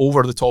two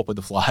over the top of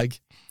the flag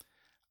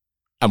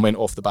and went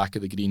off the back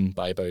of the green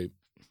by about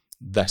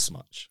this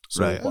much.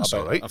 So right, that's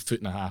about all right. a foot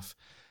and a half.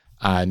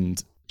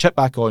 And chip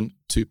back on,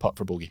 2 putt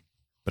for bogey.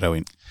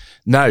 Brilliant.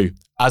 Now,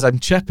 as I'm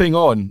chipping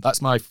on,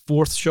 that's my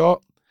fourth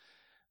shot.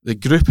 The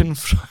group in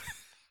front,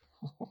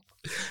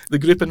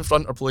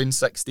 are playing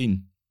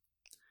 16.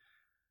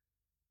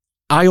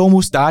 I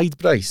almost died,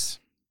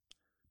 Bryce,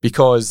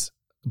 because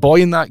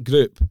boy in that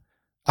group,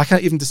 I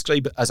can't even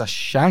describe it as a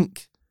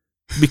shank,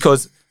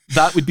 because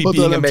that would be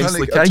being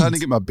immensely kind. I'm trying to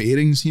get my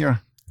bearings here.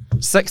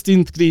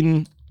 16th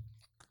green.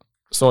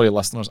 Sorry,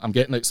 listeners, I'm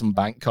getting out some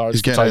bank cards.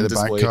 He's getting out the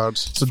bank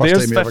cards. So first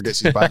time he ever gets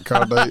his bank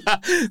card out.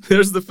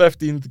 There's the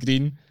 15th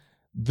green.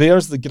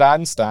 There's the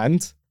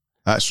grandstand.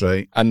 That's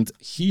right. And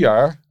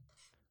here,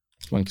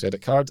 one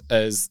credit card,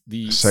 is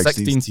the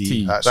 16th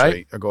tee. That's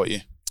right. I got you.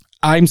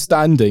 I'm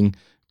standing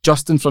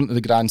just in front of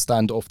the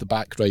grandstand off the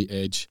back right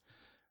edge.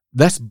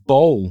 This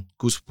ball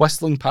goes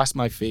whistling past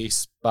my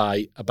face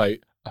by about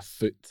a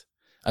foot,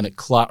 and it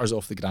clatters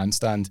off the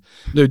grandstand.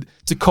 Now,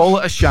 to call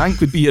it a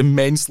shank would be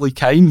immensely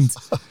kind,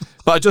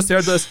 but I just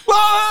heard this,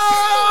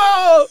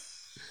 whoa!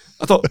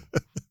 I thought,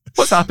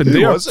 what's happened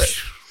there? Who was it?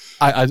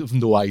 I have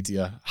no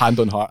idea. Hand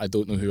on heart, I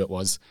don't know who it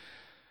was.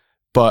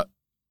 But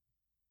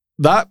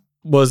that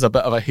was a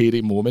bit of a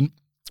hairy moment.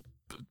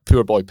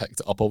 Poor boy picked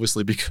it up,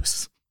 obviously,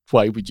 because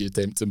why would you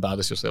attempt to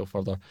embarrass yourself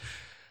further?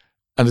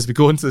 And as we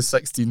go into the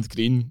 16th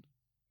green,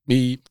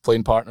 me,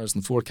 playing partners,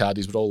 and 4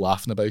 caddies were all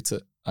laughing about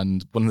it.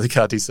 And one of the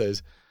caddies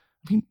says,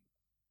 I mean,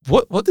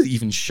 what did he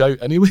even shout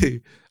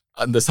anyway?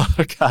 And this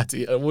other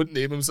caddy, I won't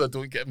name him so I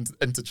don't get him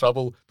into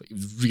trouble, but he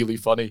was really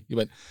funny. He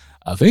went,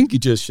 I think he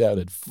just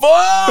shouted, fuck!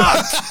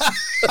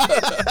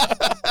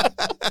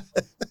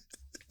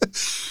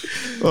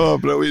 Oh,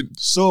 brilliant.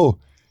 So,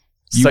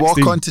 you 16.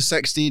 walk onto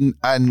 16,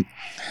 and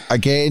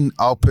again,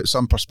 I'll put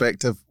some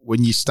perspective.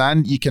 When you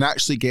stand, you can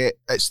actually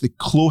it's the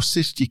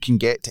closest you can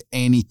get to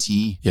any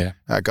tee at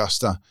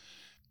Augusta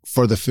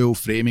for the full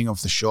framing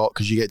of the shot,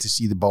 because you get to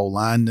see the ball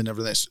land and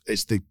everything.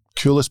 It's the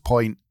coolest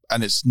point,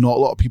 and it's not a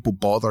lot of people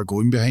bother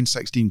going behind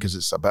 16 because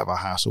it's a bit of a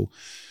hassle.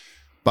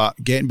 But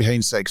getting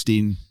behind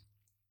 16,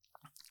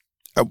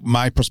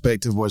 my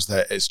perspective was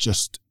that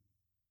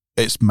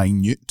it's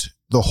minute.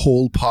 The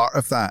whole part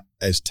of that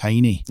is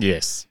tiny.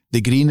 Yes. The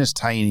green is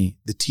tiny.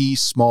 The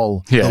tee's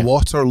small. Yeah. The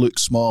water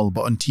looks small,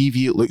 but on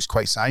TV it looks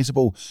quite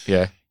sizable.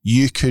 Yeah.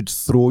 You could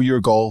throw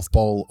your golf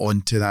ball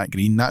onto that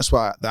green. That's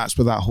what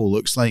that hole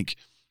looks like.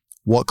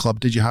 What club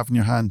did you have in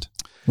your hand?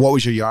 What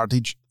was your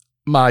yardage?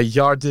 My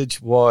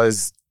yardage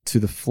was to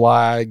the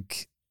flag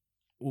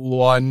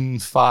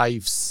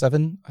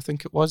 157, I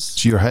think it was.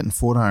 So you're hitting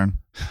 4-iron.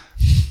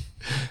 Hit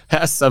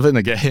a 7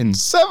 again.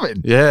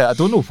 7? Yeah, I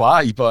don't know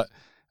why, but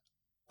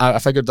I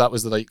figured that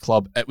was the right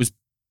club. It was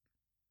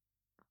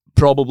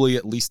probably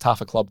at least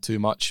half a club too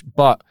much,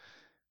 but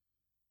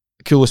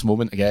coolest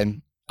moment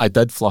again, I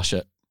did flush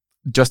it,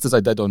 just as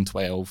I did on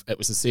 12. It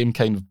was the same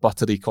kind of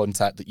buttery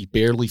contact that you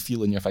barely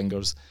feel in your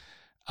fingers,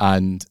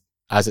 and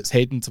as it's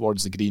heading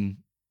towards the green,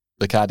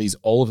 the caddies,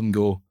 all of them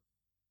go,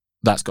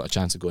 that's got a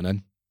chance of going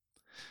in.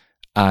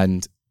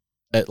 And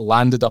it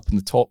landed up in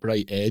the top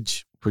right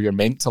edge where you're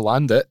meant to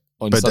land it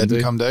on But Sunday. it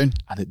didn't come down?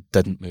 And it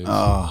didn't move.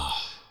 Oh.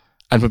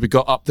 And when we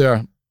got up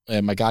there,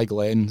 my guy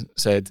Glenn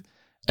said,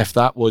 if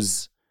that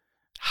was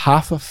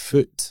half a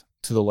foot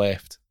to the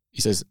left,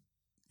 he says,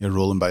 You're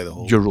rolling by the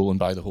hole. you're rolling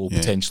by the hole, Yeah.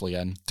 potentially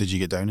in. Did you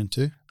get down in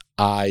two?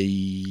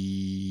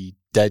 I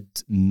did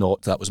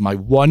not. That was my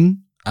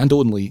one and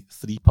only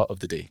 3-putt of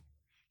the day.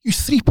 You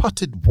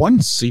 3-putted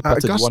once 3-putted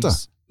at Augusta.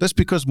 once. That's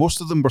because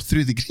most of them were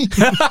through the green.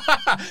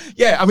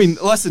 Yeah, I mean,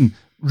 listen,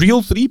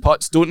 real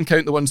 3-putts don't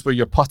count the ones where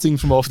you're putting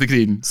from off the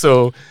green.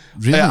 So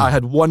Really? I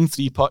had one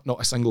 3-putt,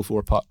 not a single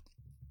 4-putt.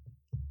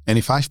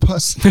 Any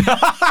 5-putts?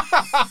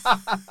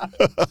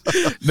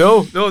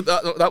 No,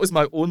 that was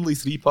my only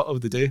 3-putt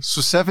of the day.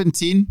 So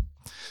 17.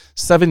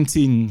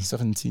 17.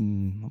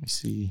 Let me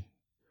see.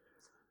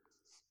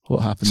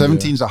 What happened?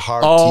 17's a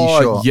hard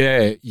tee shot.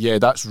 Yeah,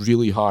 that's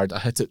really hard. I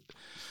hit it.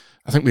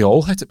 I think we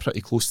all hit it pretty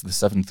close to the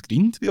 7th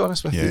green, to be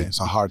honest with Yeah, you. it's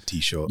a hard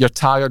tee shot. You're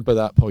tired by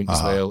that point as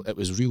Uh-huh. well. It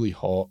was really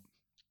hot.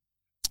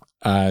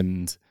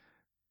 And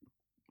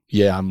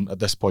yeah, I'm at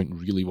this point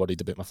really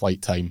worried about my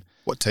flight time.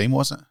 What time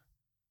was it?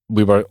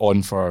 We were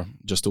on for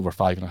just over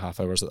 5.5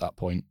 hours at that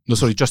point. No,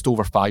 sorry, just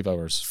over 5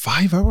 hours.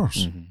 5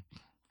 hours? Mhm.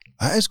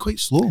 That is quite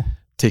slow.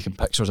 Taking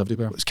pictures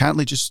everywhere. Was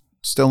Cantley just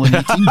still in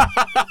 18?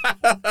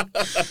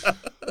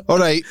 All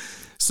right.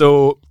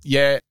 So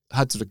yeah,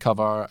 had to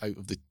recover out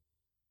of the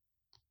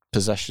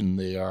position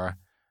there.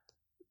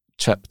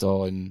 Chipped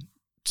on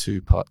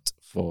 2-putt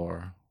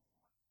for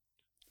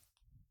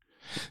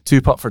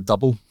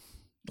double,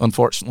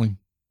 unfortunately.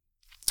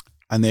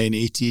 And then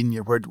 18,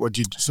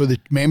 so the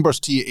members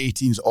tee at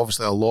 18 is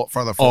obviously a lot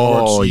further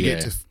forward. Oh, so you yeah.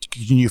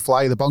 can you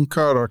fly the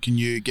bunker or can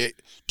you get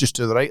just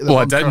to the right of the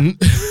Well, bunker? I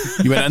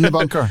didn't. You went in the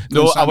bunker?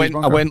 No, In I Sandy's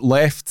bunker? went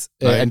left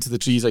Right. into the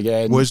trees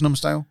again. Wisdom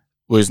style?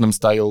 Wisdom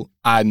style.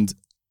 And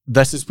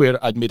this is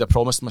where I'd made a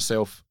promise to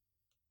myself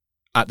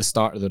at the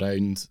start of the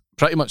round,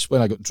 pretty much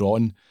when I got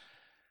drawn,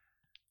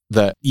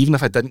 that even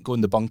if I didn't go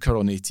in the bunker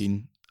on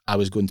 18, I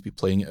was going to be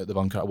playing it at the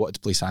bunker. I wanted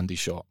to play Sandy's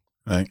shot.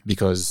 Right.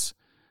 Because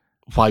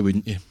why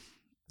wouldn't you?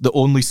 The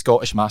only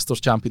Scottish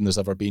Masters champion there's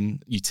ever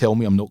been. You tell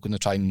me I'm not going to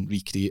try and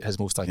recreate his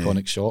most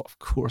iconic shot. Of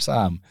course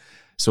I am.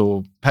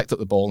 So picked up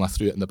the ball and I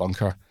threw it in the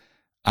bunker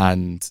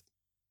and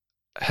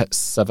hit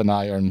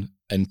 7-iron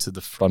into the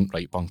front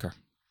right bunker.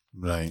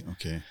 Right,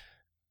 okay.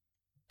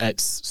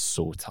 It's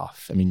so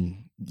tough. I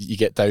mean, you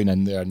get down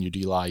in there and you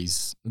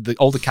realise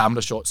all the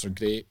camera shots are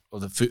great, or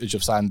the footage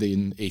of Sandy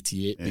in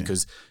 88,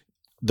 because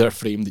they're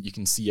framed that you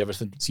can see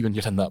everything. See, when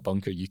you're in that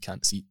bunker, you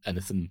can't see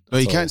anything. No,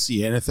 you at all. can't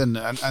see anything,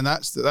 and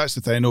that's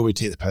the thing. I know we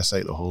take the piss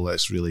out of the hole.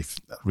 It's really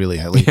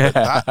hilly. But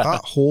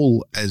that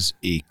hole is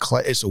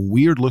it's a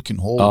weird looking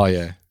hole. Oh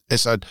yeah,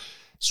 it's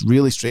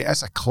really straight.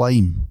 It's a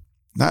climb.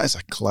 That is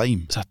a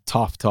climb. It's a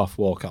tough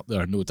walk up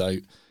there, no doubt,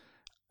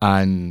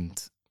 and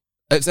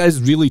it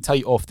is really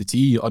tight off the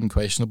tee,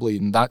 unquestionably,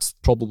 and that's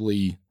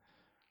probably,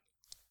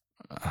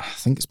 I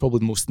think it's probably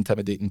the most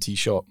intimidating tee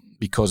shot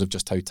because of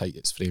just how tight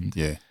it's framed.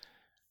 Yeah.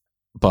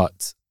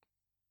 But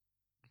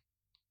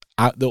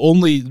the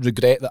only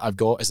regret that I've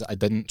got is that I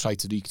didn't try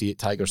to recreate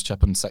Tiger's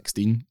chip on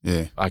 16.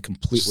 Yeah. I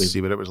completely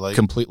See what it was like.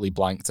 completely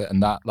blanked it,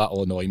 and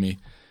that'll annoy me.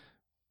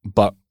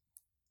 But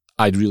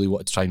I'd really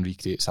wanted to try and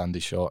recreate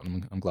Sandy's shot,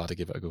 and I'm glad I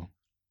gave it a go.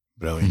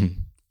 Brilliant.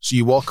 So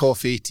you walk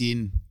off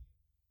 18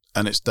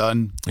 and it's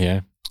done.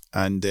 Yeah.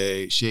 And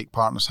shake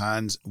partner's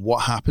hands. What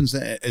happens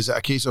then? Is it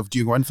a case of do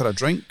you go in for a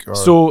drink? Or?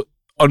 So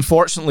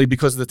unfortunately,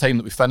 because of the time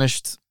that we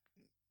finished,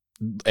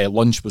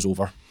 lunch was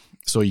over.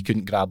 So you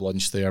couldn't grab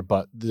lunch there,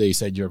 but they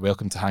said you're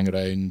welcome to hang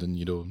around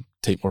and,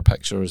 take more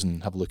pictures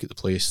and have a look at the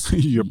place.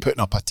 You're putting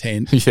up a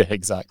tent. Yeah,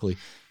 exactly.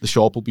 The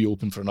shop will be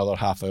open for another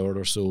half hour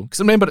or so. Because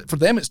remember, for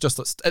them, it's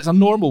a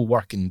normal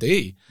working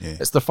day. Yeah.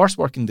 It's their first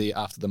working day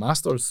after the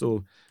Masters,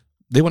 so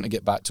they want to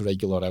get back to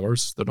regular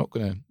hours. They're not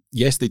going to...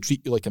 Yes, they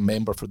treat you like a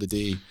member for the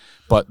day,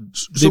 but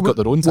they've got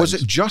their own times. Was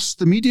it just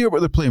the media were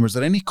they playing? Was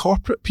there any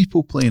corporate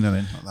people playing or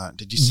anything like that?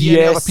 Did you see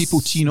any other people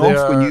teeing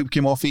off when you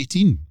came off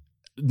 18?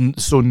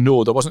 So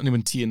no, there wasn't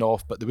anyone teeing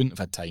off, but they wouldn't have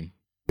had time.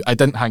 I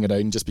didn't hang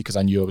around just because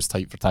I knew I was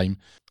tight for time.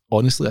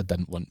 Honestly, I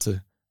didn't want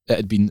to. It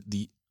had been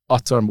the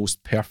utter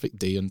most perfect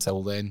day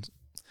until then.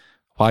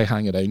 Why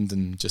hang around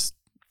and just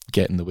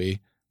get in the way?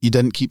 You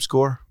didn't keep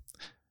score?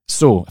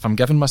 So if I'm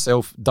giving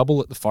myself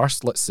double at the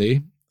first, let's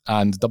say,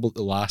 and double at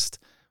the last,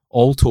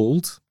 all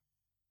told,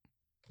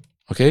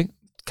 okay,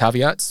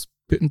 caveats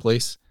put in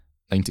place,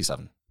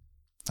 97.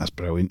 That's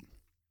brilliant.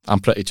 I'm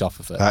pretty chuffed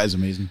with it. That is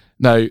amazing.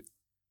 Now,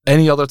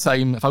 any other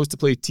time, if I was to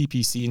play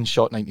TPC and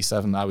shot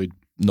 97, I would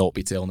not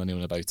be telling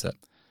anyone about it.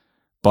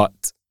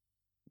 But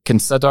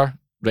consider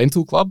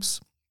rental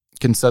clubs,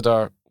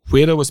 consider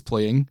where I was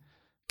playing,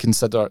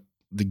 consider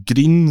the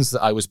greens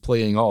that I was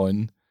playing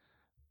on.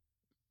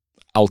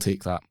 I'll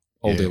take that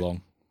all day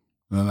long.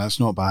 No, that's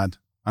not bad.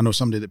 I know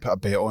somebody that put a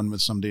bet on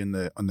with somebody on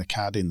the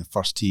caddy in the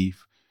first tee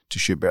to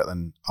shoot better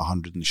than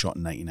 100 and shot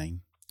in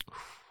 99.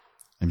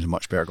 He was a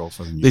much better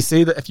golfer than you. They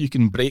say that if you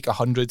can break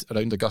 100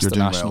 around Augusta You're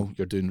doing National, well.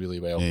 you're doing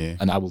really well. Yeah.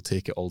 And I will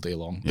take it all day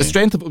long. Yeah. The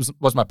strength of it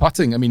was my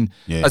putting. I mean,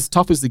 Yeah. as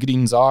tough as the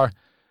greens are,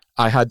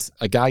 I had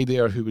a guy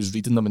there who was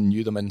reading them and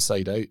knew them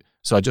inside out.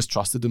 So I just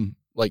trusted him.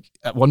 Like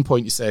at one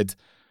point he said,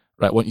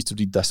 right, I want you to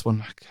read this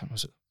one.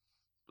 Was it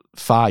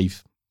 5?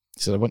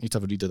 He said, I want you to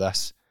have a read of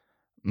this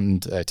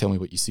and tell me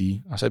what you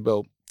see. I said,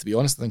 well, to be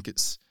honest, I think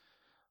it's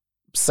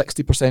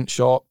 60%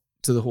 shot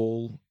to the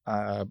hole,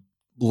 a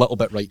little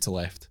bit right to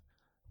left.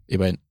 He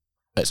went,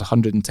 it's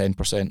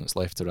 110% it's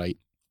left to right.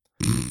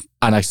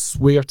 And I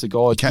swear to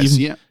God,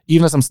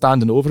 even as I'm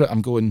standing over it,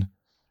 I'm going,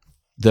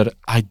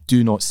 I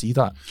do not see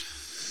that.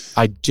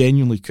 I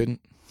genuinely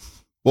couldn't.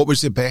 What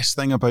was the best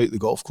thing about the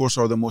golf course,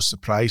 or the most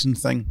surprising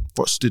thing?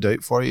 What stood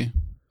out for you?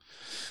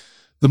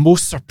 The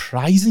most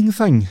surprising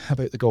thing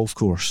about the golf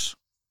course?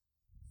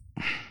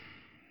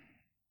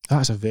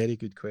 That's a very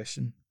good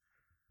question.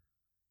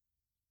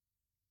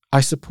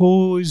 I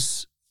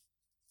suppose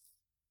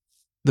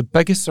the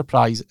biggest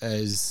surprise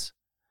is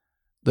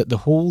that the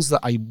holes that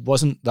I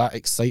wasn't that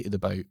excited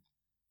about,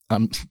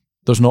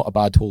 there's not a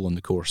bad hole on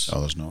the course. Oh,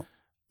 there's not.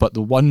 But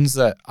the ones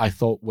that I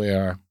thought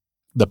were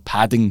the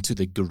padding to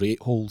the great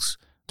holes,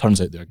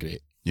 turns out they're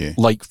great. Yeah.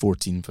 Like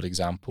 14, for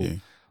example. Yeah.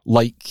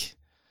 Like,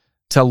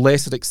 to a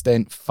lesser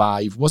extent,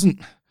 5.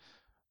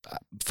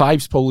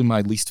 5's probably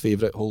my least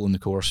favourite hole in the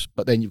course.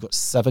 But then you've got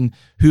 7.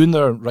 Who in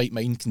their right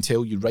mind can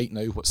tell you right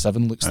now what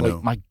 7 looks like?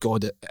 Know. My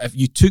God, if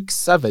you took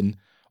 7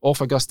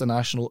 off Augusta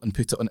National and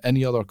put it on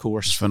any other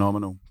course. It's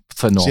phenomenal.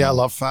 Phenomenal. See, I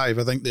love 5.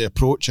 I think the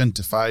approach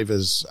into 5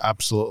 is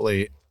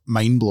absolutely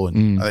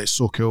mind-blowing. I think it's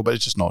so cool, but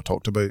it's just not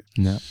talked about.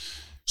 No.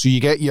 So you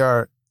get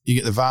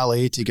the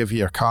valet to give you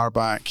your car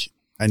back,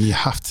 and you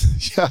have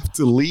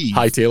to leave.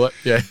 Hightail it,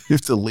 yeah. You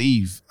have to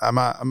leave. I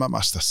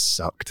must have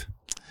sucked.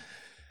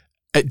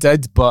 It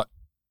did, but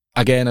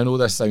again, I know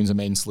this sounds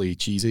immensely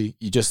cheesy.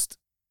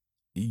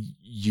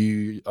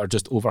 You are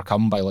just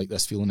overcome by like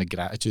this feeling of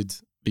gratitude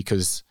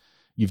because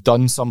you've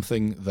done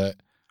something that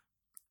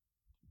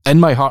in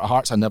my heart of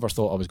hearts I never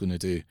thought I was going to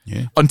do.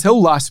 Yeah.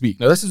 Until last week.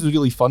 Now, this is the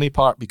really funny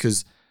part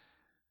because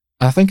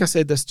I think I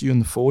said this to you on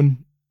the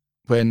phone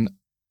when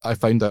I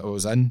found out I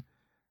was in.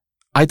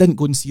 I didn't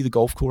go and see the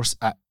golf course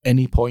at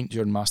any point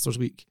during Masters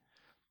Week.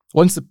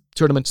 Once the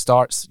tournament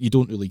starts, you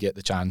don't really get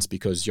the chance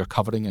because you're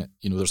covering it.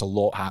 You know, there's a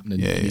lot happening.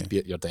 You need to be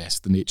at your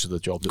desk, the nature of the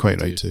job that Quite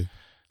we right do.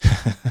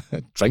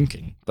 too.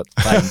 Drinking, but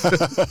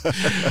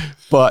fine.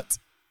 But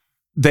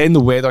then the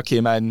weather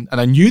came in,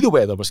 and I knew the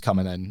weather was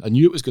coming in. I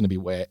knew it was going to be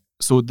wet.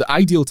 So the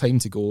ideal time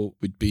to go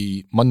would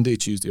be Monday,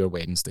 Tuesday, or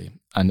Wednesday.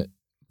 And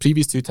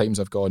previous 2 times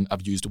I've gone,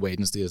 I've used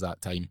Wednesday as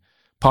that time.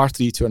 Par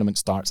 3 tournament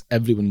starts,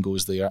 everyone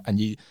goes there.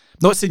 And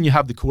not saying you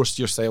have the course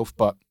to yourself,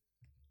 but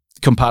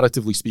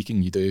comparatively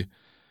speaking, you do.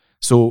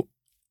 So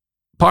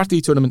Par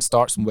 3 tournament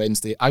starts on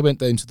Wednesday. I went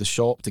down to the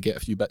shop to get a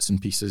few bits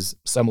and pieces.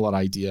 Similar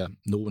idea.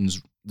 The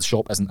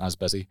shop isn't as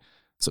busy,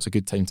 so it's a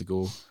good time to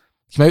go.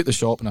 Came out the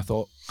shop and I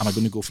thought, am I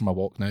going to go for my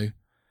walk now?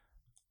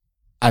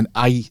 And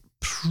I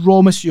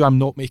promise you I'm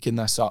not making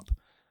this up.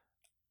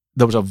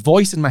 There was a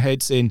voice in my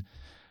head saying,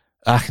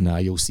 nah,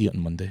 you'll see it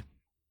on Monday.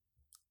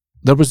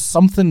 There was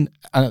something,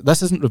 and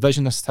this isn't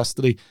revisionist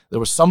history, there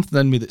was something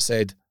in me that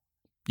said,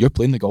 you're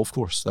playing the golf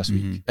course this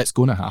week. It's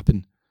going to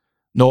happen.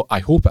 No, I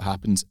hope it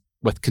happens.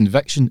 With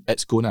conviction,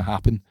 it's going to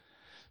happen.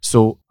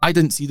 So I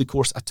didn't see the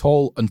course at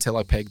all until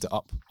I pegged it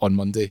up on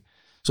Monday.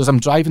 So as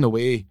I'm driving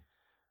away,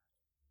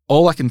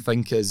 all I can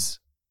think is,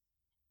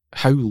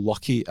 how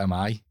lucky am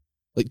I?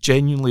 Like,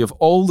 genuinely, of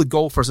all the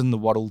golfers in the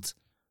world,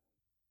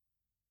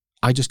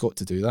 I just got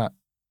to do that.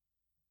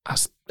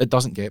 It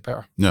doesn't get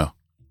better. No.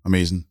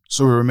 Amazing.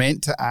 So we were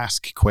meant to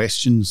ask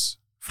questions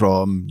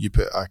from, you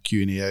put a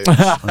Q&A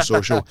out on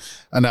social,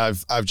 and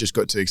I've just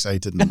got too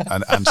excited and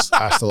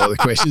asked a lot of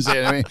the questions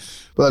anyway.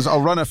 But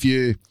I'll run a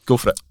few. Go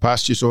for it.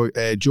 Past you. So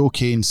Joe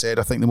Kane said,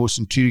 I think the most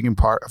intriguing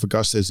part of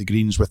Augusta is the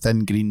greens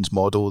within greens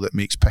model that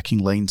makes picking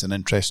lines an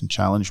interesting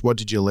challenge. What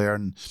did you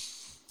learn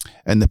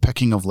in the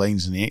picking of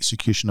lines and the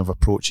execution of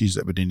approaches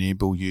that would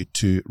enable you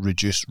to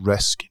reduce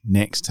risk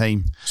next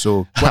time?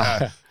 So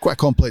quite a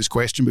complex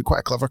question, but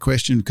quite a clever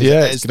question, because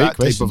it is that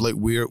type of like,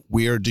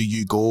 where do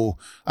you go?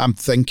 I'm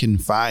thinking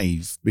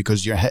 5,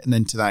 because you're hitting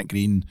into that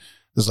green.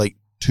 There's like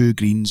 2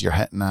 greens you're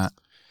hitting at.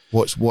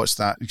 What's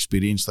that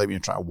experience like when you're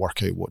trying to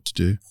work out what to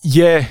do?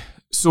 Yeah,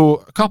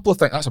 so a couple of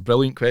things. That's a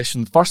brilliant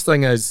question. The first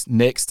thing is,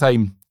 next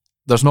time,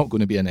 there's not going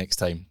to be a next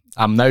time.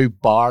 I'm now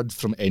barred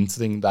from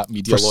entering that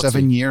media lottery. For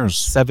 7 years.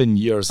 7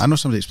 years. I know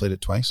somebody that's played it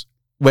twice.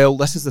 Well,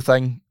 this is the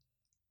thing.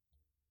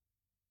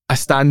 I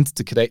stand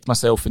to correct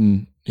myself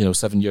in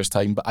 7 years'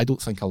 time, but I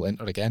don't think I'll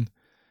enter again,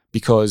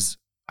 because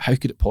how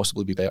could it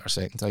possibly be better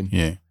second time?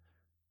 Yeah.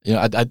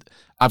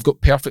 I've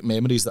got perfect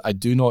memories that I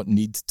do not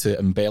need to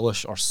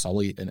embellish or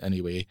sully in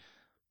any way.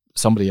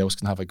 Somebody else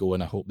can have a go,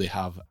 and I hope they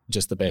have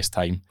just the best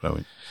time.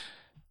 Brilliant.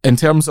 In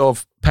terms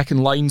of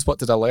picking lines, what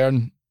did I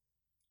learn?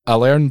 I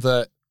learned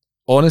that,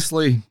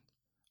 honestly,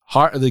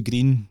 heart of the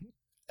green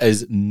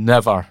is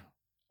never,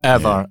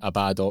 ever a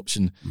bad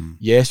option.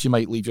 Yes, you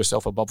might leave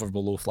yourself above or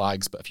below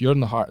flags, but if you're in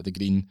the heart of the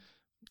green,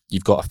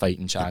 you've got a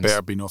fighting chance. You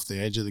better be off the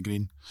edge of the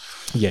green.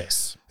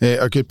 Yes.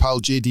 Our good pal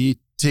JD,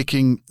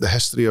 taking the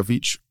history of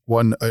each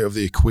one out of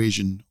the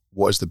equation,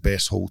 what is the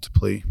best hole to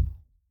play?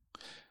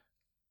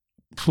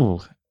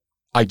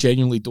 I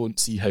genuinely don't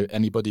see how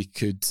anybody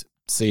could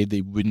say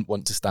they wouldn't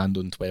want to stand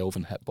on 12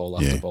 and hit ball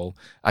after ball.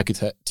 I could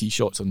hit tee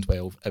shots on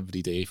 12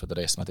 every day for the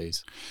rest of my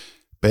days.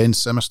 Ben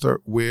Simister,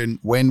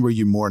 when were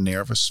you more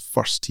nervous?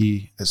 First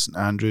tee at St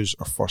Andrews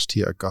or first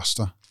tee at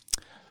Augusta?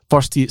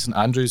 First tee at St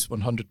Andrews,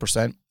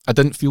 100%. I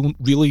didn't feel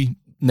really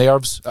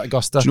nerves at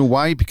Augusta. Do you know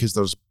why? Because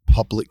there's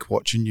public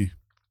watching you.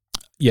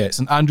 Yeah,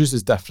 St Andrews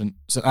is different.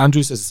 St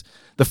Andrews is...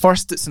 The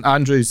first at St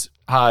Andrews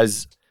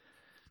has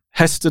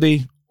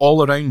history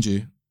all around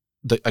you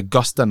that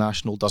Augusta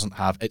National doesn't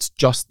have. It's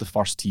just the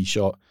first tee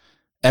shot.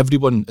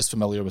 Everyone is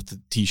familiar with the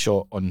tee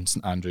shot on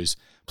St Andrews.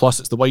 Plus,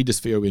 it's the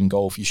widest fairway in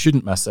golf. You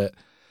shouldn't miss it.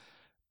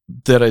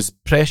 There is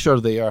pressure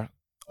there,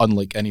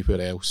 unlike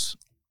anywhere else.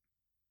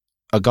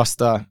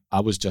 Augusta,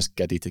 I was just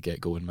giddy to get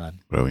going,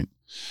 man. Brilliant.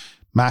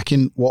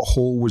 Mackin, what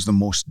hole was the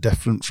most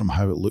different from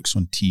how it looks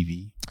on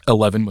TV?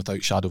 11,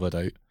 without shadow of a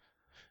doubt.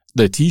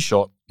 The tee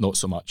shot, not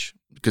so much,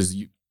 because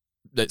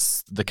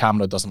the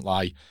camera doesn't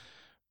lie.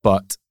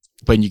 But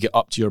when you get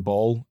up to your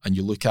ball and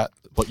you look at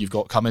what you've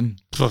got coming,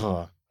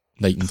 night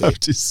and day. I've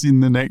just seen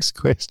the next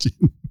question.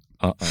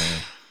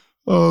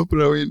 Oh,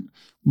 brilliant.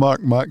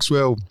 Mark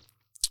Maxwell.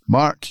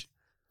 Mark,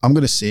 I'm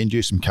going to send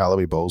you some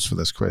Callaway balls for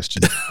this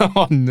question.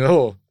 Oh,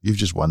 no. You've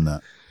just won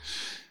that.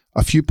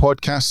 A few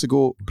podcasts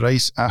ago,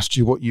 Bryce asked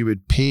you what you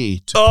would pay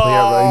to play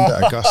around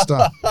at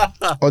Augusta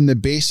on the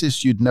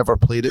basis you'd never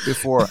played it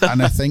before.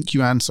 And I think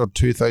you answered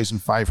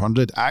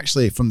 2,500.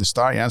 Actually, from the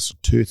start, you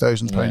answered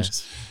 £2,000.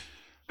 Yes.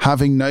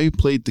 Having now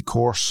played the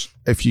course,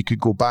 if you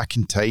could go back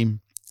in time,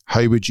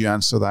 how would you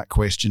answer that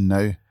question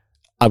now?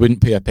 I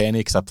wouldn't pay a penny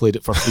because I played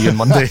it for free on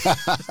Monday.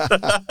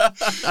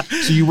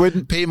 So you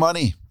wouldn't pay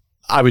money?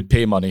 I would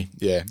pay money,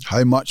 yeah.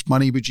 How much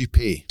money would you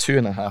pay?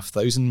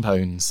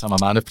 £2,500. I'm a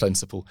man of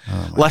principle.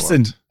 Oh,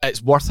 Listen,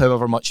 it's worth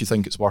however much you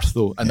think it's worth,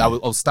 though, and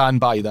I'll stand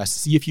by this.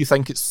 See if you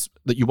think it's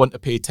that you want to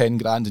pay 10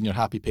 grand and you're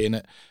happy paying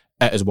it.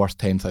 It is worth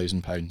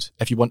 £10,000.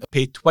 If you want to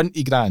pay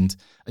 20 grand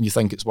and you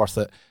think it's worth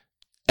it,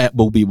 it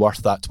will be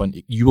worth that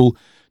 20. You will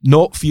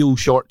not feel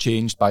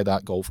shortchanged by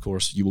that golf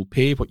course. You will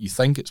pay what you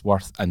think it's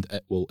worth, and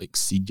it will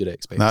exceed your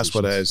expectations. That's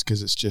what it is,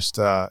 because it's just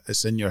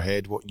it's in your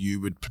head what you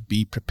would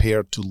be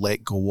prepared to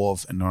let go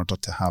of in order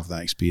to have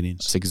that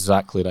experience. That's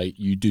exactly right.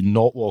 You do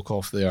not walk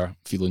off there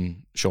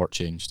feeling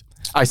shortchanged.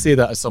 I say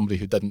that as somebody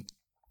who didn't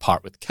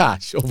part with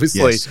cash,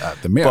 obviously. Yes,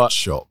 at the merch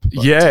shop.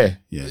 But, yeah.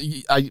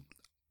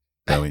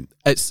 Brilliant.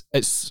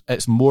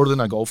 It's more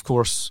than a golf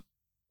course,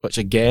 which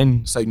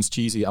again sounds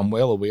cheesy. I'm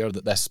well aware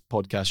that this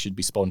podcast should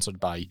be sponsored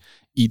by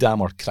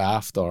Edam or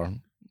Kraft or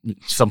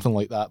something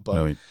like that, but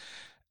Brilliant.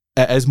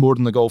 It is more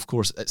than the golf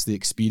course. It's the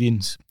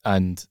experience,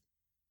 and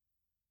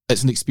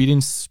it's an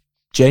experience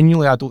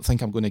genuinely I don't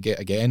think I'm going to get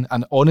again.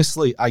 And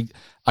honestly, I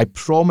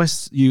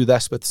promise you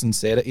this with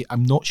sincerity,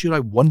 I'm not sure I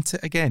want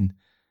it again.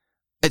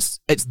 It's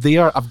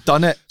there. I've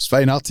done it. It's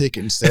fine. I'll take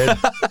it instead.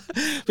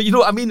 But you know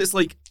what I mean? It's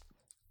like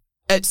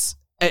it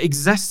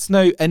exists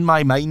now in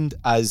my mind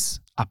as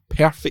a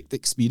perfect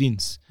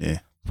experience. Yeah.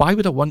 Why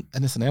would I want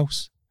anything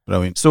else?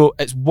 Brilliant. So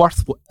it's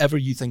worth whatever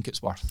you think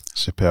it's worth.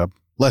 Superb.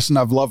 Listen,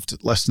 I've loved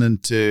listening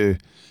to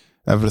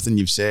everything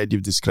you've said,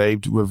 you've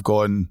described. We've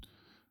gone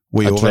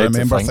way over. I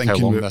remember thinking how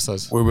long this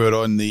is. we were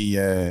on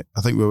the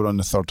I think we were on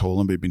the third hole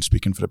and we've been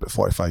speaking for about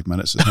 45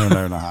 minutes. It's now an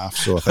hour and a half,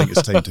 so I think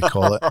it's time to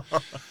call it.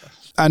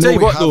 I know Tell you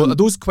what, though,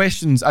 those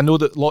questions, I know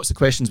that lots of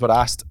questions were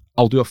asked.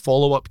 I'll do a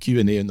follow-up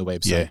Q&A on the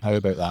website. Yeah. How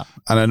about that?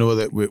 And I know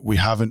that we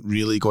haven't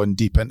really gone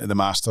deep into the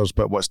Masters,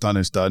 but what's done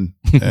is done.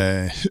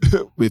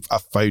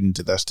 I've found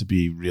this to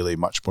be really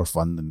much more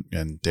fun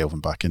than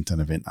delving back into an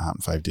event that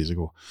happened 5 days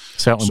ago.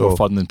 Certainly more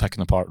fun than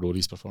picking apart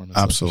Rory's performance.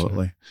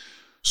 Absolutely. Sure.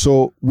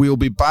 So we'll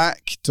be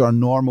back to our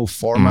normal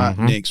format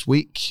next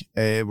week,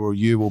 where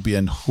you will be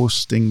in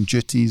hosting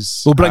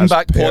duties. We'll bring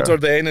back Podder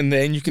then, and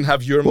then you can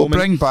have your moment. We'll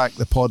bring back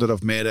the Podder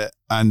of Merit,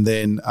 and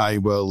then I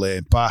will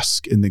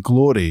bask in the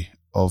glory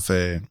of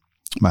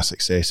my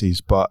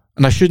successes.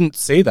 And I shouldn't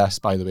say this,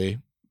 by the way,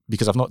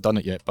 because I've not done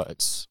it yet, but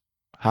it's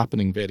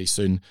happening very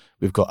soon.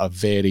 We've got a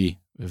very,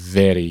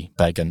 very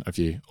big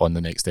interview on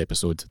the next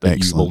episode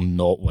that you will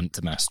not want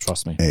to miss,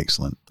 trust me.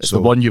 Excellent. It's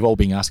the one you've all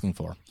been asking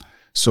for.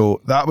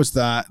 So that was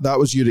that. That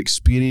was your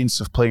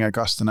experience of playing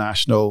Augusta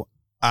National.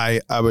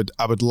 I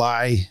would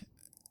lie.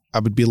 I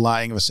would be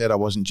lying if I said I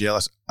wasn't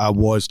jealous. I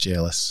was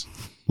jealous.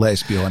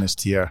 Let's be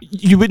honest here.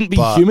 You wouldn't be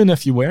human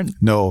if you weren't.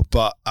 No,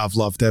 but I've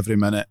loved every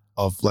minute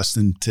of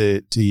listening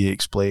to you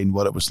explain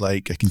what it was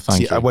like.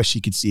 I wish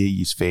you could see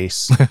his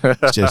face.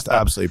 It's just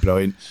absolutely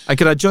brilliant. And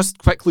can I just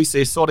quickly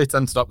say, sorry to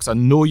interrupt, because I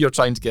know you're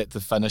trying to get to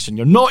the finish and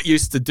you're not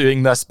used to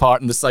doing this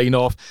part and the sign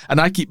off, and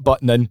I keep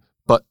butting in,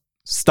 but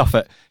stuff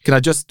it. Can I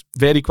just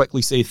very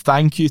quickly say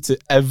thank you to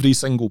every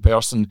single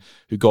person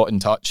who got in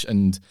touch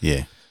and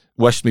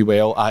wished me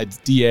well. I had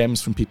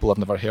DMs from people I've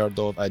never heard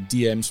of. I had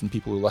DMs from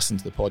people who listen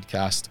to the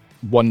podcast.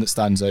 One that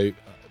stands out,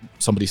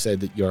 somebody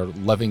said that you're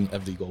living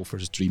every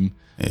golfer's dream.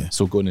 Yeah.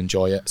 So go and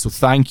enjoy it. So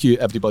thank you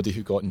everybody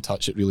who got in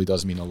touch. It really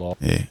does mean a lot.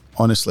 Yeah,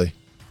 honestly,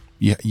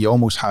 you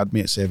almost had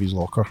me at Sevy's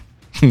locker.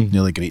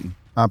 Nearly greeting.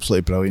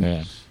 Absolutely brilliant.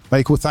 Yeah.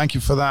 Michael, thank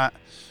you for that.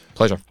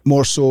 Pleasure.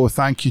 More so,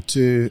 thank you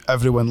to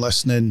everyone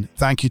listening.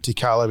 Thank you to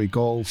Callaway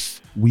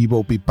Golf. We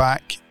will be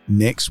back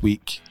next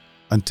week.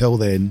 Until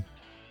then,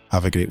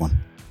 have a great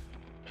one.